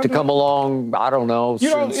to come along, I don't know.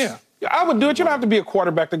 I would do it. You don't have to be a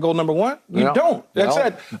quarterback to go number one. You don't. That's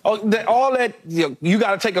it. All that, you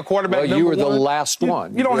got to take a quarterback number one. You were the last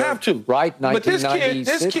one. You don't have to. Right, But this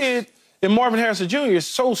kid in Marvin Harrison Jr. is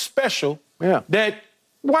so special that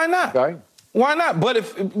why not? Okay. Why not? But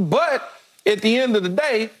at the end of the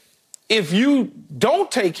day, if you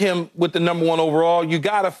don't take him with the number one overall, you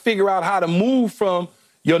got to figure out how to move from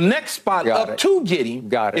your next spot up to get him,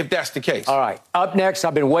 if that's the case. All right. Up next,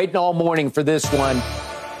 I've been waiting all morning for this one.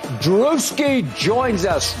 Drewski joins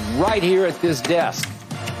us right here at this desk.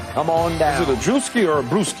 Come on down. Is it a Drewski or a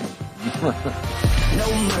Brewski?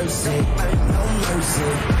 No mercy, no mercy,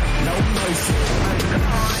 no mercy.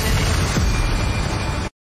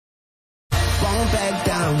 Fall back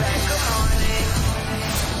down.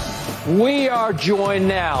 We are joined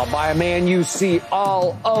now by a man you see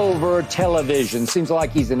all over television. Seems like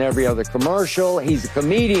he's in every other commercial. He's a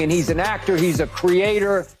comedian. He's an actor. He's a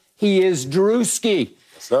creator. He is Drewski.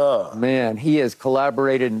 What's up? Man, he has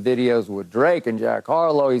collaborated in videos with Drake and Jack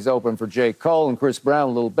Harlow. He's opened for J. Cole and Chris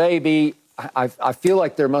Brown, Lil Baby. I feel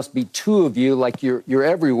like there must be two of you, like you're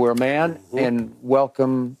everywhere, man. Mm-hmm. And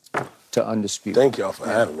welcome to Undisputed. Thank y'all for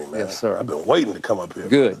having me, man. Yes, sir. I've been waiting to come up here.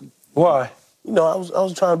 Good. Man. Why? You know, I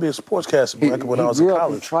was trying to be a sportscaster back when I was in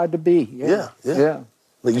college. He tried to be. Yeah.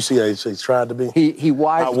 Like you see how he tried to be? He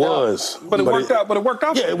wised up. I was. But it worked out.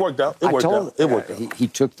 Yeah, it worked out. It worked out. He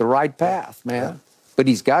took the right path, man. Yeah. But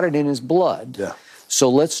he's got it in his blood. Yeah. So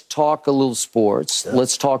let's talk a little sports. Yeah.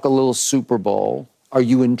 Let's talk a little Super Bowl. Are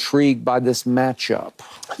you intrigued by this matchup?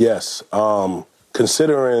 Yes.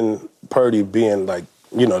 Considering Purdy being like,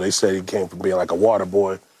 you know, they say he came from being like a water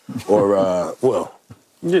boy or,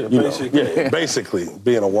 basically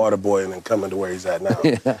being a water boy and then coming to where he's at now.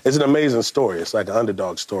 Yeah. It's an amazing story. It's like an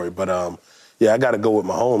underdog story. But, I got to go with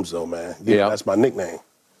Mahomes, though, man. Yeah. That's my nickname.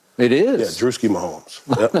 It is? Yeah, Drewski Mahomes.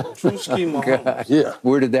 Yep. Drewski Mahomes. God. Yeah.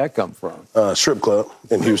 Where did that come from? Strip club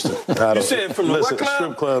in Houston. You said from the what club?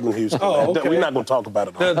 Strip club in Houston. Oh, okay. We're not going to talk about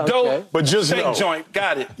it. The dope, but just know. Joint.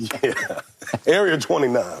 Got it. Yeah. Area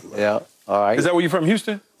 29. Man. Yeah. All right. Is that where you're from,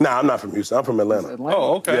 Houston? Nah, I'm not from Houston. I'm from Atlanta.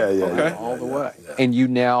 Oh, okay. Yeah. All the way. Yeah. And you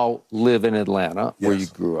now live in Atlanta, where you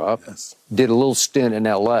grew up. Yes. Did a little stint in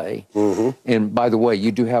L.A. Mm-hmm. And by the way,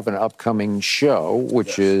 you do have an upcoming show,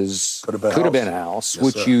 which is Could Have Been a House, yes,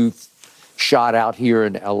 which you shot out here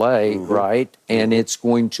in L.A., right? And it's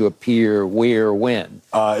going to appear where, when?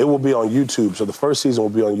 It will be on YouTube. So the first season will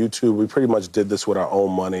be on YouTube. We pretty much did this with our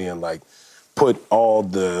own money and, like, put all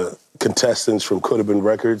the contestants from Could Have Been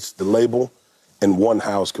Records, the label, in one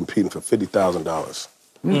house competing for $50,000.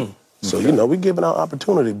 Mm. So, you know, we're giving out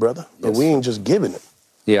opportunity, brother. But we ain't just giving it.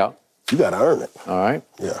 Yeah. You got to earn it. All right.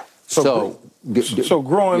 Yeah. So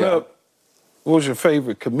growing up, what was your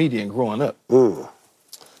favorite comedian growing up?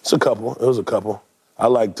 It's a couple. It was a couple. I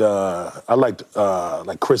liked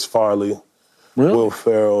like Chris Farley, Will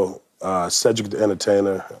Ferrell, Cedric the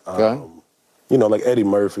Entertainer. You know, like Eddie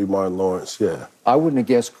Murphy, Martin Lawrence. Yeah. I wouldn't have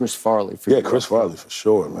guessed Chris Farley for you. Yeah, Chris Farley for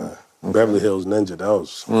sure, man. Okay. Beverly Hills Ninja. That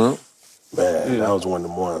was that was one of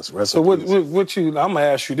them ones. So what you? I'm gonna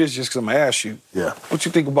ask you this just because I'm gonna ask you. Yeah. What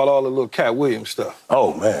you think about all the little Cat Williams stuff?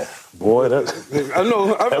 Oh man, boy, that. I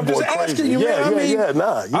know. I'm just asking you,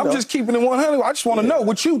 man. I'm just keeping it 100. I just want to know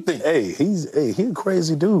what you think. Hey, he's a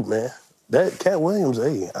crazy dude, man. That Cat Williams,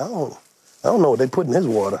 I don't know what they put in his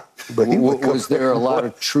water. But was there a lot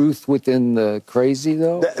of truth within the crazy,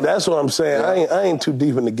 though? That's what I'm saying. I ain't too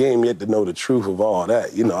deep in the game yet to know the truth of all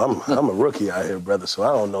that. You know, I'm a rookie out here, brother, so I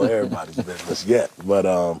don't know everybody's business yet. But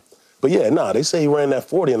But yeah, they say he ran that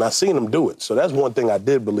 40, and I seen him do it. So that's one thing I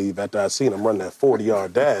did believe after I seen him run that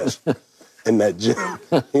 40-yard dash in that gym.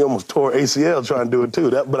 He almost tore ACL trying to do it too.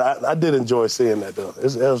 But I did enjoy seeing that though.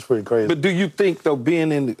 That was pretty crazy. But do you think though,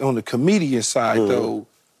 being on the comedian side though,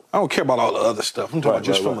 I don't care about all the other stuff. I'm talking about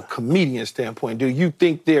just from a comedian standpoint. Do you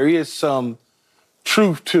think there is some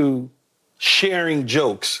truth to sharing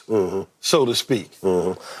jokes, so to speak?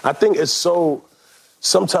 I think it's so.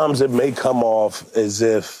 Sometimes it may come off as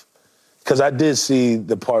if, because I did see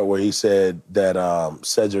the part where he said that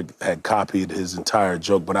Cedric had copied his entire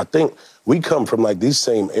joke, but I think we come from like these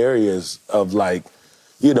same areas of like,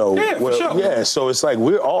 you know, so it's like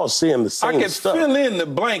we're all seeing the same stuff. I can fill in the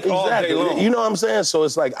blank all day long. You know what I'm saying? So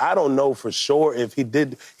it's like, I don't know for sure if he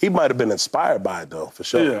did. He might have been inspired by it, though, for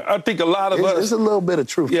sure. Yeah, I think a lot of us. There's a little bit of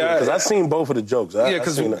truth to it, because I've seen both of the jokes.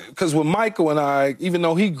 Because with Michael and I, even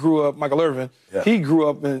though he grew up, Michael Irvin, he grew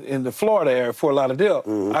up in the Florida area, Fort Lauderdale.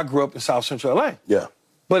 I grew up in South Central L.A. Yeah.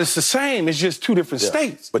 But it's the same. It's just two different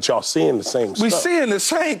states. But y'all seeing the same stuff. We seeing the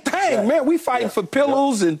same thing, man. We fighting for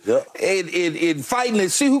pillows and fighting to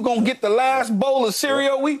see who gonna get the last bowl of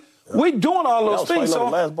cereal. We doing all those things. So,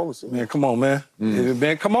 last bowl of cereal. Man, come on, man.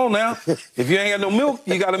 Man, come on now. If you ain't got no milk,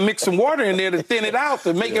 you got to mix some water in there to thin it out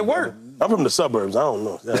to make it work. I'm from the suburbs. I don't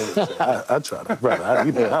know. I try to. Brother, I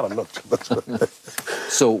don't know too much.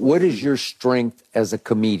 So what is your strength as a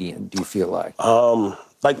comedian, do you feel like?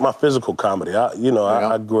 Like my physical comedy.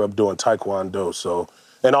 I grew up doing taekwondo, so,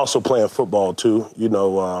 and also playing football too, you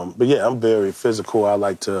know. But yeah, I'm very physical. I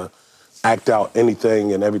like to act out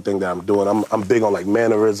anything and everything that I'm doing. I'm big on like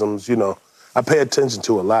mannerisms, you know. I pay attention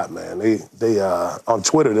to a lot, man. They on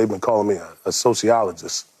Twitter, they've been calling me a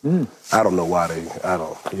sociologist. I don't know why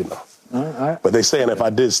you know. But they saying if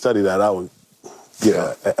I did study that, I would get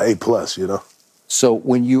an A+, you know. So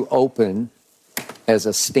when you open as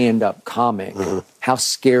a stand-up comic, how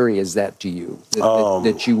scary is that to you,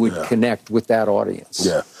 that you would connect with that audience?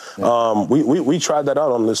 We tried that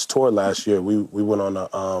out on this tour last year. We went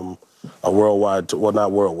on a worldwide tour, well,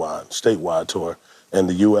 not worldwide, statewide tour in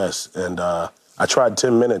the U.S., and I tried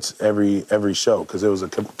 10 minutes every show, because it was a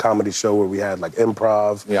comedy show where we had like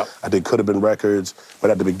improv. I did Could Have Been Records,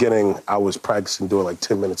 but at the beginning I was practicing doing like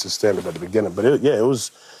 10 minutes of stand-up at the beginning. But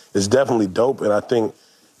it's definitely dope, and I think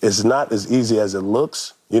it's not as easy as it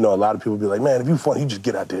looks. You know, a lot of people be like, man, if you funny, you just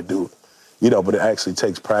get out there and do it. You know, but it actually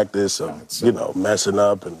takes practice of, you know, messing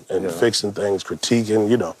up and fixing things, critiquing,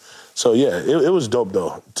 you know. So, yeah, it was dope,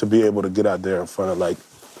 though, to be able to get out there in front of, like,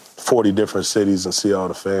 40 different cities and see all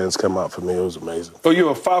the fans come out for me. It was amazing. So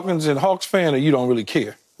you're a Falcons and Hawks fan, or you don't really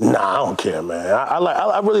care? Nah, I don't care, man.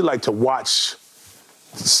 I really like to watch,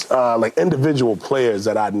 like, individual players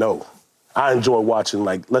that I know. I enjoy watching,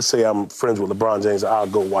 like, let's say I'm friends with LeBron James, I'll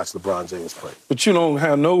go watch LeBron James play. But you don't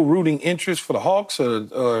have no rooting interest for the Hawks or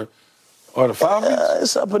the Falcons?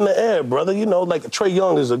 It's up in the air, brother. You know, like, Trae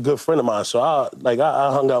Young is a good friend of mine, so I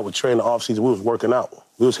hung out with Trae in the offseason. We was working out.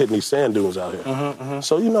 We was hitting these sand dunes out here.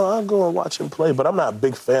 So, you know, I'll go and watch him play, but I'm not a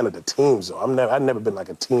big fan of the teams, though. I've never been, like,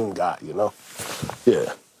 a team guy, you know?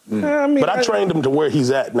 Yeah. Yeah, I mean, but I trained him to where he's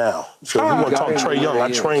at now. So if you want to talk Trae Young,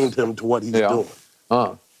 I trained him to what he's doing.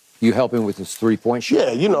 You help him with his three-point shooting?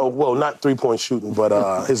 Yeah, you know, well, not three-point shooting,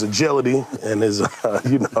 but his agility and his,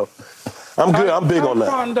 you know, I'm good. I'm big on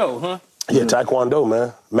that. Taekwondo, huh? Yeah, Taekwondo,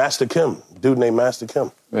 man. Master Kim. Dude named Master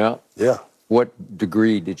Kim. Yeah? Yeah. What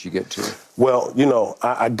degree did you get to? Well, you know,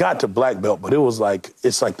 I got to black belt, but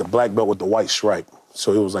it's like the black belt with the white stripe.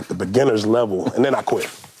 So it was like the beginner's level, and then I quit.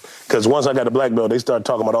 Because once I got the black belt, they started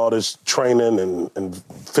talking about all this training and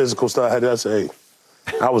physical stuff. I had to say,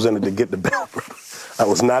 hey, I was in it to get the belt, bro. I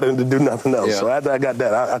was not in to do nothing else. So after I got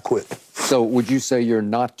that, I quit. So would you say you're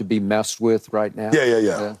not to be messed with right now?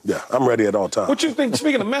 Yeah. I'm ready at all times. What you think,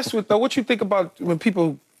 speaking of mess with, though, what you think about when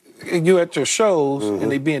people, you at your shows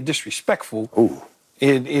and they being disrespectful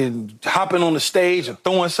and hopping on the stage and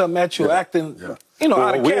throwing something at you, acting, you know,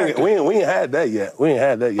 out of character? We ain't had that yet.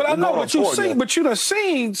 But I know, but you done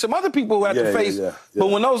seen some other people who have to face. But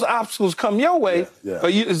when those obstacles come your way,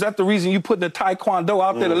 is that the reason you putting the Taekwondo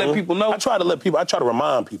out there to let people know? I try to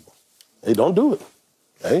remind people, hey, don't do it.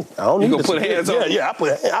 Hey, I don't need to put hands on you? Yeah,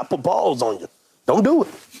 I put balls on you. Don't do it.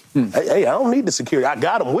 Hey, I don't need the security. I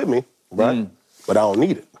got them with me, right? But I don't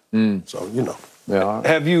need it. So, you know. Yeah.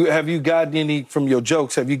 Have you gotten any, from your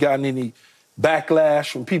jokes, have you gotten any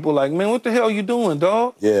backlash from people like, man, what the hell you doing,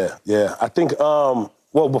 dog? Yeah. I think, well,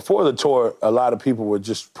 before the tour, a lot of people were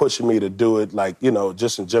just pushing me to do it, like, you know,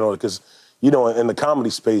 just in general, because, you know, in the comedy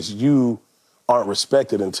space, you aren't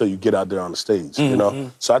respected until you get out there on the stage, you know?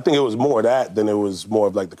 So I think it was more of that than it was more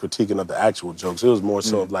of like the critiquing of the actual jokes. It was more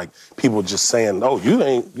so of like people just saying, oh, you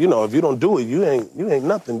ain't, you know, if you don't do it, you ain't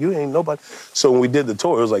nothing, you ain't nobody. So when we did the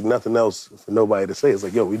tour, it was like nothing else for nobody to say. It's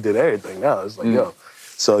like, yo, we did everything now. It's like, yo.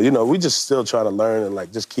 So, you know, we just still try to learn and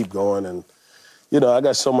like just keep going. And, you know, I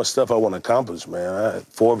got so much stuff I want to accomplish, man. I had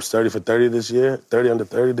Forbes 30 for 30 this year, 30 under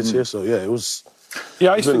 30 this year. So, yeah, it's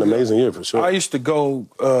been an amazing year for sure. I used to go,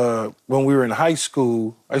 when we were in high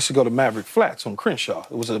school, I used to go to Maverick Flats on Crenshaw.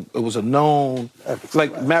 It was a known,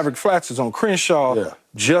 Maverick Flats is on Crenshaw,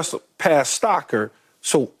 just past Stocker.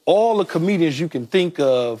 So all the comedians you can think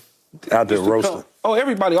of. Out there roasting. Oh,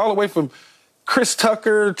 everybody, all the way from Chris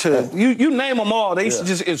Tucker to, you name them all. They used to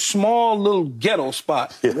just, it's small little ghetto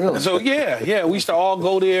spot. So, we used to all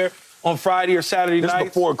go there on Friday or Saturday night.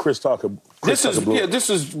 This before Chris Tucker. This is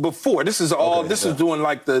before. This is all. This is doing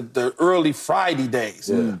like the early Friday days.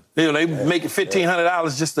 You know, they make it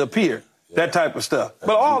 $1,500 just to appear. That type of stuff.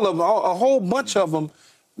 But all of them, a whole bunch of them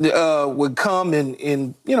would come and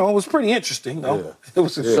you know, it was pretty interesting. You know? It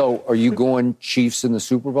was. So, are you going Chiefs in the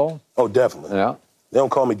Super Bowl? Oh, definitely. Yeah. They don't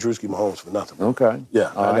call me Drewski Mahomes for nothing. Okay.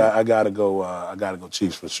 Yeah, I gotta go. I gotta go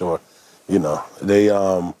Chiefs for sure. You know,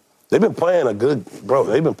 they've been playing a good, bro.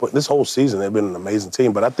 They've been this whole season. They've been an amazing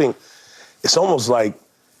team. But I think it's almost like,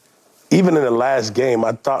 even in the last game,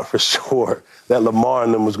 I thought for sure that Lamar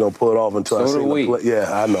and them was gonna pull it off until I seen them play. Yeah,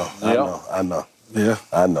 I know. Yeah,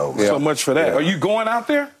 I know. So much for that. Yeah. Are you going out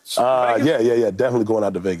there? Definitely going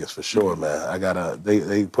out to Vegas for sure, man. I gotta.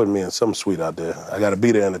 They put me in some suite out there. I gotta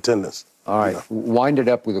be there in attendance. All right, wind it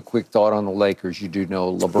up with a quick thought on the Lakers. You do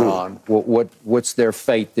know LeBron. What's their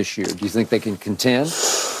fate this year? Do you think they can contend?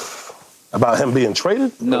 About him being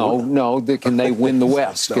traded? No. Can they win the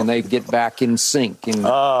West? Can they get back in sync?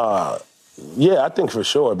 Yeah, I think for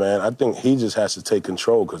sure, man. I think he just has to take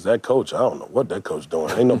control because that coach, I don't know what that coach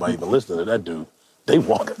doing. Ain't nobody even listening to that dude. They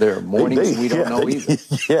walk. There are mornings we don't know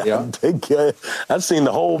either. I've seen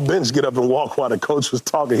the whole bench get up and walk while the coach was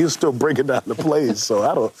talking. He was still breaking down the plays.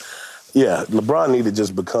 So LeBron need to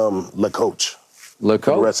just become the coach. For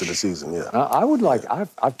the rest of the season, I would like,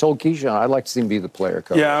 I've told Keyshawn, I'd like to see him be the player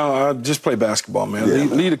coach. Yeah, I'll just play basketball,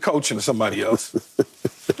 man. Lead a coach into somebody else.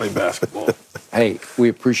 Play basketball. Hey, we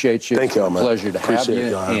appreciate you. Thank y'all, man. Pleasure to have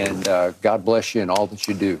you. And God bless you in all that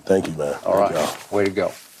you do. Thank you, man. All right. Way to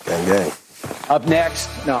go. Gang, gang. Up next,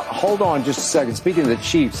 now hold on just a second. Speaking of the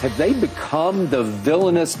Chiefs, have they become the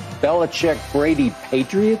villainous Belichick-Brady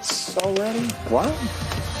Patriots already? What?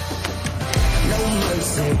 No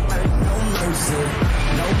mercy, no mercy,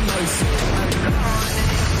 no mercy.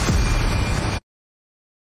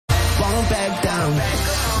 Won't back down.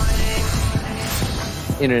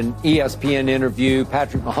 In an ESPN interview,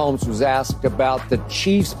 Patrick Mahomes was asked about the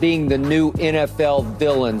Chiefs being the new NFL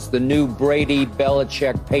villains, the new Brady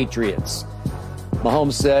Belichick Patriots.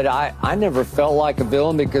 Mahomes said, I never felt like a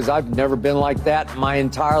villain because I've never been like that my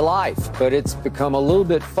entire life. But it's become a little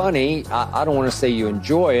bit funny. I don't want to say you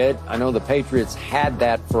enjoy it. I know the Patriots had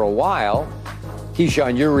that for a while.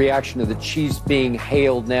 Keyshawn, your reaction to the Chiefs being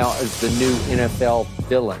hailed now as the new NFL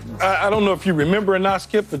villain. I don't know if you remember or not,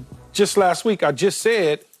 Skip, but just last week I just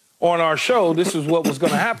said on our show this is what was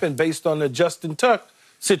going to happen based on the Justin Tuck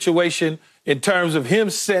situation in terms of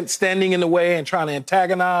him standing in the way and trying to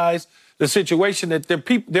antagonize the situation, that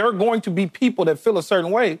there are going to be people that feel a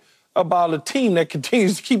certain way about a team that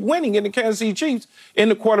continues to keep winning in the Kansas City Chiefs in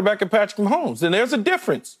the quarterback of Patrick Mahomes. And there's a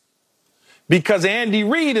difference because Andy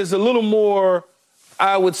Reid is a little more,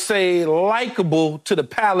 I would say, likable to the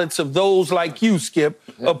palates of those like you, Skip,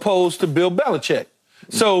 opposed to Bill Belichick.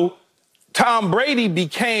 So Tom Brady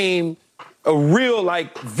became a real,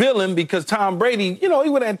 villain because Tom Brady, he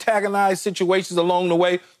would antagonize situations along the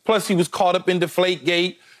way. Plus, he was caught up in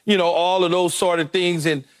Deflategate, all of those sort of things.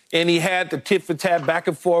 And he had the tit-for-tat back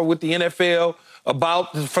and forth with the NFL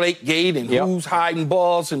about Deflategate and who's hiding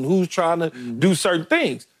balls and who's trying to do certain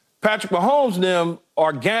things. Patrick Mahomes and them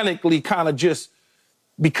organically kind of just,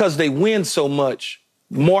 because they win so much,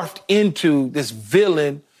 morphed into this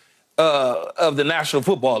villain of the National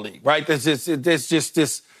Football League, right? There's just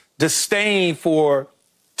this disdain for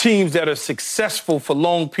teams that are successful for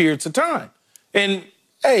long periods of time. And,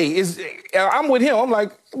 hey, I'm with him. I'm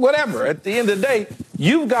like, whatever. At the end of the day,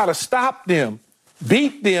 you've got to stop them,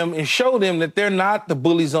 beat them, and show them that they're not the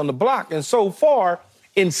bullies on the block. And so far,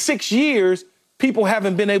 in 6 years, people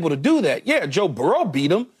haven't been able to do that. Yeah, Joe Burrow beat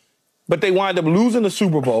them, but they wind up losing the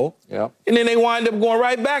Super Bowl. And then they wind up going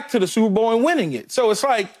right back to the Super Bowl and winning it. So it's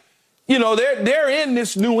like, they're in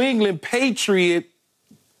this New England Patriot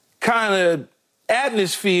kind of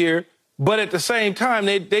atmosphere, but at the same time,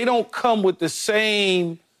 they don't come with the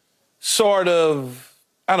same sort of,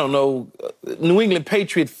 I don't know, New England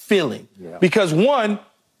Patriot feeling. Yeah. Because one,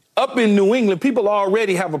 up in New England, people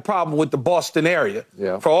already have a problem with the Boston area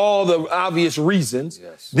for all the obvious reasons.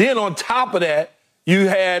 Yes. Then on top of that, you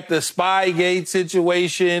had the Spygate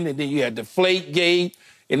situation, and then you had Deflategate,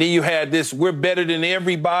 and then you had this, we're better than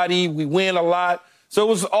everybody, we win a lot. So it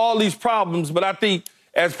was all these problems, but I think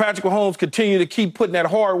as Patrick Mahomes continue to keep putting that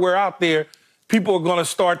hardware out there, people are going to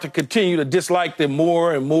start to continue to dislike them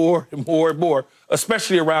more and more and more and more,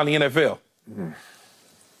 especially around the NFL. Mm-hmm.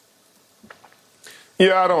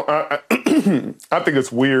 Yeah, I think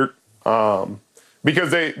it's weird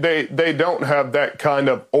because they don't have that kind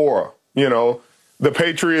of aura. You know, the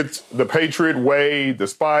Patriots, the Patriot way, the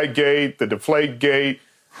Spygate, the Deflategate,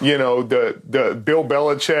 you know, the Bill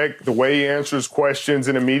Belichick, the way he answers questions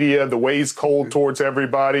in the media, the way he's cold towards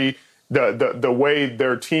everybody, the way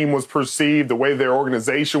their team was perceived, the way their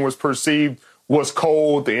organization was perceived was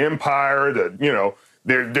cold. The empire, you know.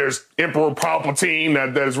 There's Emperor Palpatine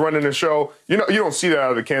that is running the show. You know, you don't see that out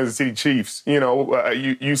of the Kansas City Chiefs. You know,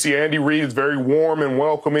 you see Andy Reid is very warm and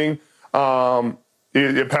welcoming. Patrick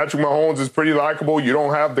Mahomes is pretty likable. You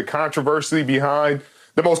don't have the controversy behind.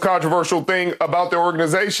 The most controversial thing about the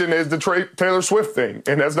organization is the Taylor Swift thing,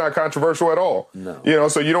 and that's not controversial at all. No. You know,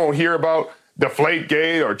 so you don't hear about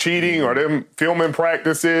Deflategate or cheating or them filming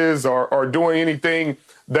practices or doing anything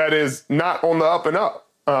that is not on the up and up.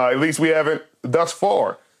 At least we haven't thus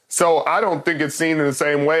far. So I don't think it's seen in the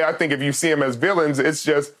same way. I think if you see them as villains, it's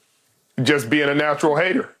just being a natural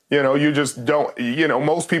hater. You know, you just don't, you know,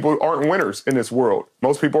 most people aren't winners in this world.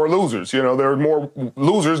 Most people are losers. You know, there are more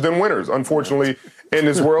losers than winners, unfortunately, in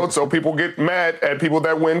this world. So people get mad at people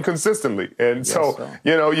that win consistently. And so,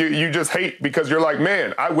 you know, you just hate because you're like,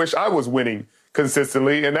 man, I wish I was winning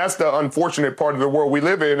consistently. And that's the unfortunate part of the world we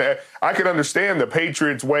live in. I could understand the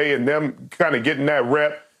Patriots way and them kind of getting that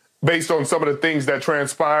rep based on some of the things that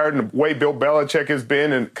transpired and the way Bill Belichick has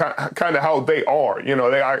been and kind of how they are. You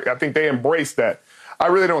know, I think they embrace that. I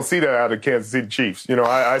really don't see that out of Kansas City Chiefs. You know,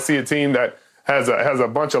 I see a team that has a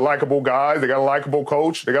bunch of likable guys. They got a likable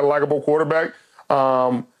coach. They got a likable quarterback.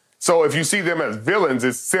 So if you see them as villains,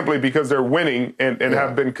 it's simply because they're winning and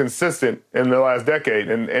have been consistent in the last decade.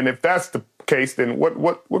 And if that's the case, then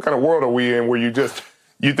what kind of world are we in where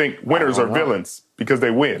you think winners are villains because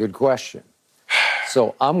they win? Good question.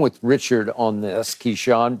 So I'm with Richard on this,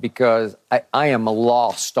 Keyshawn, because I am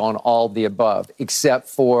lost on all the above, except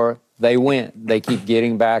for they win. They keep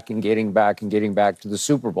getting back and getting back and getting back to the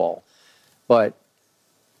Super Bowl. But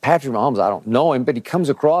Patrick Mahomes, I don't know him, but he comes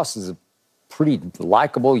across as a pretty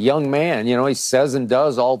likable young man. You know, he says and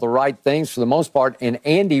does all the right things for the most part. And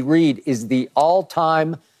Andy Reid is the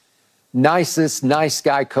all-time nicest nice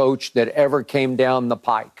guy coach that ever came down the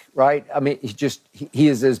pike, right? I mean, he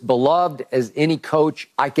is as beloved as any coach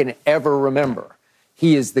I can ever remember.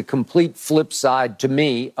 He is the complete flip side to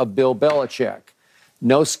me of Bill Belichick.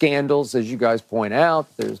 No scandals, as you guys point out.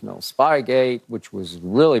 There's no Spygate, which was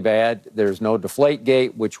really bad. There's no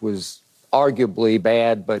Deflategate, which was arguably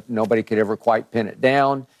bad, but nobody could ever quite pin it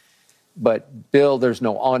down. But, Bill, there's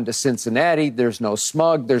no on to Cincinnati. There's no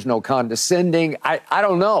smug. There's no condescending. I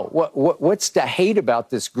don't know. What's to hate about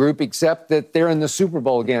this group except that they're in the Super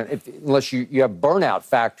Bowl again, unless you have burnout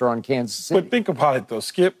factor on Kansas City. But think about it, though,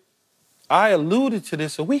 Skip. I alluded to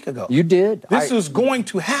this a week ago. You did. This is going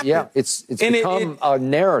to happen. Yeah, it's become a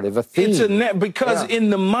narrative, a theme. It's because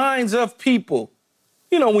in the minds of people,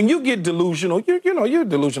 you know, when you get delusional, you're a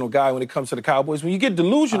delusional guy when it comes to the Cowboys. When you get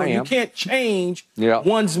delusional, you can't change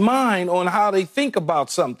one's mind on how they think about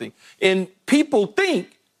something. And people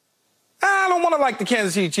think, I don't want to like the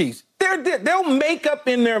Kansas City Chiefs. They'll make up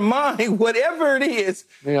in their mind whatever it is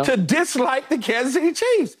to dislike the Kansas City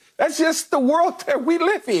Chiefs. That's just the world that we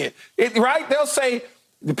live in, right? They'll say,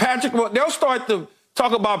 they'll start to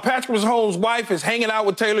talk about Patrick Mahomes' wife is hanging out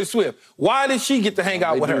with Taylor Swift. Why did she get to hang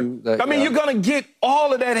out with her? I mean, you're going to get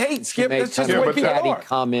all of that hate, Skip. That's just the way people are.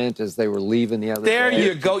 Comment as they were leaving the other day. There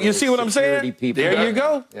you go. You see what I'm saying? There you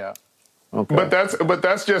go. Yeah. Okay. But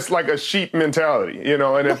that's just like a sheep mentality, you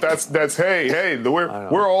know. And if that's hey,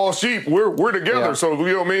 we're all sheep. We're together. So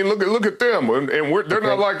you know what I mean. Look at them, and they're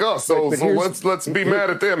not like us. So let's be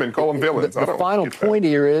mad at them and call them villains. The final point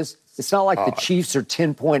here is it's not like the Chiefs are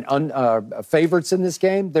 10-point favorites in this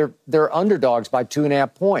game. They're underdogs by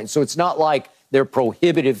 2.5 points. So it's not like they're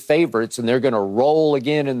prohibitive favorites and they're going to roll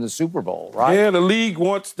again in the Super Bowl, right? Yeah, the league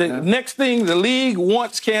wants next thing. The league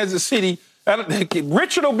wants Kansas City.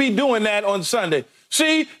 Richard will be doing that on Sunday.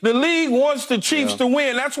 See, the league wants the Chiefs to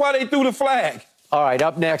win. That's why they threw the flag. All right,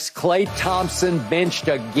 up next, Klay Thompson benched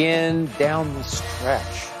again down the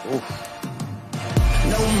stretch. Oof.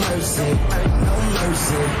 No mercy, no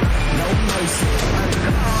mercy.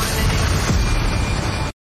 mercy.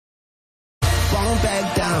 Won't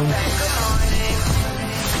back down.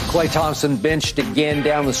 Klay Thompson benched again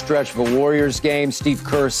down the stretch of a Warriors game. Steve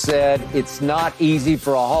Kerr said it's not easy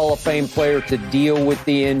for a Hall of Fame player to deal with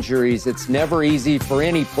the injuries. It's never easy for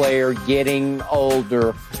any player getting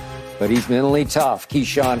older, but he's mentally tough.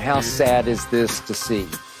 Keyshawn, how sad is this to see?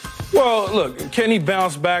 Well, look, can he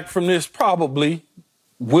bounce back from this? Probably.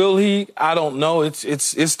 Will he? I don't know.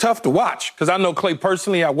 It's tough to watch because I know Klay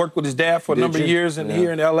personally. I worked with his dad for a number of years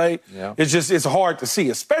here in L.A. Yeah. It's hard to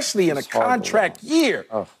see, especially in a contract year.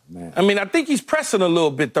 Oh, man. I mean, I think he's pressing a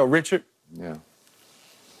little bit, though, Richard. Yeah.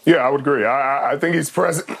 Yeah, I would agree. I think he's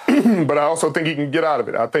pressing, but I also think he can get out of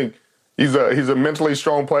it. I think he's a mentally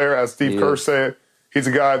strong player, as Steve Kerr said. He's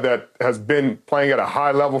a guy that has been playing at a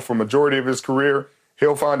high level for majority of his career.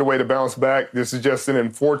 He'll find a way to bounce back. This is just an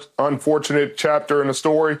unfortunate chapter in the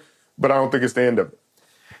story, but I don't think it's the end of it.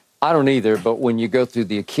 I don't either, but when you go through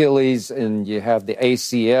the Achilles and you have the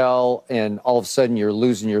ACL and all of a sudden you're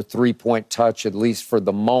losing your three-point touch, at least for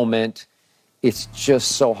the moment, it's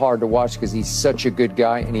just so hard to watch because he's such a good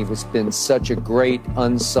guy and he's been such a great,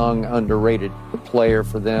 unsung, underrated player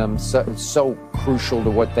for them, so crucial to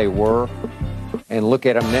what they were. And look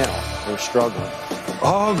at them now. They're struggling.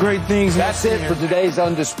 All great things. That's it for today's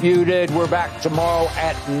Undisputed. We're back tomorrow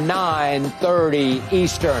at 9:30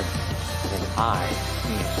 Eastern. And I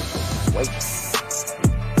can't wait.